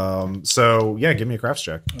 So yeah, give me a crafts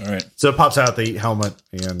check. All right. So it pops out the helmet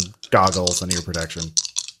and goggles and ear protection.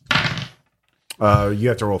 You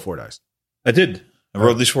have to roll 4 dice. I did. I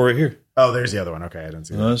rolled these 4 right here. Oh, there's the other one. Okay, I didn't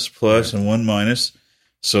see that. Plus, and 1 minus.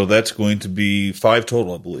 So that's going to be 5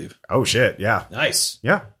 total, I believe. Oh shit! Yeah. Nice.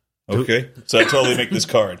 Yeah. Okay. So I totally make this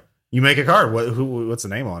card. You make a card. What's the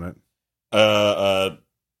name on it?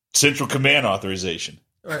 Central Command Authorization.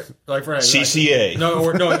 Right. Like for CCA.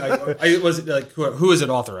 Was it like who is it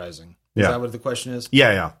authorizing? Is that what the question is?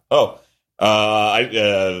 Yeah. Oh,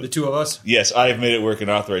 the two of us. Yes, I have made it work and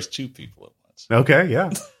authorized 2 people at once. Okay.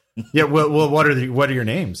 Yeah. Yeah. Well, what are your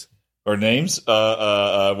names? Our names?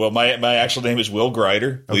 Well, my actual name is Will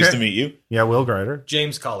Grider. Pleased to meet you. Yeah, Will Grider.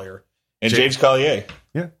 James Collier. And James Collier.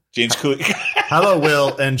 Yeah. James Collier. Hello,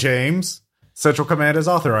 Will and James. Central Command has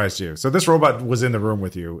authorized you. So this robot was in the room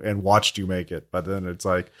with you and watched you make it. But then it's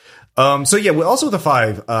like, so yeah, also with the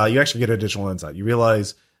 5, you actually get additional insight. You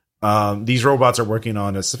realize these robots are working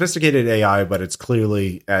on a sophisticated AI, but it's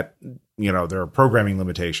clearly at, there are programming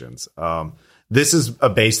limitations. This is a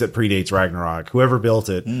base that predates Ragnarok. Whoever built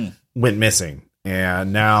it went missing.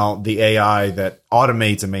 And now the AI that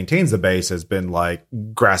automates and maintains the base has been like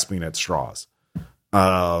grasping at straws.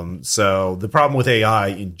 So the problem with AI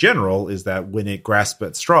in general is that when it grasps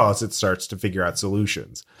at straws, it starts to figure out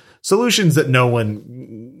solutions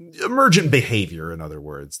that emergent behavior, in other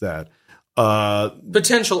words, that,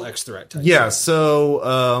 potential X threat type. Yeah.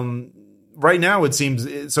 So, right now it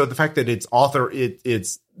seems, so the fact that it's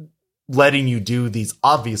letting you do these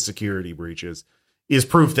obvious security breaches is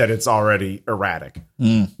proof that it's already erratic.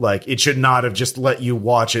 Like, it should not have just let you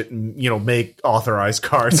watch it and, make authorized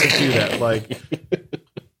cards and do that. Like,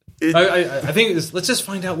 I think let's just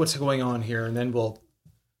find out what's going on here, and then we'll.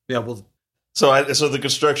 So the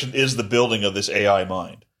construction is the building of this AI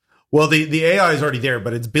mind. Well, the AI is already there,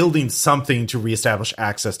 but it's building something to reestablish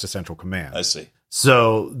access to Central Command. I see.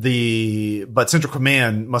 So but Central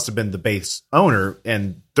Command must have been the base owner,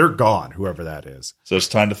 and they're gone, whoever that is. So it's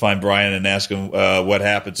time to find Brian and ask him what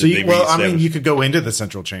happened. So you could go into the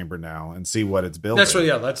central chamber now and see what it's building. That's right.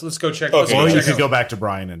 Yeah, let's go check. Okay. Or you could go back to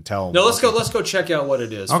Brian and tell him. No, let's go check out what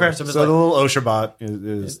it is. Okay. First. So the little OSHA bot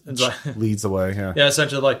is leads the way. Yeah. Yeah.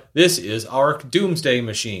 Essentially, like, this is our doomsday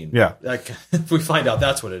machine. Yeah. Like, if we find out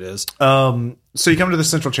that's what it is. So you come to the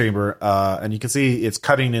central chamber, and you can see it's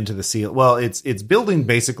cutting into the seal. Well, it's building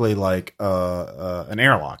basically like an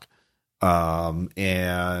airlock,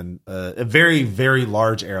 and a very, very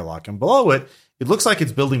large airlock, and below it looks like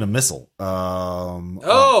it's building a missile.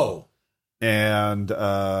 So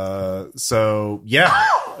yeah,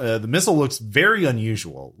 the missile looks very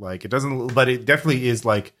unusual. Like, it doesn't, but it definitely is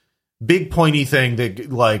like big pointy thing that,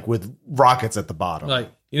 like, with rockets at the bottom. Like,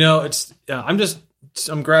 it's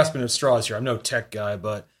I'm grasping at straws here. I'm no tech guy,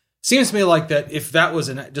 but it seems to me like that if that was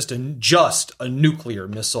just a nuclear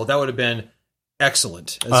missile, that would have been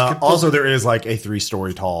excellent. Also, there is like a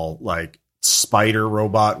 3-story tall, like, spider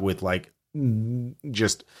robot with like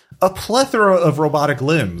just a plethora of robotic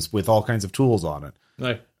limbs with all kinds of tools on it.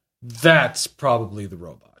 Like, that's probably the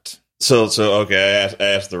robot. So okay, I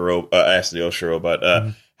asked the OSHA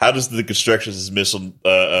robot. How does the construction of this missile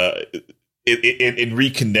in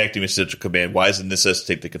reconnecting with Central Command, why does it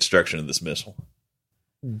necessitate the construction of this missile?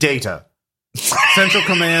 Data. Central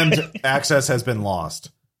Command access has been lost.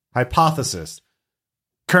 Hypothesis.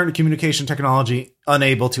 Current communication technology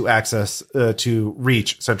unable to access to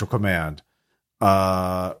reach Central Command.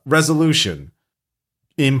 Resolution.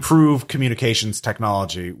 Improve communications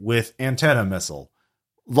technology with antenna missile.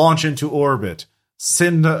 Launch into orbit.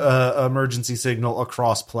 Send emergency signal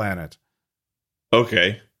across planet.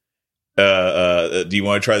 Okay. Do you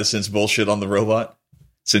want to try the sense bullshit on the robot?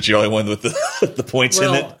 Since you're the only one with the points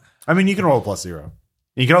in it? I mean, you can roll a +0.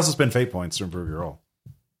 You can also spend fate points to improve your roll.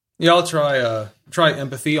 Yeah, I'll try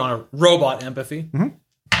empathy on a robot empathy. Mm-hmm.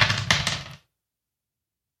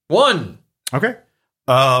 1. Okay.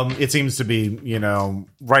 It seems to be,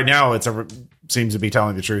 right now seems to be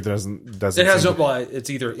telling the truth. It doesn't.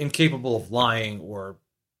 It's either incapable of lying or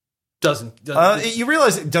doesn't. You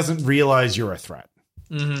realize it doesn't realize you're a threat.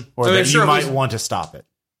 Mm-hmm. Or that you might want to stop it.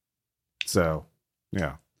 So,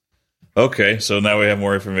 yeah. Okay, so now we have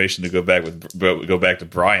more information to go back to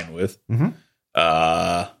Brian with. Mm-hmm.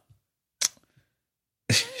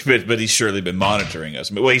 But he's surely been monitoring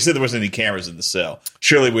us. Well, he said there wasn't any cameras in the cell.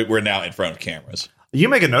 Surely we're now in front of cameras. You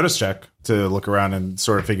make a notice check to look around and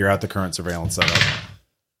sort of figure out the current surveillance setup.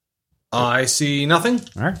 I see nothing.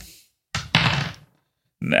 All right.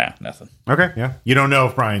 Nah, nothing. Okay, yeah. You don't know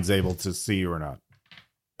if Brian's able to see you or not.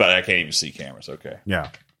 But I can't even see cameras. Okay. Yeah.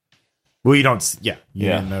 Well, you don't. Yeah, you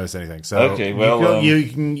didn't notice anything. So okay. Well,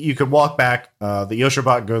 you can walk back. The Yosha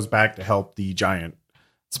bot goes back to help the giant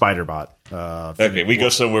spider bot. Okay, we go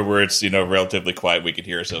somewhere where it's relatively quiet. We can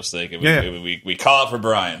hear ourselves think. And we call out for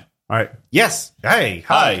Brian. All right. Yes. Hey.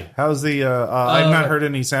 Hi. How's the? I've not heard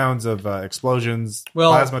any sounds of explosions.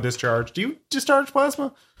 Plasma discharge. Do you discharge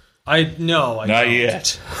plasma? Not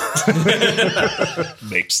yet.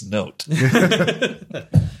 Makes note.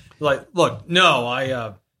 Like, look, no,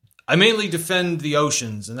 I mainly defend the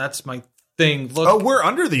oceans, and that's my thing. Look, we're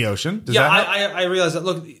under the ocean. I realize that.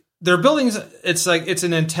 Look, their buildings. It's like it's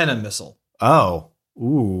an antenna missile. Oh,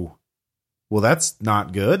 ooh. Well, that's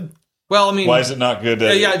not good. Well, I mean, why is it not good?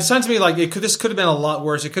 Yeah, it sounds to me like this could have been a lot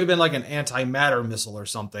worse. It could have been like an antimatter missile or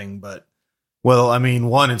something, but Well, I mean,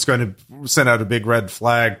 one, it's going to send out a big red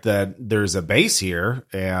flag that there's a base here,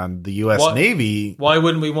 and the U.S. Navy. Why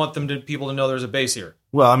wouldn't we want people to know there's a base here?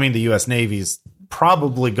 Well, I mean, the U.S. Navy's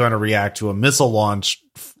probably going to react to a missile launch,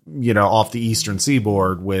 off the eastern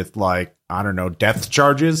seaboard with, like, I don't know, depth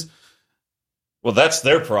charges. Well, that's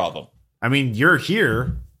their problem. I mean, you're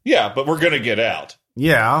here. Yeah, but we're going to get out.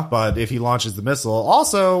 Yeah, but if he launches the missile,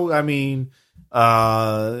 also, I mean,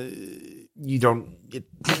 you don't.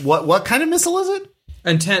 What kind of missile is it?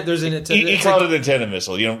 There's an antenna. He called it an antenna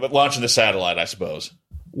missile, but launching the satellite, I suppose.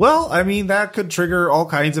 Well, I mean, that could trigger all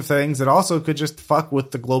kinds of things. It also could just fuck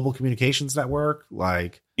with the global communications network.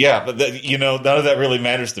 Like, yeah, but none of that really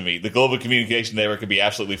matters to me. The global communication network could be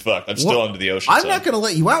absolutely fucked. I'm still under the ocean. I'm not going to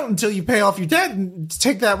let you out until you pay off your debt and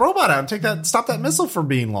take that robot out and stop that missile from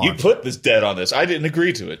being launched. You put this debt on this. I didn't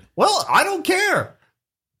agree to it. Well, I don't care.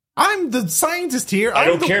 I'm the scientist here. I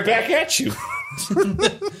don't care back at you.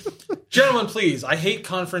 Gentlemen, please. I hate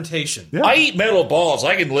confrontation. Yeah. I eat metal balls.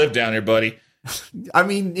 I can live down here, buddy. I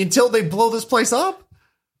mean, until they blow this place up.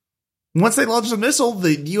 Once they launch the missile,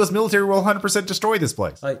 the U.S. military will 100% destroy this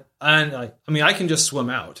place. I can just swim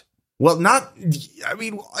out. Well,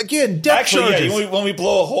 again, death charges. Yeah, when we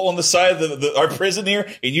blow a hole in the side of our prison here,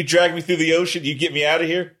 and you drag me through the ocean, you get me out of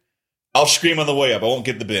here, I'll scream on the way up. I won't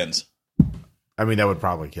get the bins. I mean, that would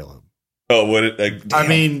probably kill him. Oh, would it? I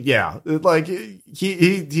mean, yeah, like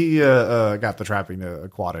he got the trapping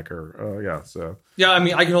aquatic, so yeah. I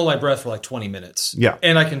mean, I can hold my breath for like 20 minutes. Yeah,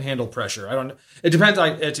 and I can handle pressure. I don't. It depends.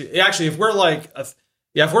 Actually, if we're like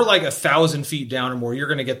 1,000 feet down or more, you're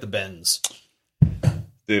going to get the bends.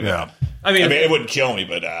 Dude, yeah. I mean, it wouldn't kill me,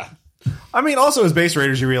 but. I mean, also as base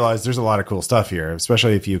raiders, you realize there's a lot of cool stuff here,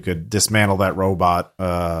 especially if you could dismantle that robot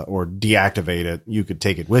or deactivate it. You could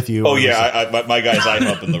take it with you. Oh, yeah. My guy's eyeing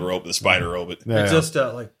up in the spider robot. Yeah. Just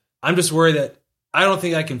I'm just worried that I don't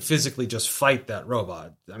think I can physically just fight that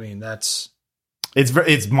robot. I mean, it's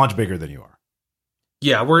much bigger than you are.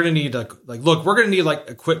 Yeah, we're going to need we're going to need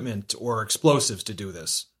equipment or explosives to do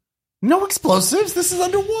this. No explosives. This is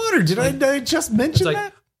underwater. Did I just mention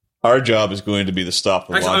that? Our job is going to be to stop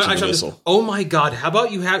the launch of the missile. Oh my God! How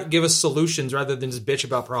about you give us solutions rather than just bitch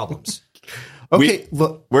about problems? Okay,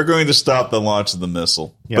 we're going to stop the launch of the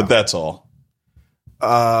missile, but that's all.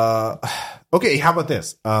 Okay, how about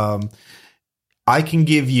this? I can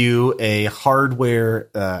give you a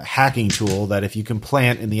hardware hacking tool that if you can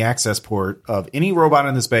plant in the access port of any robot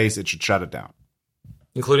in the space, it should shut it down,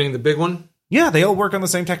 including the big one. Yeah, they all work on the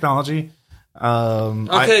same technology. Now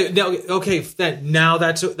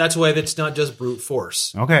that's a way that's not just brute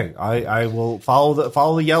force. Okay, I will follow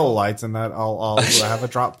the yellow lights, and that I'll have a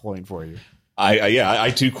drop point for you.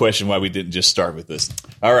 I too question why we didn't just start with this.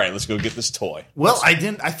 All right, let's go get this toy. Well, I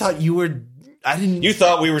didn't. I thought you were. I didn't. You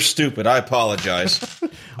thought we were stupid. I apologize.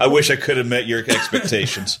 I wish I could have met your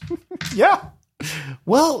expectations. Yeah.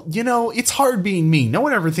 Well, it's hard being me. No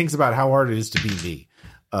one ever thinks about how hard it is to be me.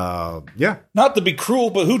 Yeah. Not to be cruel,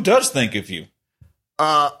 but who does think of you?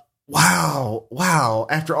 Wow.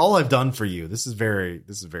 After all I've done for you, this is very.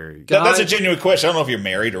 That's a genuine question. I don't know if you're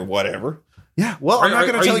married or whatever. Yeah. Well, I'm not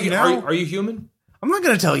going to tell you now. Are you human? I'm not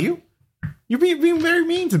going to tell you. You're being very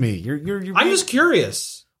mean to me. You're I'm just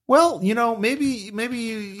curious. Well, maybe. I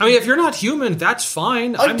mean, if you're not human, that's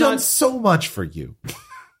fine. I've done so much for you.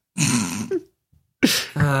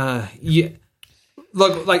 Yeah.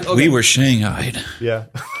 Look, okay. We were shanghaied. Yeah.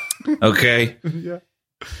 Okay. Yeah.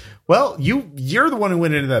 Well, you're the one who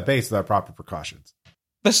went into that base without proper precautions.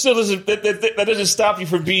 That still doesn't that doesn't stop you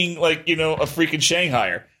from being a freaking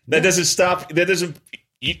Shanghaier. That doesn't stop. That doesn't.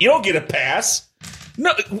 You don't get a pass.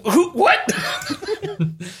 No. Who? What?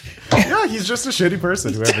 Yeah, he's just a shitty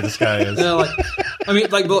person, whoever this guy is.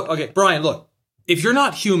 Okay, Brian. Look, if you're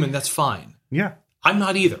not human, that's fine. Yeah, I'm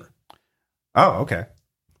not either. Oh, okay.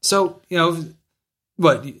 So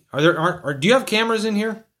what do you have cameras in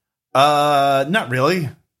here? Not really.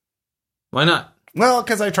 Why not? Well,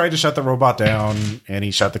 because I tried to shut the robot down, and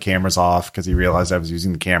he shut the cameras off because he realized I was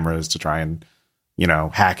using the cameras to try and,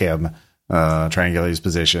 hack him, triangulate his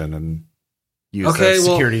position, and use the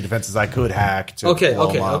security defenses I could hack to blow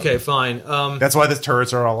him up. Okay, fine. That's why the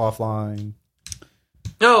turrets are all offline.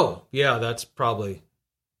 Oh, yeah, that's probably.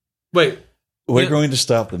 Wait. We're going to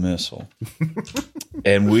stop the missile,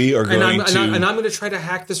 and we are going and I'm going to try to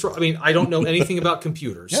hack this. I mean, I don't know anything about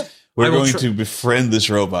computers. Yeah. We're going to befriend this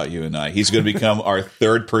robot, you and I. He's going to become our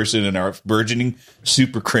third person in our burgeoning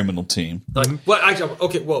super criminal team. And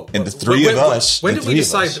the three of us. When did we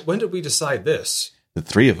decide? When did we decide this? The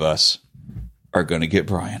three of us are going to get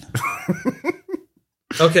Brian.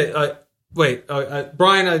 Okay. Wait.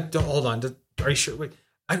 Brian. Hold on. Are you sure? Wait.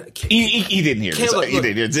 He didn't hear this. He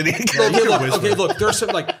didn't hear it. Okay, look.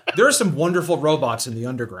 There are some wonderful robots in the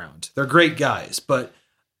underground. They're great guys, but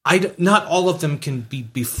not all of them can be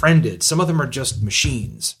befriended. Some of them are just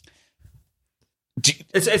machines.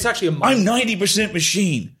 It's actually I'm 90%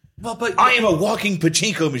 machine. Well, but I am a walking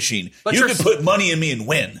pachinko machine. You can put money in me and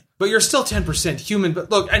win. But you're still 10% human.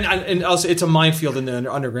 But look, and also it's a minefield in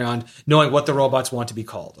the underground, knowing what the robots want to be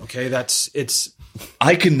called. Okay,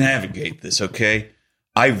 I can navigate this. Okay,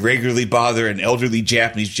 I regularly bother an elderly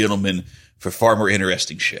Japanese gentleman for far more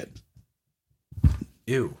interesting shit.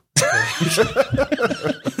 Ew.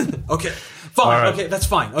 Okay. Fine. Right. Okay, that's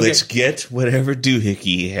fine. Okay. Let's get whatever doohickey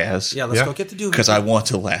he has. Yeah, let's go get the doohickey. Because I want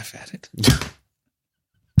to laugh at it.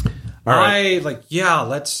 All right.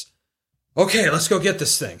 Let's go get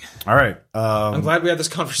this thing. All right. I'm glad we had this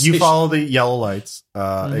conversation. You follow the yellow lights.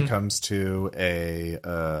 It comes to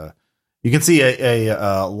you can see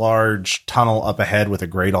a large tunnel up ahead with a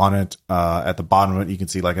grate on it. At the bottom of it, you can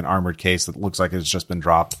see like an armored case that looks like it's just been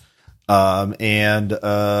dropped. And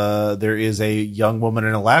there is a young woman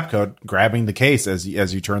in a lab coat grabbing the case as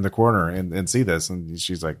you turn the corner and see this. And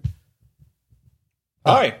she's like,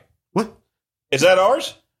 "Hi, what? Is that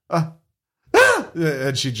ours?"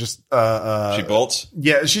 And she just she bolts.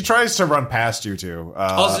 Yeah, she tries to run past you two.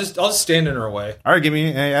 I'll just stand in her way. All right, give me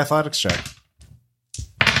an athletics check.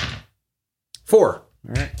 4. All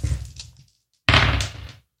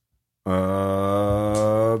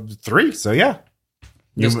right. 3. So yeah.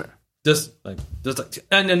 Just like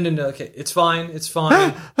no. Okay, it's fine. It's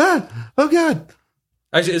fine. Oh god.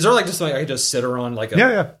 Actually, is there like just something I can just sit her on like a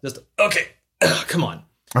yeah. Just okay. Come on.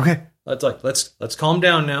 Okay. Let's calm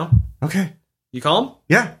down now. Okay. You calm?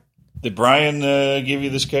 Yeah. Did Brian give you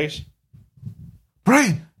this case?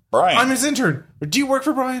 Brian. Brian. I'm his intern. Do you work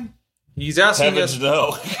for Brian? He's asking us.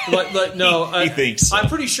 No. No. He thinks so. I'm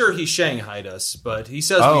pretty sure he shanghaied us, but he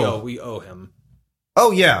says we owe him.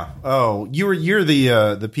 Oh yeah. Oh, you're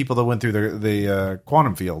the people that went through the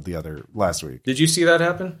quantum field last week. Did you see that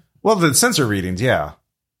happen? Well, the sensor readings, yeah.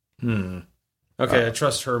 Okay, I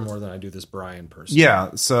trust her more than I do this Brian person.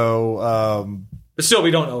 Yeah. So, but still,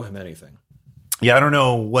 we don't owe him anything. Yeah, I don't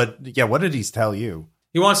know what. Yeah, what did he tell you?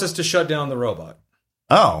 He wants us to shut down the robot.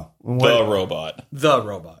 Oh, the robot. The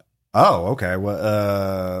robot. Oh, okay.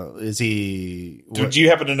 Well, is he? Do you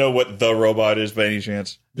happen to know what the robot is by any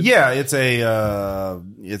chance? Yeah, it's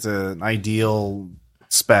an ideal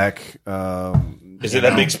spec. Is it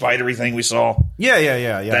that big spidery thing we saw?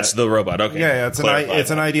 Yeah. That's the robot. Okay. Yeah, it's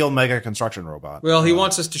an ideal mega construction robot. Well, he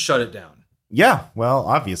wants us to shut it down. Yeah. Well,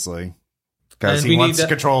 obviously, because he wants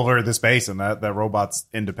control over the space, and that robot's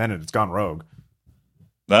independent. It's gone rogue.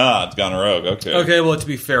 It's gone rogue. Okay. Okay. Well, to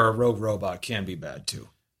be fair, a rogue robot can be bad too.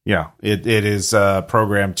 Yeah, it is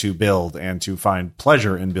programmed to build and to find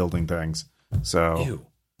pleasure in building things. So, ew.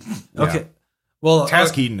 Okay. Well,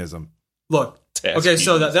 task hedonism. Look. Okay,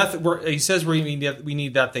 so he says we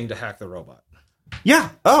need that thing to hack the robot. Yeah.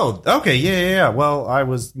 Oh, okay. Yeah. Well, I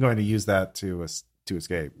was going to use that to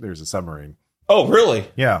escape. There's a submarine. Oh, really?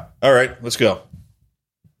 Yeah. All right, let's go.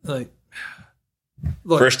 Look.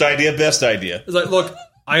 First idea, best idea. Look,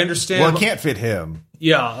 I understand. Well, it can't fit him.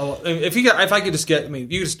 Yeah. If I could just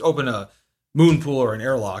if you just open a moon pool or an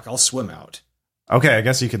airlock, I'll swim out. Okay, I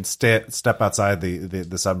guess you can step outside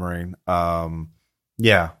the submarine.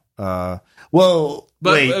 Yeah. Well,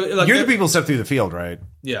 wait, you're the people who step through the field, right?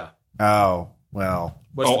 Yeah. Oh, well.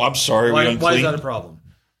 I'm sorry. Why is that a problem?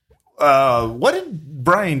 What did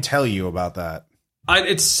Brian tell you about that?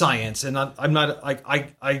 It's science, and I'm not.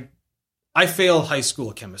 I failed high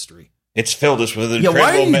school chemistry. It's filled us with incredible. Yeah,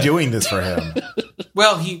 why are you doing this for him?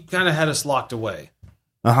 Well, he kind of had us locked away.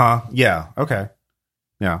 Yeah. Okay.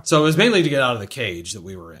 Yeah. So it was mainly to get out of the cage that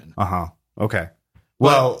we were in. Okay.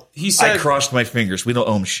 Well, he said, I crossed my fingers. We don't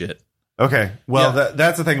own shit. Okay. Well,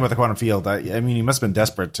 that's the thing about the quantum field. I mean, he must have been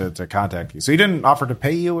desperate to contact you. So he didn't offer to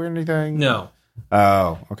pay you or anything? No.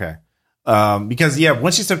 Oh, okay. Because,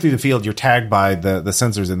 once you step through the field, you're tagged by the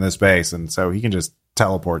sensors in this base. And so he can just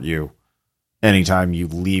teleport you anytime you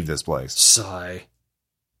leave this place. Sigh.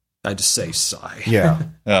 I just say sigh. Yeah.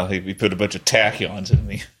 Oh, he put a bunch of tachyons in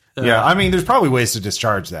me. Yeah, I mean, there's probably ways to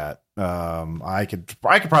discharge that. I could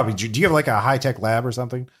probably. Do you have like a high tech lab or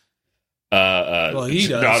something? Well, he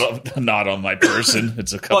does. Not on my person.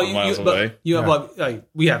 It's a couple miles away.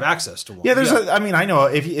 We have access to one. Yeah, I mean, I know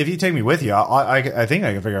if you take me with you, I think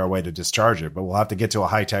I can figure out a way to discharge it, but we'll have to get to a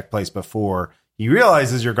high tech place before he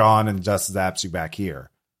realizes you're gone and just zaps you back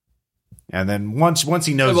here. And then once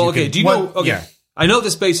he knows, Yeah. I know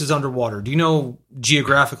this base is underwater. Do you know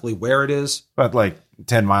geographically where it is? About like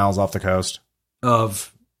 10 miles off the coast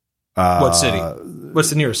of What city? What's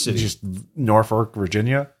the nearest city? Just Norfolk,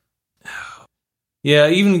 Virginia. Yeah,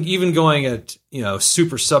 even going at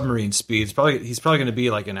super submarine speeds, he's probably going to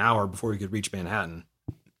be like an hour before he could reach Manhattan.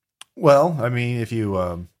 Well, I mean, if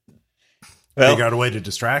you figure out a way to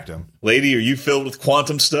distract him. Lady, are you filled with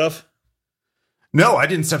quantum stuff? No, I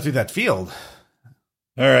didn't step through that field.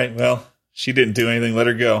 All right, well, she didn't do anything. Let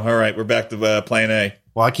her go. All right, we're back to plan A.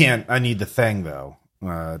 Well, I can't. I need the thing, though,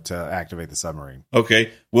 to activate the submarine.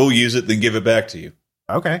 Okay, we'll use it, then give it back to you.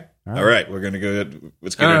 Okay. All right, we're going to go.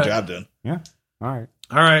 Let's get our job done. Yeah. All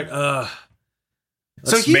right.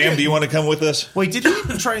 So, ma'am, do you want to come with us? Wait, did he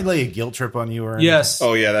even try and lay a guilt trip on you or anything? Yes.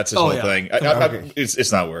 Oh, yeah, that's his whole thing.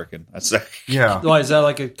 It's not working. Yeah. Why, is that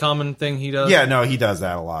like a common thing he does? Yeah, no, he does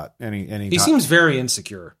that a lot. He seems very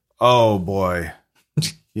insecure. Oh, boy.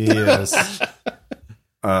 He is.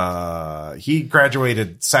 He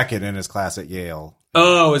graduated second in his class at Yale.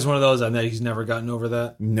 Oh, it's one of those. I know he's never gotten over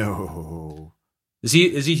that. No. Is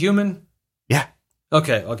he human? Yeah.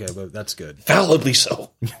 Okay, but that's good. Fallibly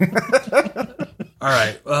so. All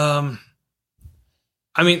right.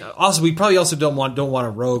 I mean, also we probably also don't want a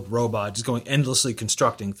rogue robot just going endlessly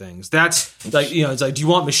constructing things. That's like it's like, do you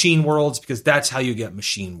want machine worlds? Because that's how you get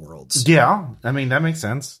machine worlds. Yeah, I mean that makes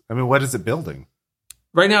sense. I mean, what is it building?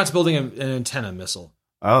 Right now, it's building an antenna missile.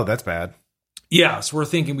 Oh, that's bad. Yeah, so we're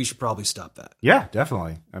thinking we should probably stop that. Yeah,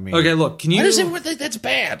 definitely. I mean, okay, look, can you? Why does everyone think that's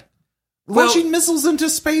bad? Launching missiles into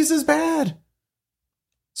space is bad.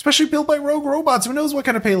 Especially built by rogue robots. Who knows what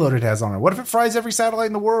kind of payload it has on it? What if it fries every satellite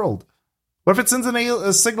in the world? What if it sends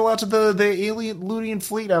a signal out to the alien Ludian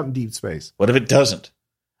fleet out in deep space? What if it doesn't?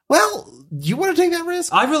 Well, you want to take that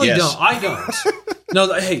risk? I really don't. I don't.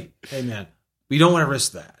 No, hey, man, we don't want to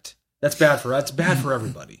risk that. That's bad for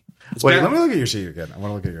everybody. Wait, let me look at your sheet again. I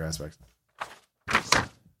want to look at your aspects.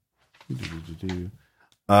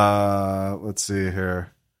 Let's see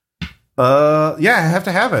here. Yeah, I have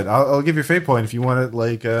to have it. I'll give you a fate point if you want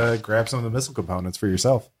to grab some of the missile components for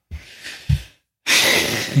yourself.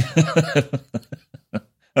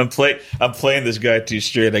 I'm playing this guy too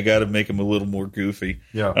straight. I got to make him a little more goofy.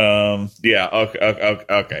 Yeah. Yeah.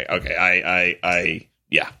 Okay.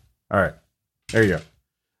 Yeah. All right. There you go.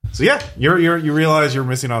 So yeah, you realize you're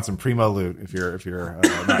missing on some primo loot if you're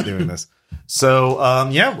not doing this. So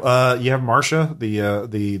you have Marcia,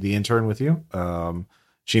 the intern with you.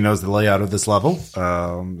 She knows the layout of this level.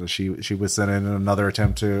 She was sent in another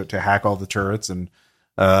attempt to hack all the turrets, and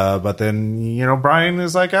but then Brian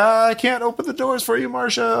is like, I can't open the doors for you,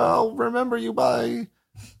 Marcia. I'll remember you. Bye.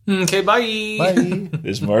 Okay, bye.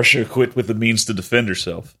 Is Marcia equipped with the means to defend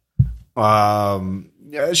herself?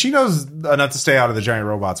 Yeah, she knows enough to stay out of the giant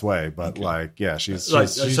robot's way, but she's so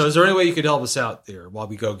is there any way you could help us out there while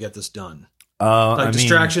we go get this done?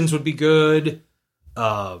 Distractions would be good.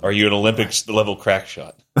 Are you an Olympics level crack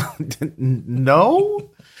shot?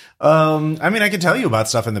 No. I mean, I can tell you about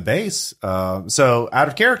stuff in the base. So out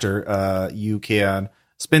of character, you can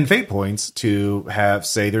spend fate points to have,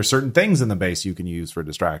 say, there's certain things in the base you can use for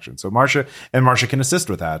distraction. So Marcia can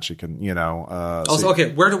assist with that. She can,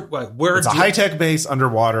 okay. Where it's a high tech base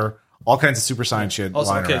underwater, all kinds of super science shit.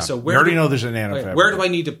 Also, okay, around. so we already know there's a nanofabric. Where do I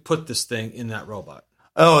need to put this thing in that robot?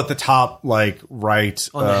 Oh, at the top, right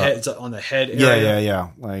on the head. It's on the head area. Yeah.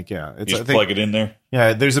 You just plug it in there.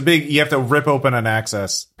 Yeah, there's you have to rip open an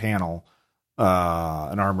access panel,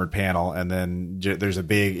 an armored panel, and then there's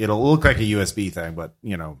it'll look like a USB thing, but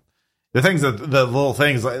the things the little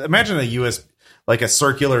things. Imagine a USB, like a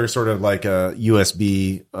circular sort of like a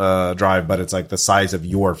USB drive, but it's like the size of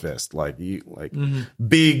your fist,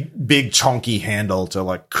 big chunky handle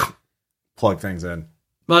to plug things in.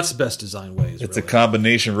 Well, that's the best design ways. It's a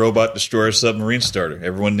combination robot destroyer submarine starter.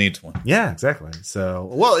 Everyone needs one. Yeah, exactly. So,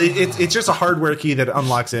 it's just a hardware key that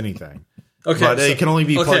unlocks anything. Okay, but it can only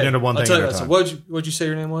be plugged into one thing at a time. So, what'd you say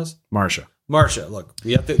your name was? Marcia. Marcia, look,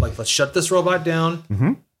 we have to let's shut this robot down.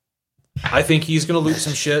 Mm-hmm. I think he's going to loot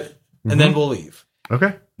some shit, and then we'll leave.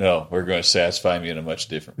 Okay. No, we're going to satisfy me in a much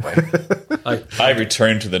different way. I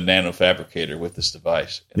returned to the nanofabricator with this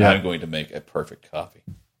device, and I'm going to make a perfect copy.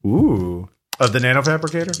 Ooh. Of the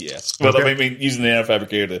nanofabricator? Yes. Well, okay. I mean, using the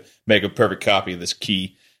nanofabricator to make a perfect copy of this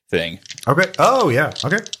key thing. Okay. Oh, yeah.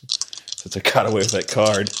 Okay. Since I got away with that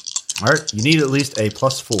card. All right. You need at least a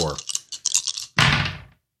 +4.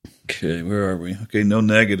 Okay, where are we? Okay, no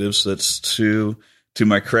negatives. That's 2. To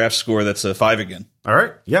my craft score, that's a 5 again. All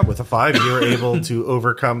right. Yeah, with a 5, you're able to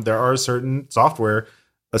overcome. There are certain software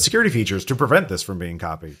security features to prevent this from being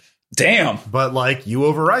copied. Damn. But you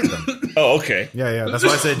override them. Oh, okay. Yeah. That's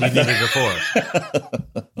why I said you needed a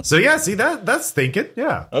 4. So yeah, see that's thinking.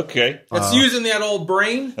 Yeah. Okay. It's using that old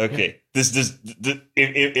brain. Okay.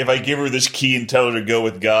 If I give her this key and tell her to go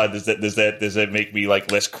with God, does that make me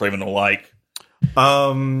like less criminal like?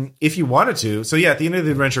 If you wanted to. So yeah, at the end of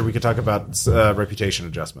the adventure, we could talk about reputation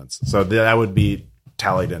adjustments. So that would be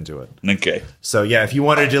tallied into it. Okay. So yeah, if you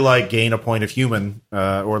wanted to like gain a point of human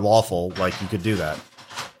or lawful, like you could do that.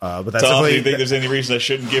 But that's Tom, do you think there's any reason I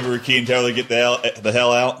shouldn't give her a key and tell her to get the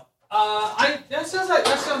hell out? That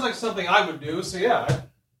sounds like something I would do. So yeah.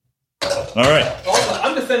 All right. Also,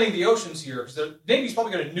 I'm defending the oceans here because the Navy's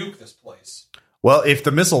probably going to nuke this place. Well, if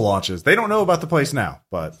the missile launches, they don't know about the place now,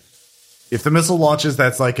 but if the missile launches,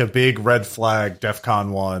 that's like a big red flag,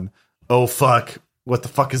 DEFCON 1. Oh fuck! What the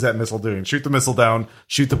fuck is that missile doing? Shoot the missile down.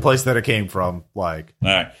 Shoot the place that it came from. Like, all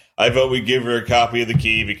right. I vote we give her a copy of the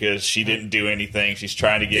key because she didn't do anything. She's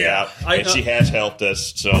trying to get out, and she has helped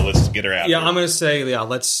us. So let's get her out. Yeah, I'm going to say,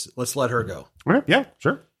 let's let her go. Okay, yeah,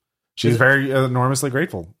 sure. She's very enormously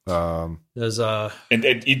grateful. And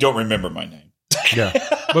you don't remember my name. Yeah,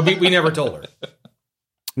 but we never told her.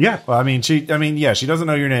 Yeah, well, she doesn't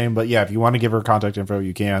know your name, but yeah, if you want to give her contact info,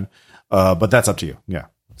 you can. But that's up to you. Yeah.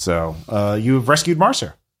 So you've rescued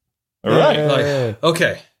Marcia. All right.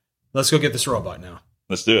 Okay, let's go get this robot now.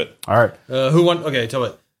 Let's do it. All right. Who wants? Okay, tell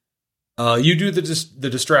it. You do the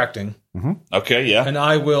distracting. Mm-hmm. Okay, yeah. And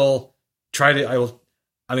I will try to.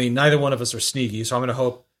 Neither one of us are sneaky, so I'm going to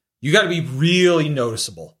hope you got to be really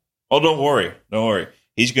noticeable. Oh, don't worry.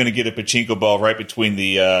 He's going to get a pachinko ball right between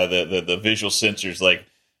the visual sensors, like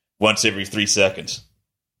once every 3 seconds.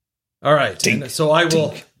 All right. Dink, so I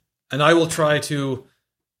will try to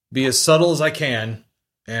be as subtle as I can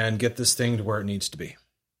and get this thing to where it needs to be.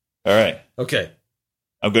 All right. Okay.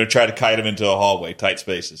 I'm going to try to kite him into a hallway, tight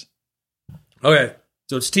spaces. Okay.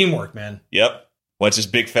 So it's teamwork, man. Yep. Once his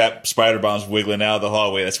big fat spider bomb's wiggling out of the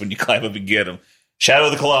hallway, that's when you climb up and get him. Shadow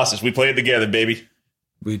of the Colossus. We played together, baby.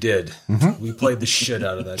 We did. Mm-hmm. We played the shit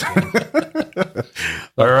out of that game.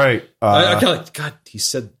 All right. I kind of like, God, he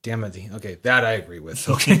said, damn it. Okay, that I agree with.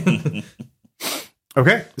 Okay.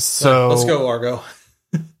 Okay. So let's go, Argo.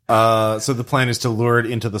 So the plan is to lure it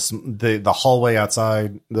into the hallway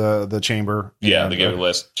outside the chamber. Yeah, to give it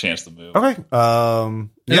less chance to move. Okay.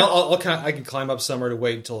 I can climb up somewhere to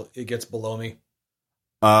wait until it gets below me.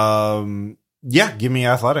 Yeah, give me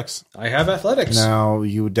athletics. I have athletics. Now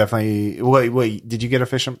you would definitely wait. Did you get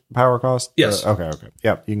efficient power cost? Yes. Okay.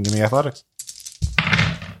 Yeah, you can give me athletics.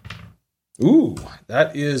 Ooh,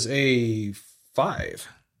 that is a 5.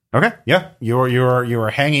 Okay. Yeah, you're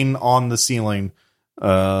hanging on the ceiling,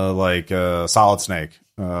 like a solid snake,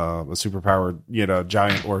 a superpowered,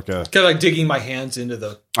 giant orca. Kind of like digging my hands into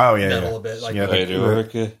the metal a bit. Like spider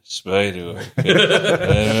orca. Spider orca.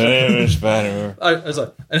 I was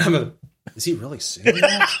like, and I'm like, is he really singing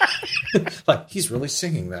that? Like, he's really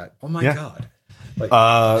singing that. Oh my God. Like,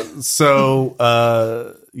 let's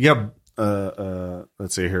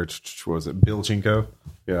see here. What was it? Bilchenko?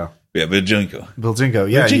 Yeah. Yeah, Bilchenko.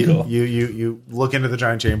 Yeah. You look into the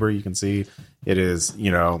giant chamber, you can see it is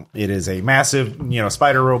a massive,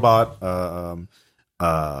 spider robot,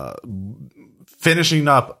 finishing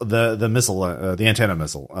up the missile, the antenna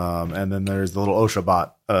missile. And then there's the little OSHA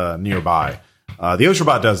bot, nearby. The OSHA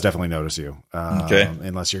bot does definitely notice you. Okay.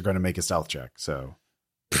 Unless you're going to make a stealth check. So.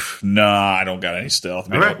 Nah, I don't got any stealth.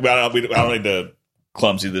 I don't need to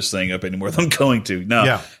clumsy this thing up anymore than I'm going to. No.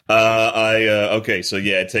 Yeah. Okay, so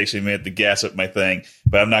yeah, it takes me a minute to gas up my thing,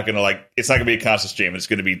 but I'm not going to it's not going to be a constant stream. It's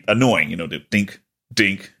going to be annoying, to dink,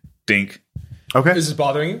 dink, dink. Okay. Is this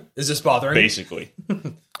bothering you? Basically.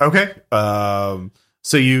 Okay.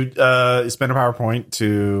 So you spend a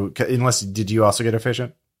PowerPoint did you also get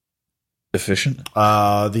efficient? Efficient?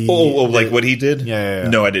 Like what he did? Yeah.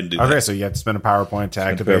 No, I didn't do that. Okay, so you have to spend a PowerPoint to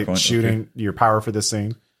activate shooting your power for this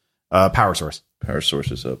thing. Power source. Power source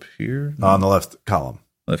is up here. On the left column.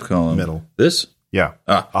 Left column. Middle. This? Yeah.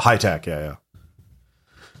 A high tech, yeah.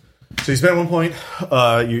 So you spend 1 point.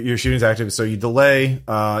 Your shooting's active, so you delay.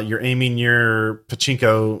 You're aiming your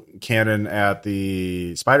pachinko cannon at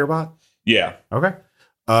the spider bot? Yeah. Okay.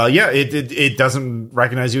 It doesn't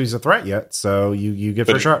recognize you as a threat yet, so you get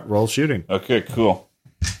first shot. Roll shooting. Okay, cool.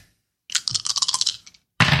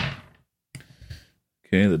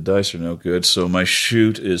 Okay, the dice are no good, so my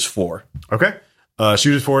shoot is 4. Okay.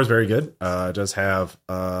 Shoot is 4 is very good. It does have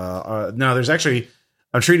no, there's actually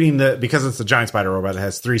I'm treating because it's a giant spider robot, it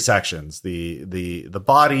has 3 sections. The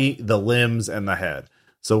body, the limbs, and the head.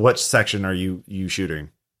 So which section are you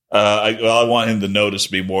shooting? I want him to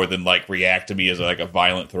notice me more than react to me as a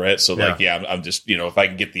violent threat. So I'm just if I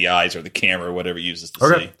can get the eyes or the camera or whatever he uses to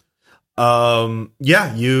see.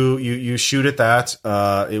 Yeah, you shoot at that.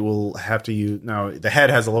 It will have to use now. The head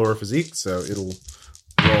has a lower physique, so it'll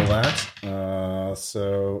roll that.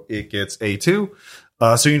 So it gets a 2.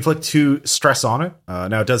 So you inflict 2 stress on it.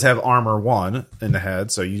 Now it does have armor 1 in the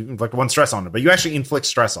head, so you inflict 1 stress on it, but you actually inflict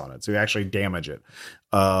stress on it, so you actually damage it.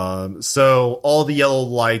 So all the yellow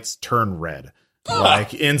lights turn red,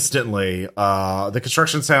 like instantly. The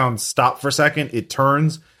construction sound stopped for a second. It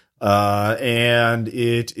turns, and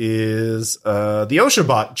it is the OSHA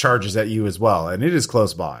bot charges at you as well, and it is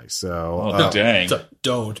close by. So dang.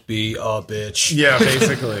 Don't be a bitch. Yeah,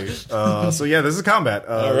 basically. So yeah, this is combat.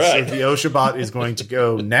 All right. So the OSHA bot is going to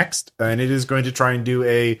go next, and it is going to try and do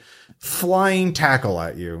a flying tackle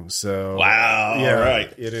at you. So wow. Yeah, all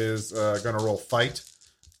right. It is going to roll fight.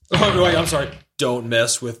 Oh, wait, I'm sorry. Don't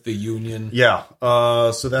mess with the Union. Yeah.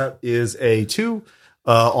 So that is a 2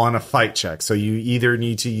 on a fight check. So you either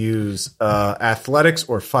need to use athletics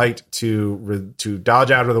or fight to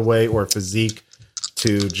dodge out of the way, or physique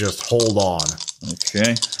to just hold on.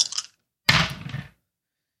 Okay.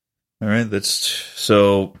 All right. That's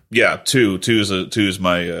so. Yeah, 2 is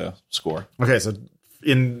my score. Okay, so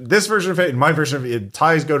in this version of it, in my version of it,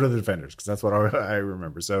 ties go to the defenders because that's what I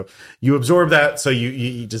remember. So you absorb that. So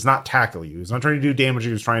he does not tackle you. He's not trying to do damage.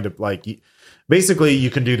 He was trying to basically you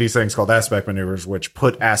can do these things called aspect maneuvers, which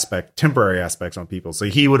put temporary aspects on people. So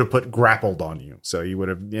he would have put grappled on you. So you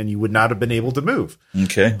would not have been able to move.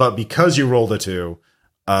 Okay. But because you rolled a 2,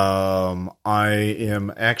 I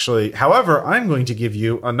am actually, however, I'm going to give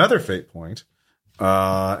you another fate point.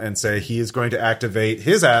 And say he is going to activate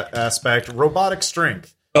his aspect, robotic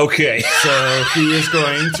strength. Okay. So he is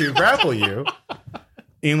going to grapple you,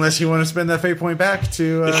 unless you want to spend that fate point back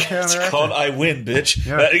to counteract. It's called I win, bitch.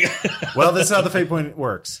 Yeah. Well, this is how the fate point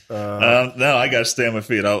works. No, I got to stay on my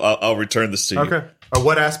feet. I'll return this to you. Okay.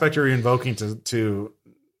 What aspect are you invoking to?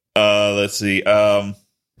 Let's see.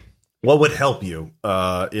 What would help you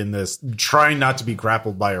in this? Trying not to be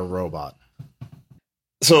grappled by a robot.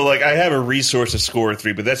 So, I have a resource to score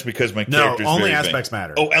 3, but that's because my character's only very aspects vain.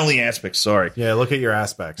 matter. Oh, only aspects. Sorry. Yeah, look at your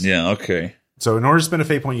aspects. Yeah, okay. So, in order to spend a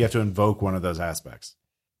fate point, you have to invoke one of those aspects.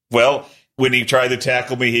 Well, when he tried to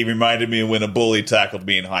tackle me, he reminded me of when a bully tackled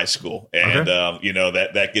me in high school, and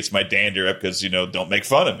that gets my dander up because don't make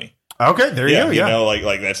fun of me. Okay, there you go. Yeah,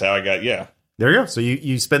 like that's how I got. Yeah. There you go. So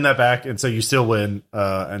you spin that back, and so you still win,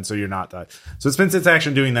 and so you're not died. So it spends its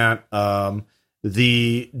action doing that.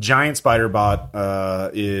 The giant spider bot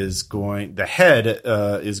the head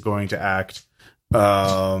is going to act,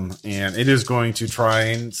 and it is going to try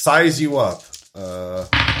and size you up.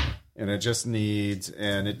 And it just needs,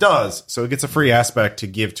 and it does. So it gets a free aspect to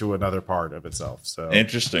give to another part of itself. So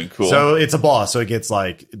interesting, cool. So it's a boss. So it gets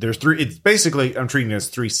there's 3. It's basically, I'm treating it as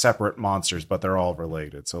 3 separate monsters, but they're all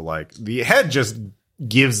related. So the head just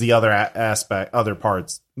gives the other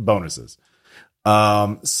parts bonuses.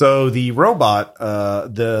 So the robot,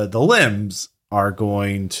 the limbs are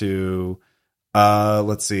going to,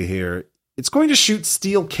 let's see here. It's going to shoot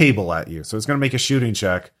steel cable at you. So it's going to make a shooting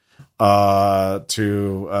check,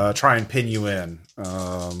 to, try and pin you in.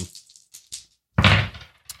 But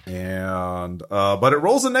it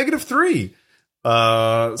rolls a -3. So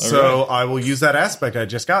right. I will use that aspect I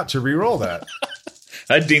just got to re-roll that.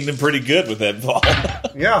 I deemed him pretty good with that ball.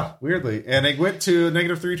 Yeah, weirdly. And it went to a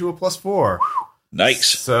 -3 to a +4.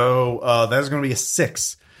 Nice. So that is going to be a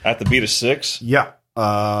 6. I have to beat a 6? Yeah.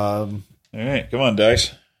 All right, come on,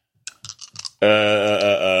 dice.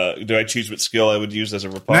 Do I choose what skill I would use as a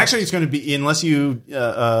riposte? Actually, it's going to be, unless you,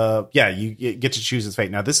 you get to choose its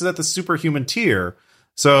fate. Now, this is at the superhuman tier.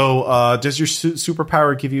 So does your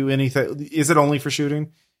superpower give you anything? Is it only for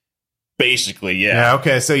shooting? Basically, yeah. Yeah.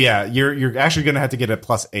 Okay. So yeah, you're actually going to have to get a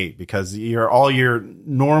 +8 because all your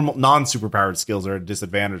normal non-superpowered skills are at a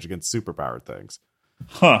disadvantage against superpowered things.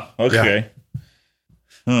 Huh. Okay.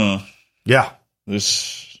 Yeah. Huh. Yeah.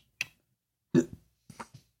 This.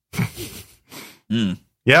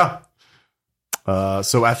 Yeah.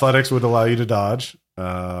 So athletics would allow you to dodge.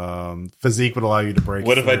 Physique would allow you to break.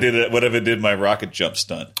 What if I did it? What if I did my rocket jump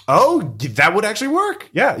stunt? Oh, that would actually work.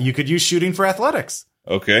 Yeah, you could use shooting for athletics.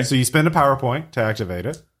 Okay. So you spend a power point to activate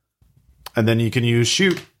it, and then you can use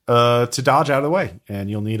shoot to dodge out of the way, and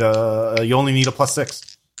you only need a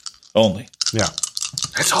 +6. Only. Yeah.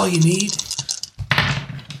 That's all you need.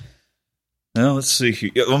 Well, let's see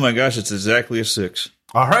here. Oh my gosh, it's exactly a 6.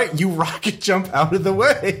 All right, you rocket jump out of the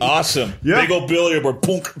way. Awesome. Yeah. Big old billiard,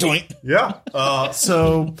 boom, doink. Yeah.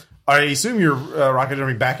 So I assume you're rocket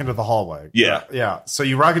jumping back into the hallway. Yeah. Yeah. So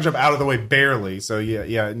you rocket jump out of the way barely. So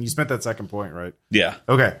yeah, and you spent that second point, right? Yeah.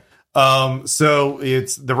 Okay. So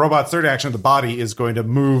it's the robot's third action. The body is going to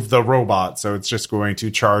move the robot, so it's just going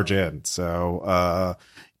to charge in. So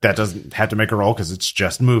that doesn't have to make a roll because it's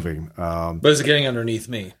just moving. But is it getting underneath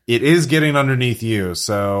me? It is getting underneath you.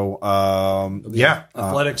 So yeah,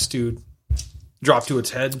 athletics to drop to its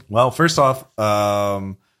head. Well, first off,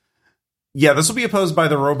 yeah, this will be opposed by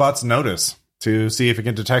the robot's notice to see if it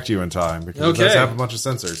can detect you in time because it does have a bunch of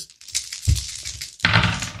sensors.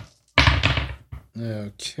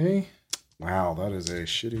 Okay. Wow, that is a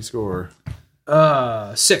shitty score.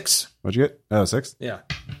 6. What'd you get? Oh, 6? Yeah.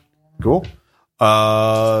 Cool.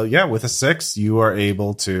 Yeah, with a 6, you are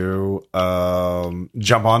able to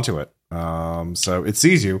jump onto it. So it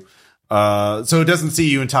sees you. So it doesn't see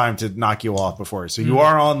you in time to knock you off before. So you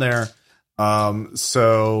are on there.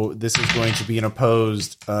 So this is going to be an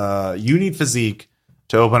opposed. You need physique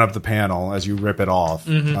to open up the panel as you rip it off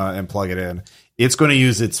and plug it in. It's going to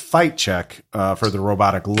use its fight check for the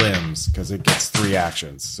robotic limbs because it gets 3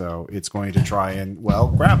 actions. So it's going to try and, well,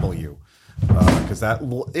 grapple you because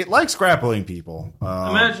it likes grappling people.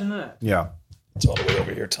 Imagine that. Yeah. It's all the way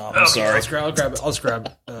over here, Tom. I'm sorry. I'll grab it. I'll just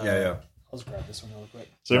grab. Yeah. I'll just grab this one real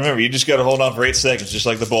quick. So remember, you just got to hold on for 8 seconds, just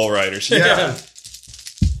like the bull riders. Yeah.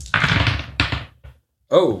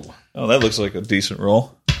 Oh, that looks like a decent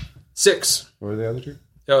roll. 6. What were the other 2?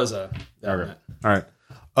 That was a. Okay. All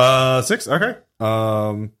right. 6. Okay.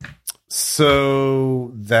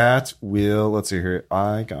 So that will. Let's see here.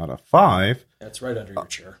 I got a 5. That's right under your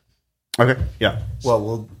chair. Okay. Yeah.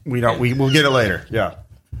 Well, we'll get it later. Yeah.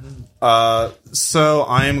 So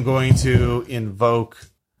I am going to invoke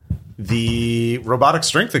the robotic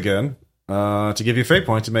strength again to give you a fate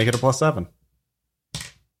point to make it a +7.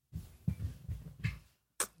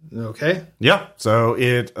 Okay. Yeah. So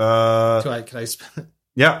it. Can I?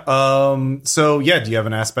 Yeah. So yeah. Do you have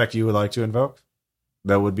an aspect you would like to invoke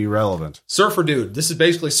that would be relevant? Surfer dude. This is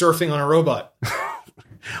basically surfing on a robot.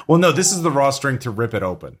 Well, no. This is the raw strength to rip it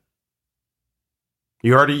open.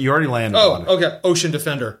 You already landed on it. Okay. Ocean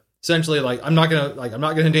defender. Essentially, I'm not gonna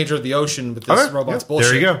endanger the ocean with this robot's bullshit.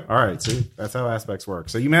 There you go. All right. See, that's how aspects work.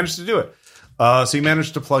 So you managed to do it. So you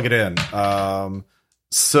managed to plug it in.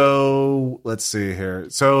 So let's see here.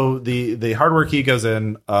 So the hardware key goes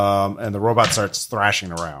in, and the robot starts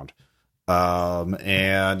thrashing around.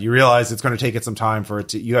 And you realize it's going to take it some time for it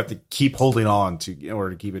to. You have to keep holding on in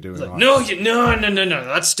order to keep it doing. No,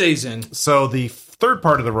 that stays in. So the third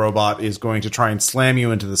part of the robot is going to try and slam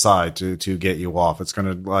you into the side to get you off. It's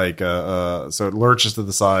going to so it lurches to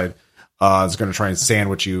the side. It's going to try and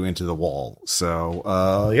sandwich you into the wall.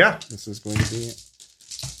 So yeah, this is going to be.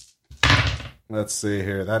 Let's see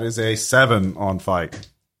here. That is a 7 on fight.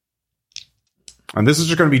 And this is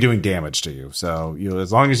just going to be doing damage to you. So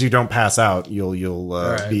as long as you don't pass out, you'll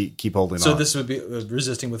keep holding on. So this would be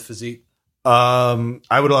resisting with physique? I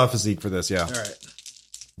would allow physique for this, yeah. All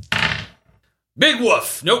right. Big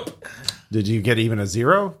woof. Nope. Did you get even a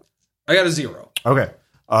 0? I got a 0. Okay.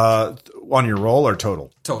 On your roll or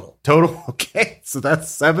total? Total. Okay. So that's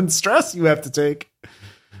 7 stress you have to take.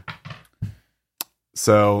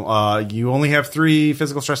 So you only have 3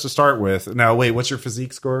 physical stress to start with. Now, wait, what's your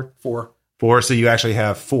physique score? 4. 4. So you actually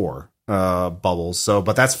have 4 bubbles. So,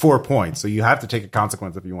 but that's 4 points. So you have to take a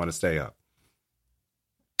consequence if you want to stay up.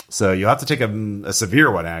 So you have to take a severe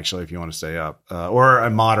one actually if you want to stay up, or a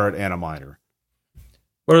moderate and a minor.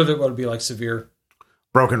 What would be like severe?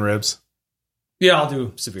 Broken ribs. Yeah, I'll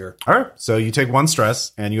do severe. All right. So you take 1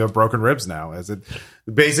 stress and you have broken ribs now, as it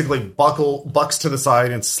basically bucks to the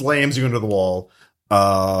side and slams you into the wall.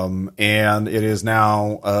 And it is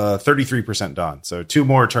now 33% done. So 2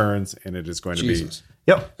 more turns, and it is going to be.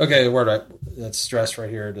 Yep. Okay, that's stress right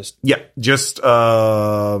here. Just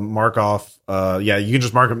mark off. Yeah, you can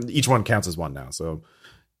just mark them. Each one counts as 1 now. So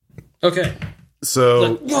okay.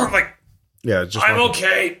 So yeah, just I'm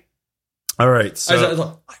okay. All right.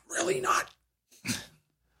 So I'm really not.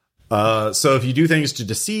 So if you do things to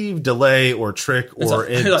deceive, delay, or trick, or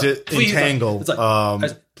entangle,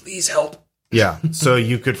 please help. Yeah. So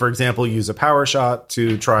you could, for example, use a power shot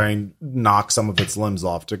to try and knock some of its limbs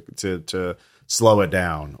off to slow it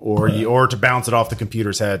down, or to bounce it off the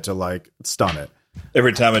computer's head to stun it.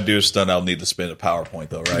 Every time I do a stun, I'll need to spend a PowerPoint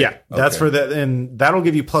though, right? Yeah, that's for that, and that'll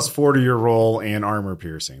give you +4 to your roll and armor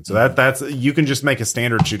piercing. So that's you can just make a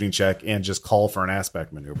standard shooting check and just call for an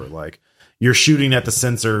aspect maneuver, like you're shooting at the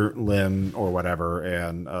sensor limb or whatever,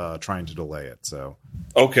 and trying to delay it. So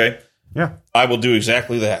okay, yeah, I will do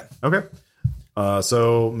exactly that. Okay.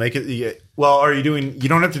 So make it. Well, are you doing? You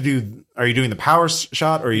don't have to do. Are you doing the power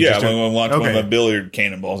shot, or are you? Yeah, I'm going to launch one of my billiard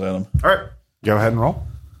cannonballs at them. All right, go ahead and roll.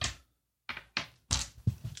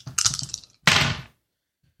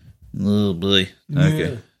 Oh boy.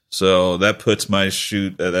 Okay. So that puts my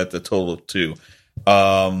shoot at the total of 2. Do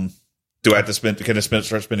I have to spend? Can I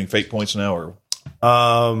start spending fate points now, or?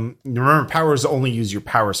 Remember, powers only use your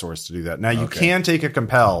power source to do that. Now you can take a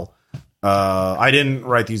compel. I didn't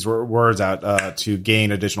write these words out to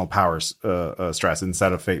gain additional powers stress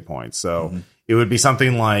instead of fate points. So it would be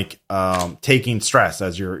something like taking stress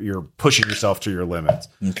as you're pushing yourself to your limits.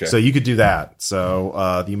 Okay. So you could do that.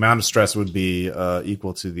 So the amount of stress would be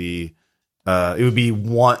equal to the. It would be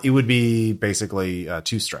one. It would be basically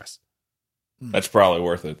 2 stress. That's probably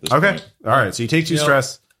worth it. At this point. All right. So you take 2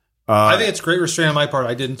 stress. I think it's great restraint on my part.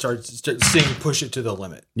 I didn't start seeing push it to the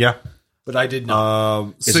limit. Yeah. But I did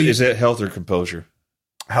not. Is it health or composure?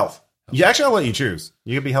 Health. Yeah, actually, I'll let you choose.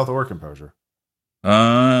 You could be health or composure.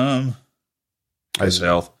 It's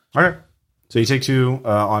health. Okay. So you take 2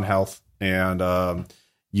 on health, and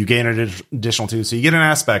you gain an additional 2. So you get an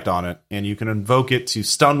aspect on it, and you can invoke it to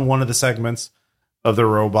stun one of the segments of the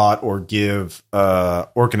robot or give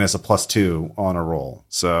Orcanus a +2 on a roll.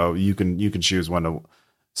 So you can choose when to.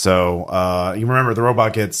 So you remember the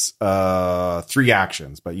robot gets 3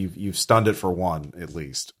 actions, but you've stunned it for 1 at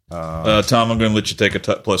least. Tom, I'm going to let you take a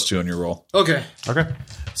 +2 on your roll. Okay.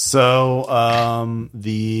 So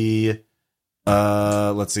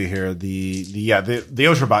let's see here. The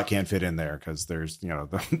Oshobot can't fit in there because there's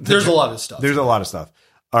there's a lot of stuff. There's a lot of stuff.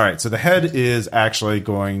 All right, so the head is actually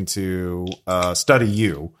going to study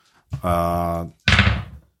you.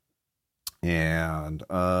 And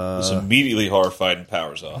it's immediately horrified and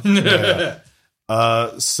powers off.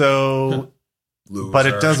 So but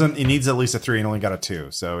it doesn't. It needs at least a 3 and only got a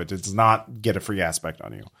 2, so it does not get a free aspect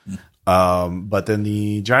on you. But then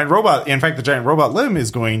the giant robot, in fact, the giant robot limb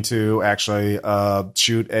is going to actually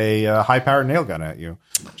shoot a high-powered nail gun at you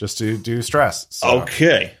just to do stress. So,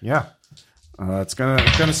 okay, yeah, it's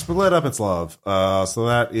gonna split up its love. So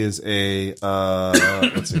that is a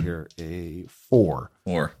let's see here, a 4.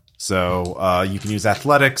 4. So you can use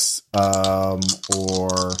athletics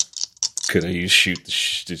or. Could I use shoot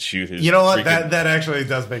to shoot his? You know what? That actually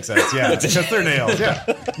does make sense. Yeah, because they're nails. Yeah,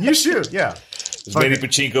 you shoot. Yeah, as many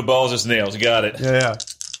pachinko balls as nails. Got it. Yeah.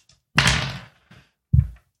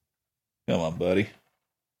 Come on, buddy.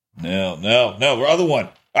 No. Other one.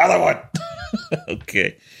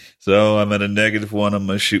 Okay. So I'm at a -1. I'm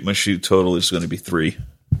gonna shoot. My shoot total is going to be 3.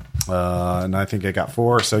 And I think I got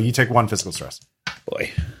 4. So you take 1 physical stress.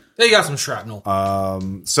 Boy. They got some shrapnel.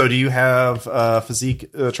 So do you have physique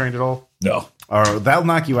trained at all? No. Or that'll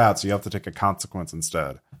knock you out, so you have to take a consequence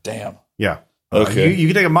instead. Damn. Yeah. Okay. You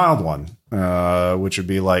can take a mild one, which would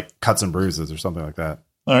be like cuts and bruises or something like that.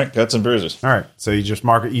 All right, cuts and bruises. All right. So you just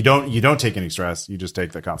mark it. You don't take any stress. You just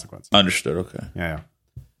take the consequence. Understood. Okay. Yeah.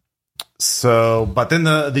 So, but then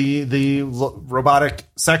the robotic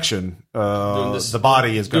section, the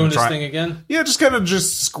body is going to try this thing again. Yeah, just kind of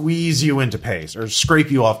squeeze you into pace or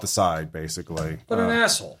scrape you off the side, basically. But an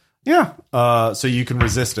asshole. Yeah. So you can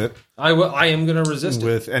resist it. I am going to resist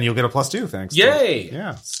it and you'll get a +2. Thanks. Yay!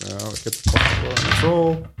 Yeah. So it gets a +4 on its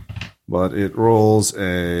roll, but it rolls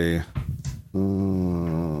a.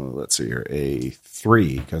 Let's see here, a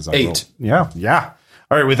 3 because I 8. Yeah.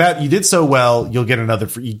 All right, with that, you did so well. You'll get another.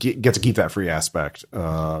 You get to keep that free aspect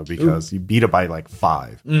because you beat it by like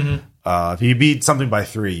 5. Mm-hmm. If you beat something by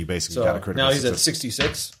 3, you basically got a critical. Now he's at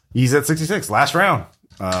 66. He's at 66. Last round.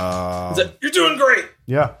 You're doing great.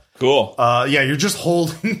 Yeah. Cool. Yeah, you're just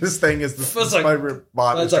holding this thing as the spider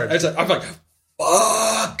bot. I'm like,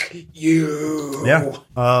 fuck you. Yeah.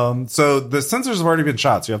 So the sensors have already been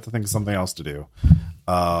shot, so you have to think of something else to do.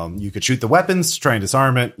 You could shoot the weapons to try and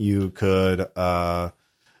disarm it. You could.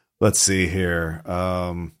 Let's see here.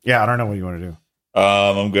 Yeah, I don't know what you want to do.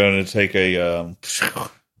 I'm going to take a. Are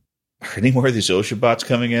any more of these Oshobots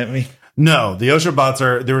coming at me? No, the Oshobots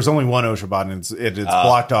are. There was only one Oshobot, and it's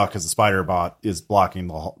blocked off because the spider bot is blocking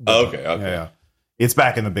the whole. Okay. Yeah, it's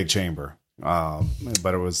back in the big chamber.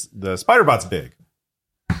 But it was the spider bot's big,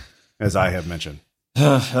 as I have mentioned.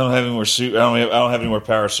 I don't have any more suit. I don't have any more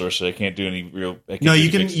power source, so I can't do any real. No,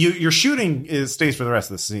 you can. Your shooting stays for the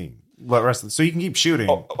rest of the scene. So you can keep shooting.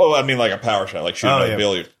 Oh, I mean like a power shot, like shooting like a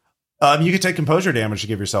billiard. You could take composure damage to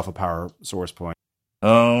give yourself a power source point.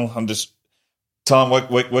 Oh, I'm just Tom. What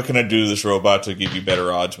can I do to this robot to give you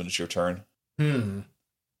better odds when it's your turn?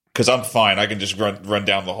 Because I'm fine. I can just run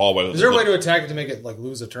down the hallway. Is there a way to attack it to make it like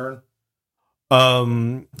lose a turn?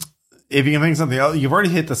 If you can think of something else, you've already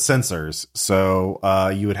hit the sensors, so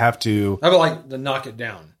you would have to. How about like to knock it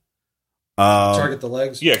down? Target the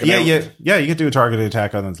legs. Yeah. You could do a targeted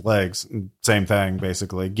attack on its legs. Same thing,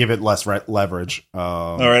 basically. Give it less leverage.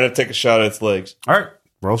 All right, I'll take a shot at its legs. All right,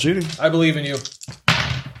 roll shooting. I believe in you.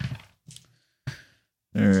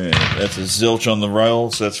 All right, that's a zilch on the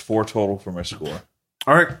roll, so that's 4 total for my score.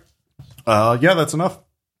 All right. Yeah, that's enough.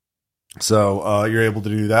 So you're able to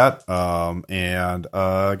do that. And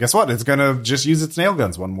guess what? It's going to just use its nail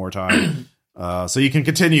guns one more time. So you can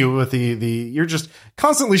continue with you're just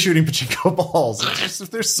constantly shooting pachinko balls. It's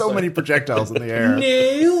just, there's so many projectiles in the air.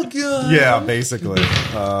 Nail gun. Yeah, basically.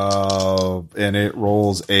 And it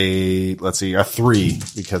rolls a 3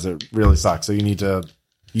 because it really sucks. So you need to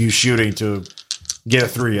use shooting to get a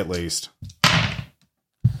 3 at least.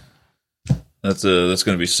 That's going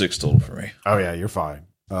to be 6 total for me. Oh yeah, you're fine.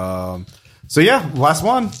 So yeah, last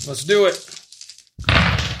one. Let's do it.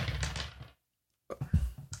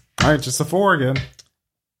 All right, just a 4 again.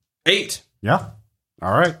 8. Yeah.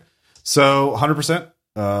 All right. So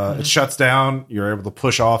 100%. It shuts down. You're able to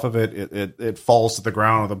push off of it. It falls to the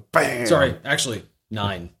ground with a bang. Sorry, actually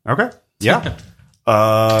 9. Okay. Yeah.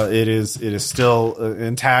 It is still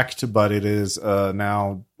intact, but it is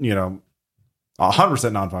now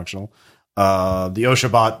 100% non-functional. The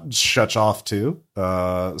OSHA bot shuts off too.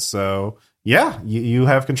 So yeah, you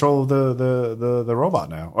have control of the robot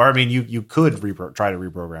now. Or I mean, you could try to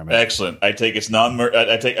reprogram it. Excellent. I take its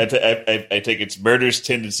I take its murderous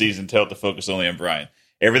tendencies and tell it to focus only on Brian.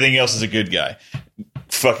 Everything else is a good guy.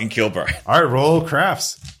 Fucking kill Brian. All right, roll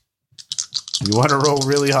crafts. You want to roll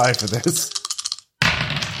really high for this.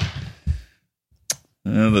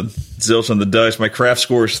 The zilch on the dice. My craft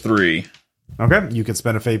score is 3. Okay, you can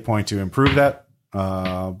spend a fate point to improve that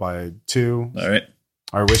by 2. All right.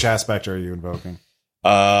 All right, which aspect are you invoking?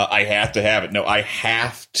 I have to have it. No, I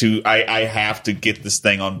have to. I have to get this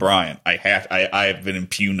thing on Brian. I have been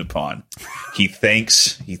impugned upon. He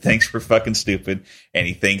thinks we're fucking stupid, and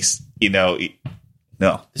he thinks no.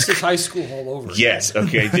 This is high school all over. Yes.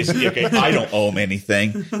 Okay. Okay. I don't owe him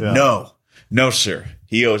anything. Yeah. No, sir.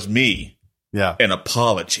 He owes me. Yeah. An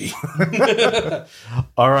apology.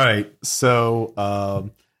 All right.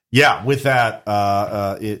 So, with that,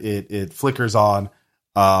 it flickers on.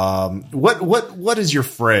 What is your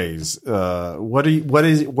phrase? What are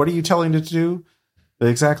you telling it to do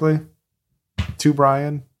exactly to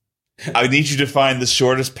Brian? I need you to find the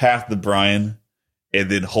shortest path to Brian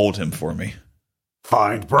and then hold him for me.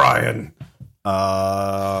 Find Brian.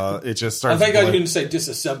 It just starts. I think I was going to say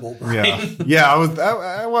disassemble Brian. Yeah.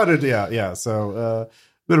 I wanted. Yeah. So,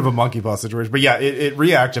 bit of a monkey paw situation, but yeah, it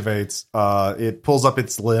reactivates. It pulls up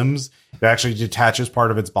its limbs. It actually detaches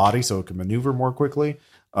part of its body so it can maneuver more quickly.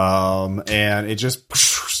 And it just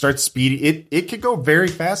starts speeding. It can go very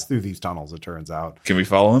fast through these tunnels. It turns out. Can we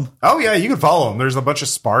follow him? Oh yeah, you can follow him. There's a bunch of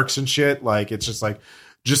sparks and shit. Like it's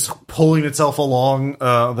just pulling itself along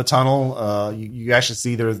the tunnel. You actually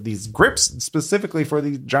see there's these grips specifically for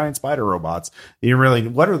these giant spider robots. You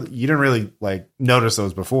didn't really like notice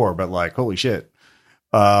those before, but like holy shit.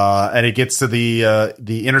 And it gets to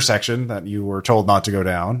the intersection that you were told not to go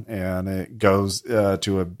down, and it goes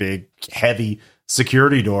to a big heavy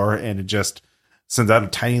security door, and it just sends out a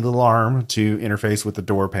tiny little arm to interface with the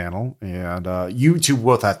door panel, and you two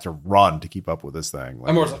both have to run to keep up with this thing. Like,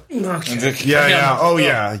 I'm always like, okay. Yeah. Oh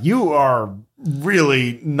yeah, you are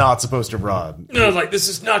really not supposed to run. No, like this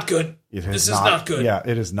is not good. This is not good. Yeah,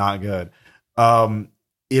 it is not good.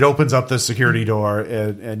 It opens up the security door,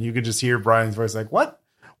 and you can just hear Brian's voice like, "What?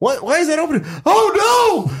 Why is that opening? Oh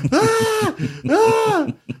no!"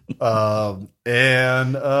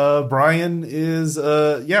 And Brian is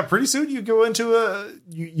pretty soon you go into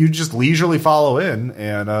you just leisurely follow in,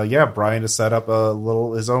 and Brian has set up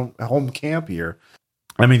his own home camp here.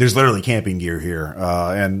 I mean, there's literally camping gear here,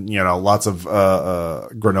 and lots of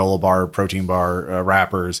granola bar, protein bar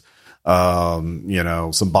wrappers.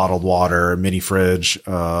 Some bottled water, a mini fridge,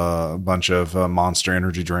 a bunch of Monster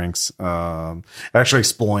energy drinks, actually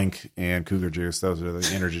Splunk and Cougar Juice. Those are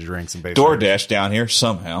the energy drinks and base DoorDash down here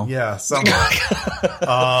somehow. Yeah,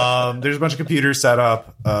 somehow. There's a bunch of computers set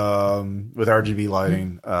up with RGB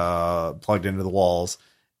lighting plugged into the walls,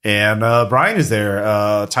 and Brian is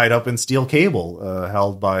there tied up in steel cable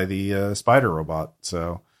held by the spider robot.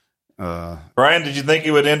 So, Brian, did you think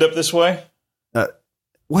it would end up this way?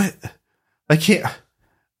 What? I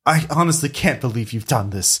honestly can't believe you've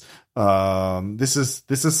done this. This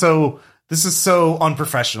is so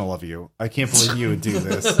unprofessional of you. I can't believe you would do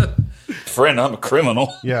this. Friend, I'm a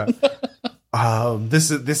criminal. Yeah.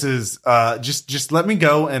 This is just let me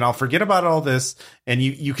go and I'll forget about all this and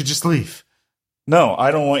you could just leave. No,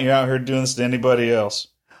 I don't want you out here doing this to anybody else.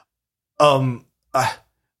 What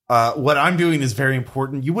I'm doing is very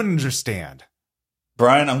important. You wouldn't understand.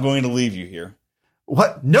 Brian, I'm going to leave you here.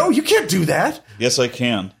 What? No, you can't do that. Yes, I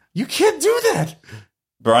can. You can't do that.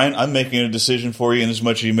 Brian, I'm making a decision for you in as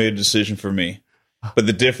much as you made a decision for me. But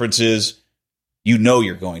the difference is You know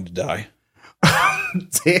you're going to die.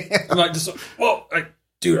 Damn. I'm like,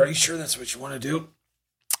 dude, are you sure that's what you want to do?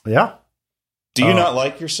 Yeah. Do you not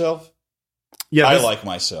like yourself? Yeah, I like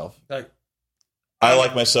myself. I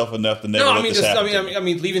like myself enough to never let this happen. I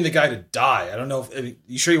mean, leaving the guy to die. I don't know.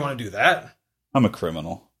 You sure you want to do that? I'm a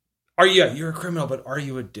criminal. You're a criminal, but are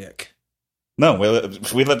you a dick? No,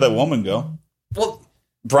 we let that woman go. Well,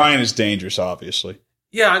 Brian is dangerous, obviously.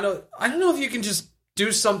 Yeah, I know. I don't know if you can just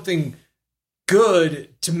do something good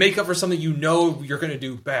to make up for something you know you're going to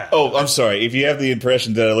do bad. Oh, I'm sorry. If you have the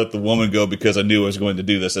impression that I let the woman go because I knew I was going to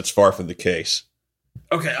do this, that's far from the case.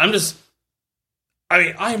 Okay, I'm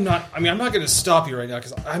not going to stop you right now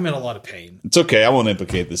because I'm in a lot of pain. It's okay. I won't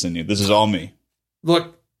implicate this in you. This is all me.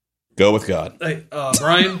 Look. Go with God. Hey,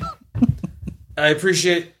 Brian, I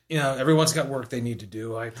appreciate, everyone's got work they need to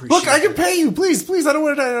do. I appreciate Look, I can pay you. Please. I don't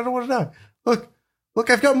want to die. Look,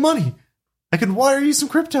 I've got money. I can wire you some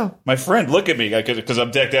crypto. My friend, look at me, because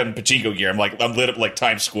I'm decked out in pachinko gear. I'm lit up like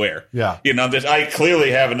Times Square. Yeah. I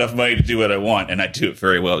clearly have enough money to do what I want, and I do it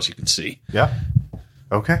very well, as you can see. Yeah.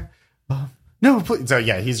 Okay. No, please. So,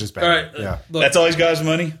 yeah, he's just bad. All right. Yeah. Look, that's all he's got is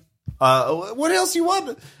money? What else you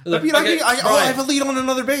want? Look, I have a lead on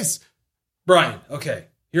another base. Brian, okay.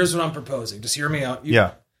 Here's what I'm proposing. Just hear me out.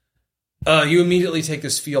 Yeah. You immediately take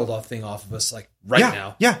this field thing off of us,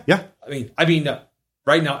 now. Yeah. I mean,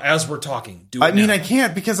 right now, as we're talking. I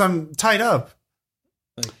can't because I'm tied up.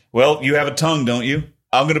 Well, you have a tongue, don't you?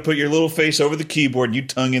 I'm going to put your little face over the keyboard and you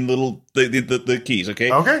tongue in the keys,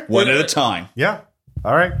 okay? Okay. One at a time. Yeah.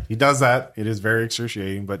 All right. He does that. It is very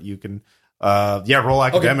excruciating, but you can, roll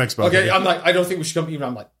academics. Okay. I'm like, I don't think we should come.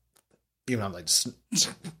 I'm like,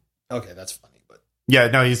 okay, that's funny, but yeah,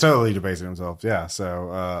 no, he's totally debasing himself. Yeah.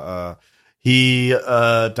 So, he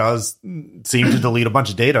does seem to delete a bunch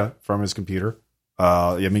of data from his computer.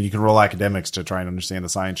 You can roll academics to try and understand the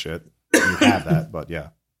science shit. You have that, but yeah.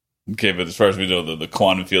 Okay, but as far as we know, the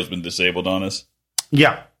quantum field's been disabled on us.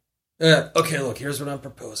 Yeah. Okay, look, here's what I'm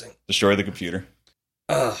proposing. Destroy the computer.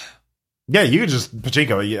 Yeah, you could just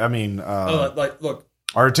pachinko. Look.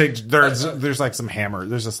 Or there's like some hammer.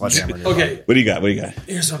 There's a sledgehammer. Okay. What do you got?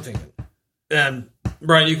 Here's something. And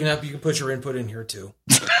Brian, you can put your input in here too.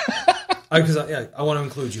 Because I want to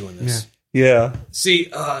include you in this. Yeah.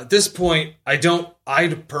 See, at this point, I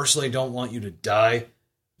personally don't want you to die,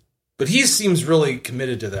 but he seems really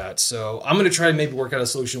committed to that. So I'm going to try and maybe work out a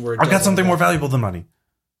solution where I've got something more valuable than money.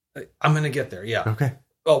 I'm going to get there. Yeah. Okay.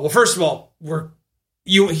 Oh well, first of all,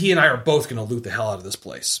 he and I are both going to loot the hell out of this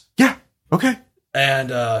place. Yeah. Okay.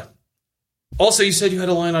 And also, you said you had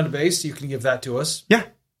a line on the base. You can give that to us. Yeah.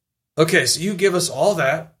 Okay, so you give us all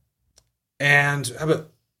that, and how about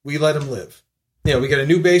we let him live? Yeah, we get a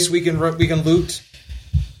new base we can loot.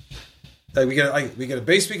 We get a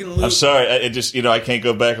base we can loot. I'm sorry, I can't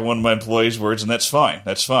go back on one of my employees' words, and that's fine.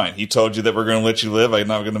 That's fine. He told you that we're going to let you live. I'm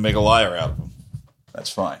not going to make a liar out of him. That's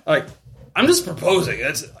fine. I'm just proposing.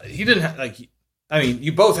 He didn't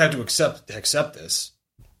you both had to accept this.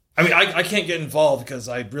 I can't get involved because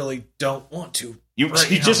I really don't want to. You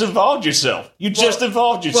just involved yourself.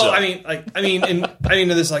 Involved yourself. Well, in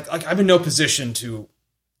this, I'm in no position to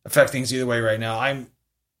affect things either way right now. I'm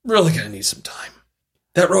really gonna need some time.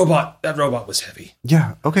 That robot was heavy.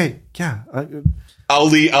 Yeah. Okay. Yeah. I'll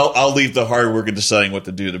leave the hard work of deciding what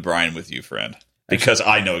to do to Brian with you, friend, because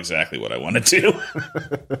I know exactly what I want to do.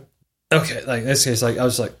 Okay. In this case, I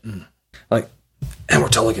was and we're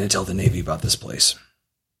totally gonna tell the Navy about this place.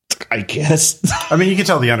 I guess. You can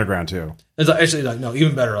tell the underground too. It's actually no,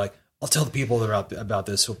 even better. I'll tell the people about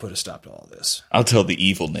this who'll put a stop to all this. I'll tell the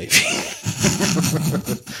evil Navy.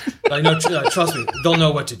 Trust me, they'll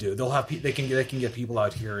know what to do. They'll have they can get people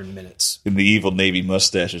out here in minutes. And the evil Navy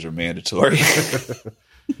mustaches are mandatory.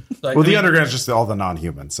 The underground's just all the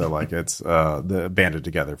non-humans, so it's the banded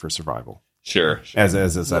together for survival. Sure. As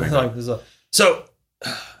a setting. So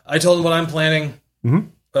I told them what I'm planning, mm-hmm.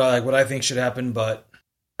 What I think should happen, but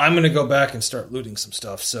I'm going to go back and start looting some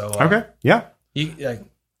stuff. So okay, yeah.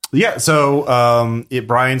 Yeah, so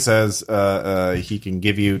Brian says he can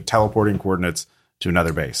give you teleporting coordinates to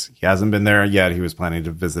another base. He hasn't been there yet. He was planning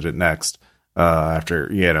to visit it next after,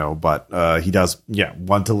 but he does,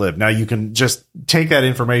 want to live. Now, you can just take that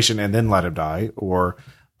information and then let him die,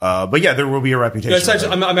 but there will be a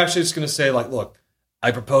reputation. I'm actually just going to say, look, I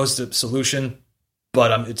proposed a solution,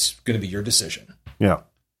 but it's going to be your decision. Yeah.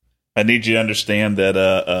 I need you to understand that.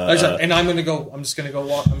 And I'm just going to go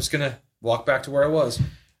walk. I'm just going to walk back to where I was.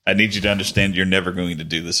 I need you to understand you're never going to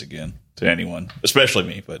do this again to anyone, especially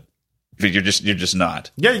me. But you're just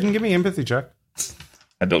not. Yeah, you can give me an empathy check.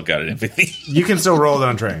 I don't got an empathy. You can still roll it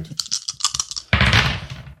untrained.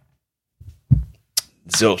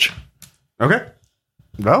 Zilch. Okay.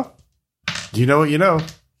 Well, you know what you know.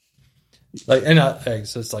 Like, and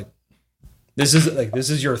so it's like this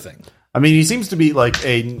is your thing. I mean, he seems to be like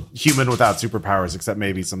a human without superpowers, except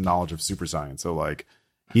maybe some knowledge of super science. So, like,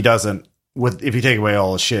 he doesn't. If you take away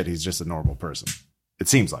all his shit, he's just a normal person. It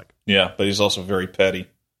seems like. Yeah, but he's also very petty.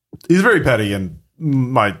 He's very petty and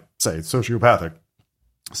might say sociopathic.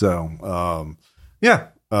 So, yeah.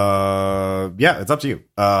 It's up to you.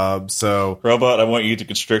 So, Robot, I want you to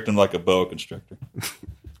constrict him like a boa constrictor.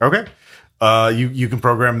 Okay. You can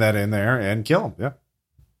program that in there and kill him. Yeah.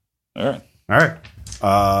 All right.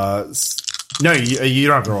 No, you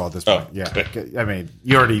don't have to roll at this point. Yeah. Okay. I mean,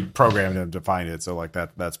 you already programmed him to find it, so like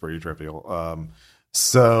that's pretty trivial.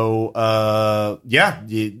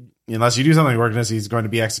 Unless you do something organized, he's going to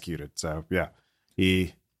be executed. So yeah,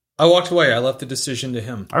 I walked away. I left the decision to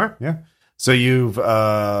him. All right. Yeah. So you've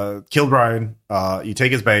killed Brian. You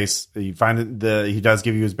take his base. You find he does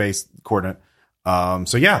give you his base coordinate.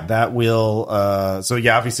 That will.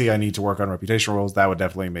 Obviously, I need to work on reputation rolls. That would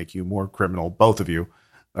definitely make you more criminal, both of you,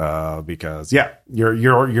 because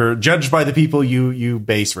you're judged by the people you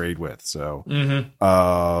base raid with. So,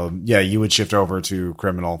 you would shift over to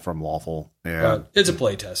criminal from lawful. And it's a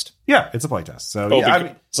playtest. Yeah, it's a playtest. So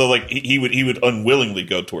he would unwillingly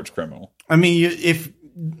go towards criminal. I mean, if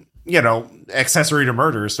accessory to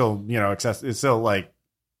murder is still is still like.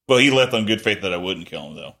 Well, he left on good faith that I wouldn't kill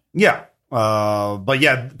him, though. Yeah.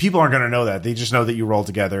 People aren't going to know that. They just know that you rolled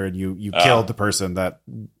together and you killed the person that,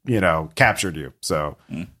 captured you. So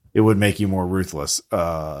it would make you more ruthless.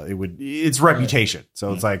 It's reputation.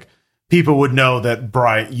 So it's like people would know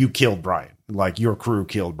that you killed Brian, like your crew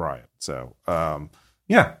killed Brian. So, I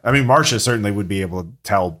mean, Marcia certainly would be able to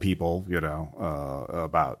tell people,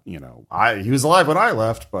 about, he was alive when I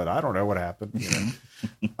left, but I don't know what happened.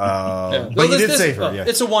 But you did save her. Yeah.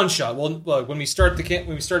 It's a one shot. Well, look, when we start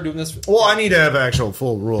doing this, I need to have actual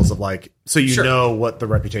full rules of know what the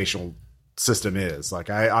reputational system is. Like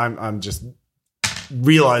I'm just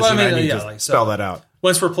realizing I need to spell that out.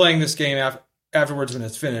 Once we're playing this game afterwards when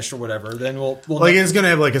it's finished or whatever, then we'll it's going to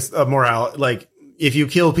have a morale. Like if you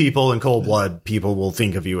kill people in cold blood, people will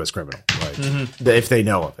think of you as criminal, if they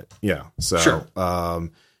know of it. Yeah. So. Sure. But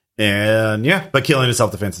killing in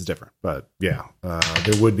self-defense is different. But there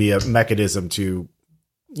would be a mechanism to,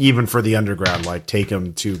 even for the underground, like take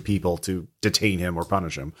him to people to detain him or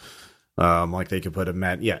punish him. Like they could put him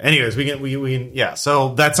at, anyways, we can,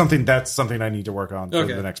 so that's something I need to work on for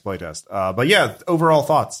the next playtest. Overall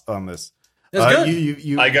thoughts on this.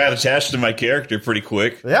 Good. I got attached to my character pretty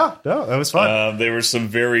quick. Yeah, no, that was fun. There were some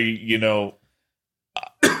very,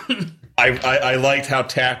 I liked how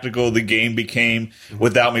tactical the game became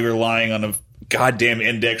without me relying on a goddamn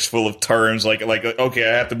index full of terms. Like, okay,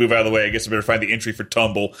 I have to move out of the way. I guess I better find the entry for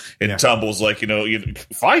tumble. And tumble's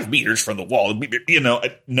 5 meters from the wall.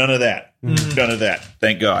 None of that. None of that.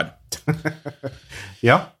 Thank God.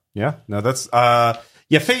 Yeah. No, that's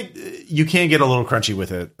Fate. You can get a little crunchy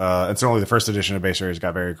with it. It's only the first edition of base areas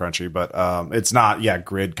got very crunchy, but it's not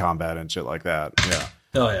grid combat and shit like that. Yeah.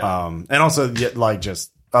 Oh yeah. And also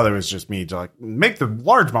there was just me to make the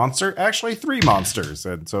large monster actually 3 monsters,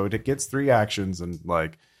 and so it gets 3 actions and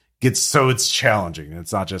it's challenging.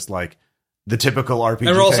 It's not just like the typical RPG.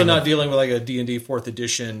 And we're also not dealing with a D&D 4th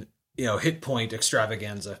edition, hit point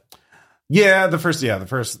extravaganza. Yeah, the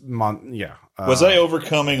first month. Yeah, was I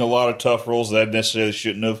overcoming a lot of tough rolls that I necessarily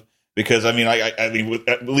shouldn't have? Because I mean, with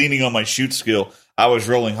leaning on my shoot skill, I was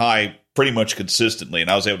rolling high pretty much consistently, and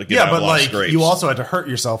I was able to get out a lot of scrapes. You also had to hurt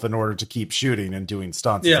yourself in order to keep shooting and doing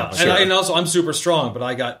stunts. Yeah, and also I'm super strong, but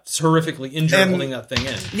I got horrifically injured holding that thing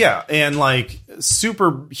in. Yeah, and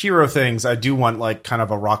superhero things, I do want kind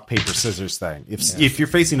of a rock paper scissors thing. If you're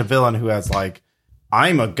facing a villain who has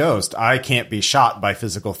I'm a ghost, I can't be shot by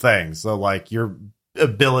physical things, so your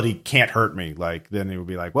ability can't hurt me. Then it would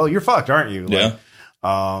be well, you're fucked, aren't you? Yeah.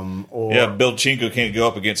 Bill Chinko can't go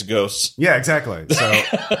up against ghosts. Yeah, exactly. So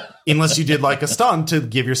unless you did a stun to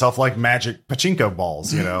give yourself magic pachinko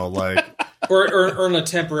balls, or earn a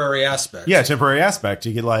temporary aspect. Yeah, temporary aspect.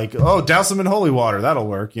 You get douse them in holy water, that'll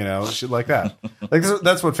work. Shit like that.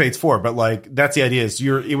 That's what Fate's for. But that's the idea. Is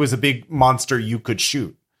it was a big monster you could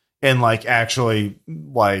shoot and actually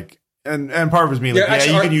and part of it was me you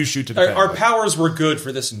can use shoot to defend. Our powers were good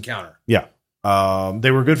for this encounter. Yeah.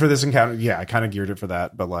 They were good for this encounter. Yeah, I kind of geared it for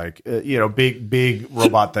that, but big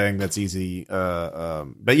robot thing that's easy.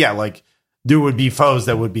 But there would be foes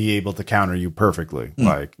that would be able to counter you perfectly.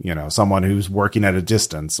 Someone who's working at a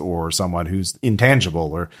distance, or someone who's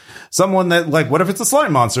intangible, or someone that what if it's a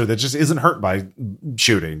slime monster that just isn't hurt by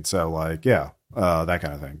shooting? So that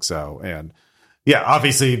kind of thing. So, and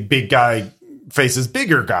obviously big guy faces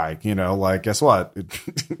bigger guy, like, guess what?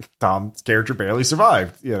 Tom's character barely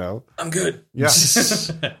survived, I'm good. Yeah.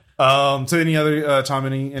 So any other, Tom,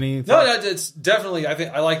 any thoughts? No, it's definitely, I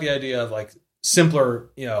think I like the idea of like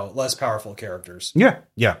simpler, less powerful characters. Yeah.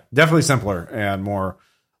 Definitely simpler and more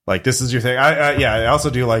like, this is your thing. I also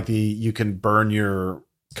do like you can burn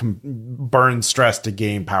stress to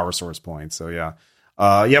gain power source points. So yeah.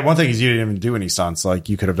 One thing is you didn't even do any stunts. Like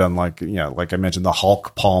you could have done like I mentioned, the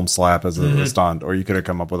Hulk palm slap as a stunt, or you could have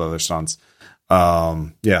come up with other stunts.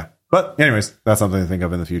 But anyways, that's something to think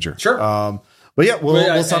of in the future. Sure. But yeah,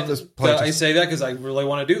 we'll stop this play. I say that because I really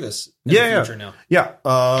want to do this in the future now. Yeah.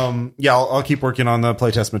 I'll keep working on the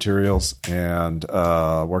playtest materials and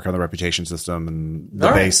work on the reputation system and the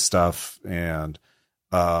base stuff. And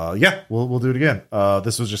we'll do it again.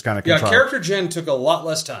 This was just kind of character gen took a lot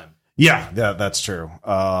less time. Yeah, that's true.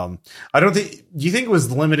 I don't think. Do you think it was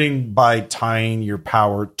limiting by tying your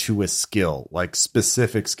power to a skill, like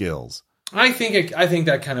specific skills? I think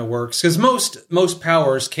that kind of works because most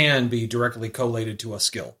powers can be directly correlated to a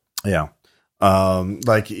skill. Yeah.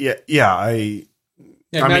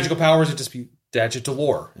 Magical powers would just be attach it to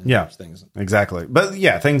lore. And things. Exactly. But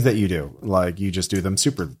yeah, things that you do, like you just do them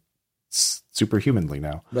superhumanly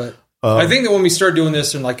now. But I think that when we start doing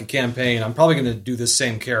this in like a campaign, I'm probably going to do this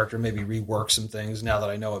same character, maybe rework some things now that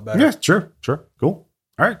I know it better. Yeah, sure. Cool.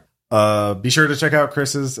 All right. Be sure to check out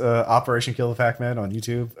Chris's Operation Kill the Fact Man on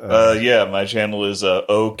YouTube. My channel is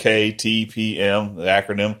OKTPM, the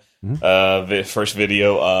acronym. First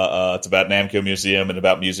video, it's about Namco Museum and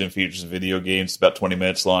about museum features of video games. It's about 20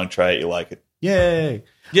 minutes long. Try it, you like it. Yay!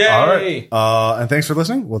 All right. And thanks for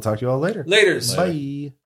listening. We'll talk to you all later. Later. Bye.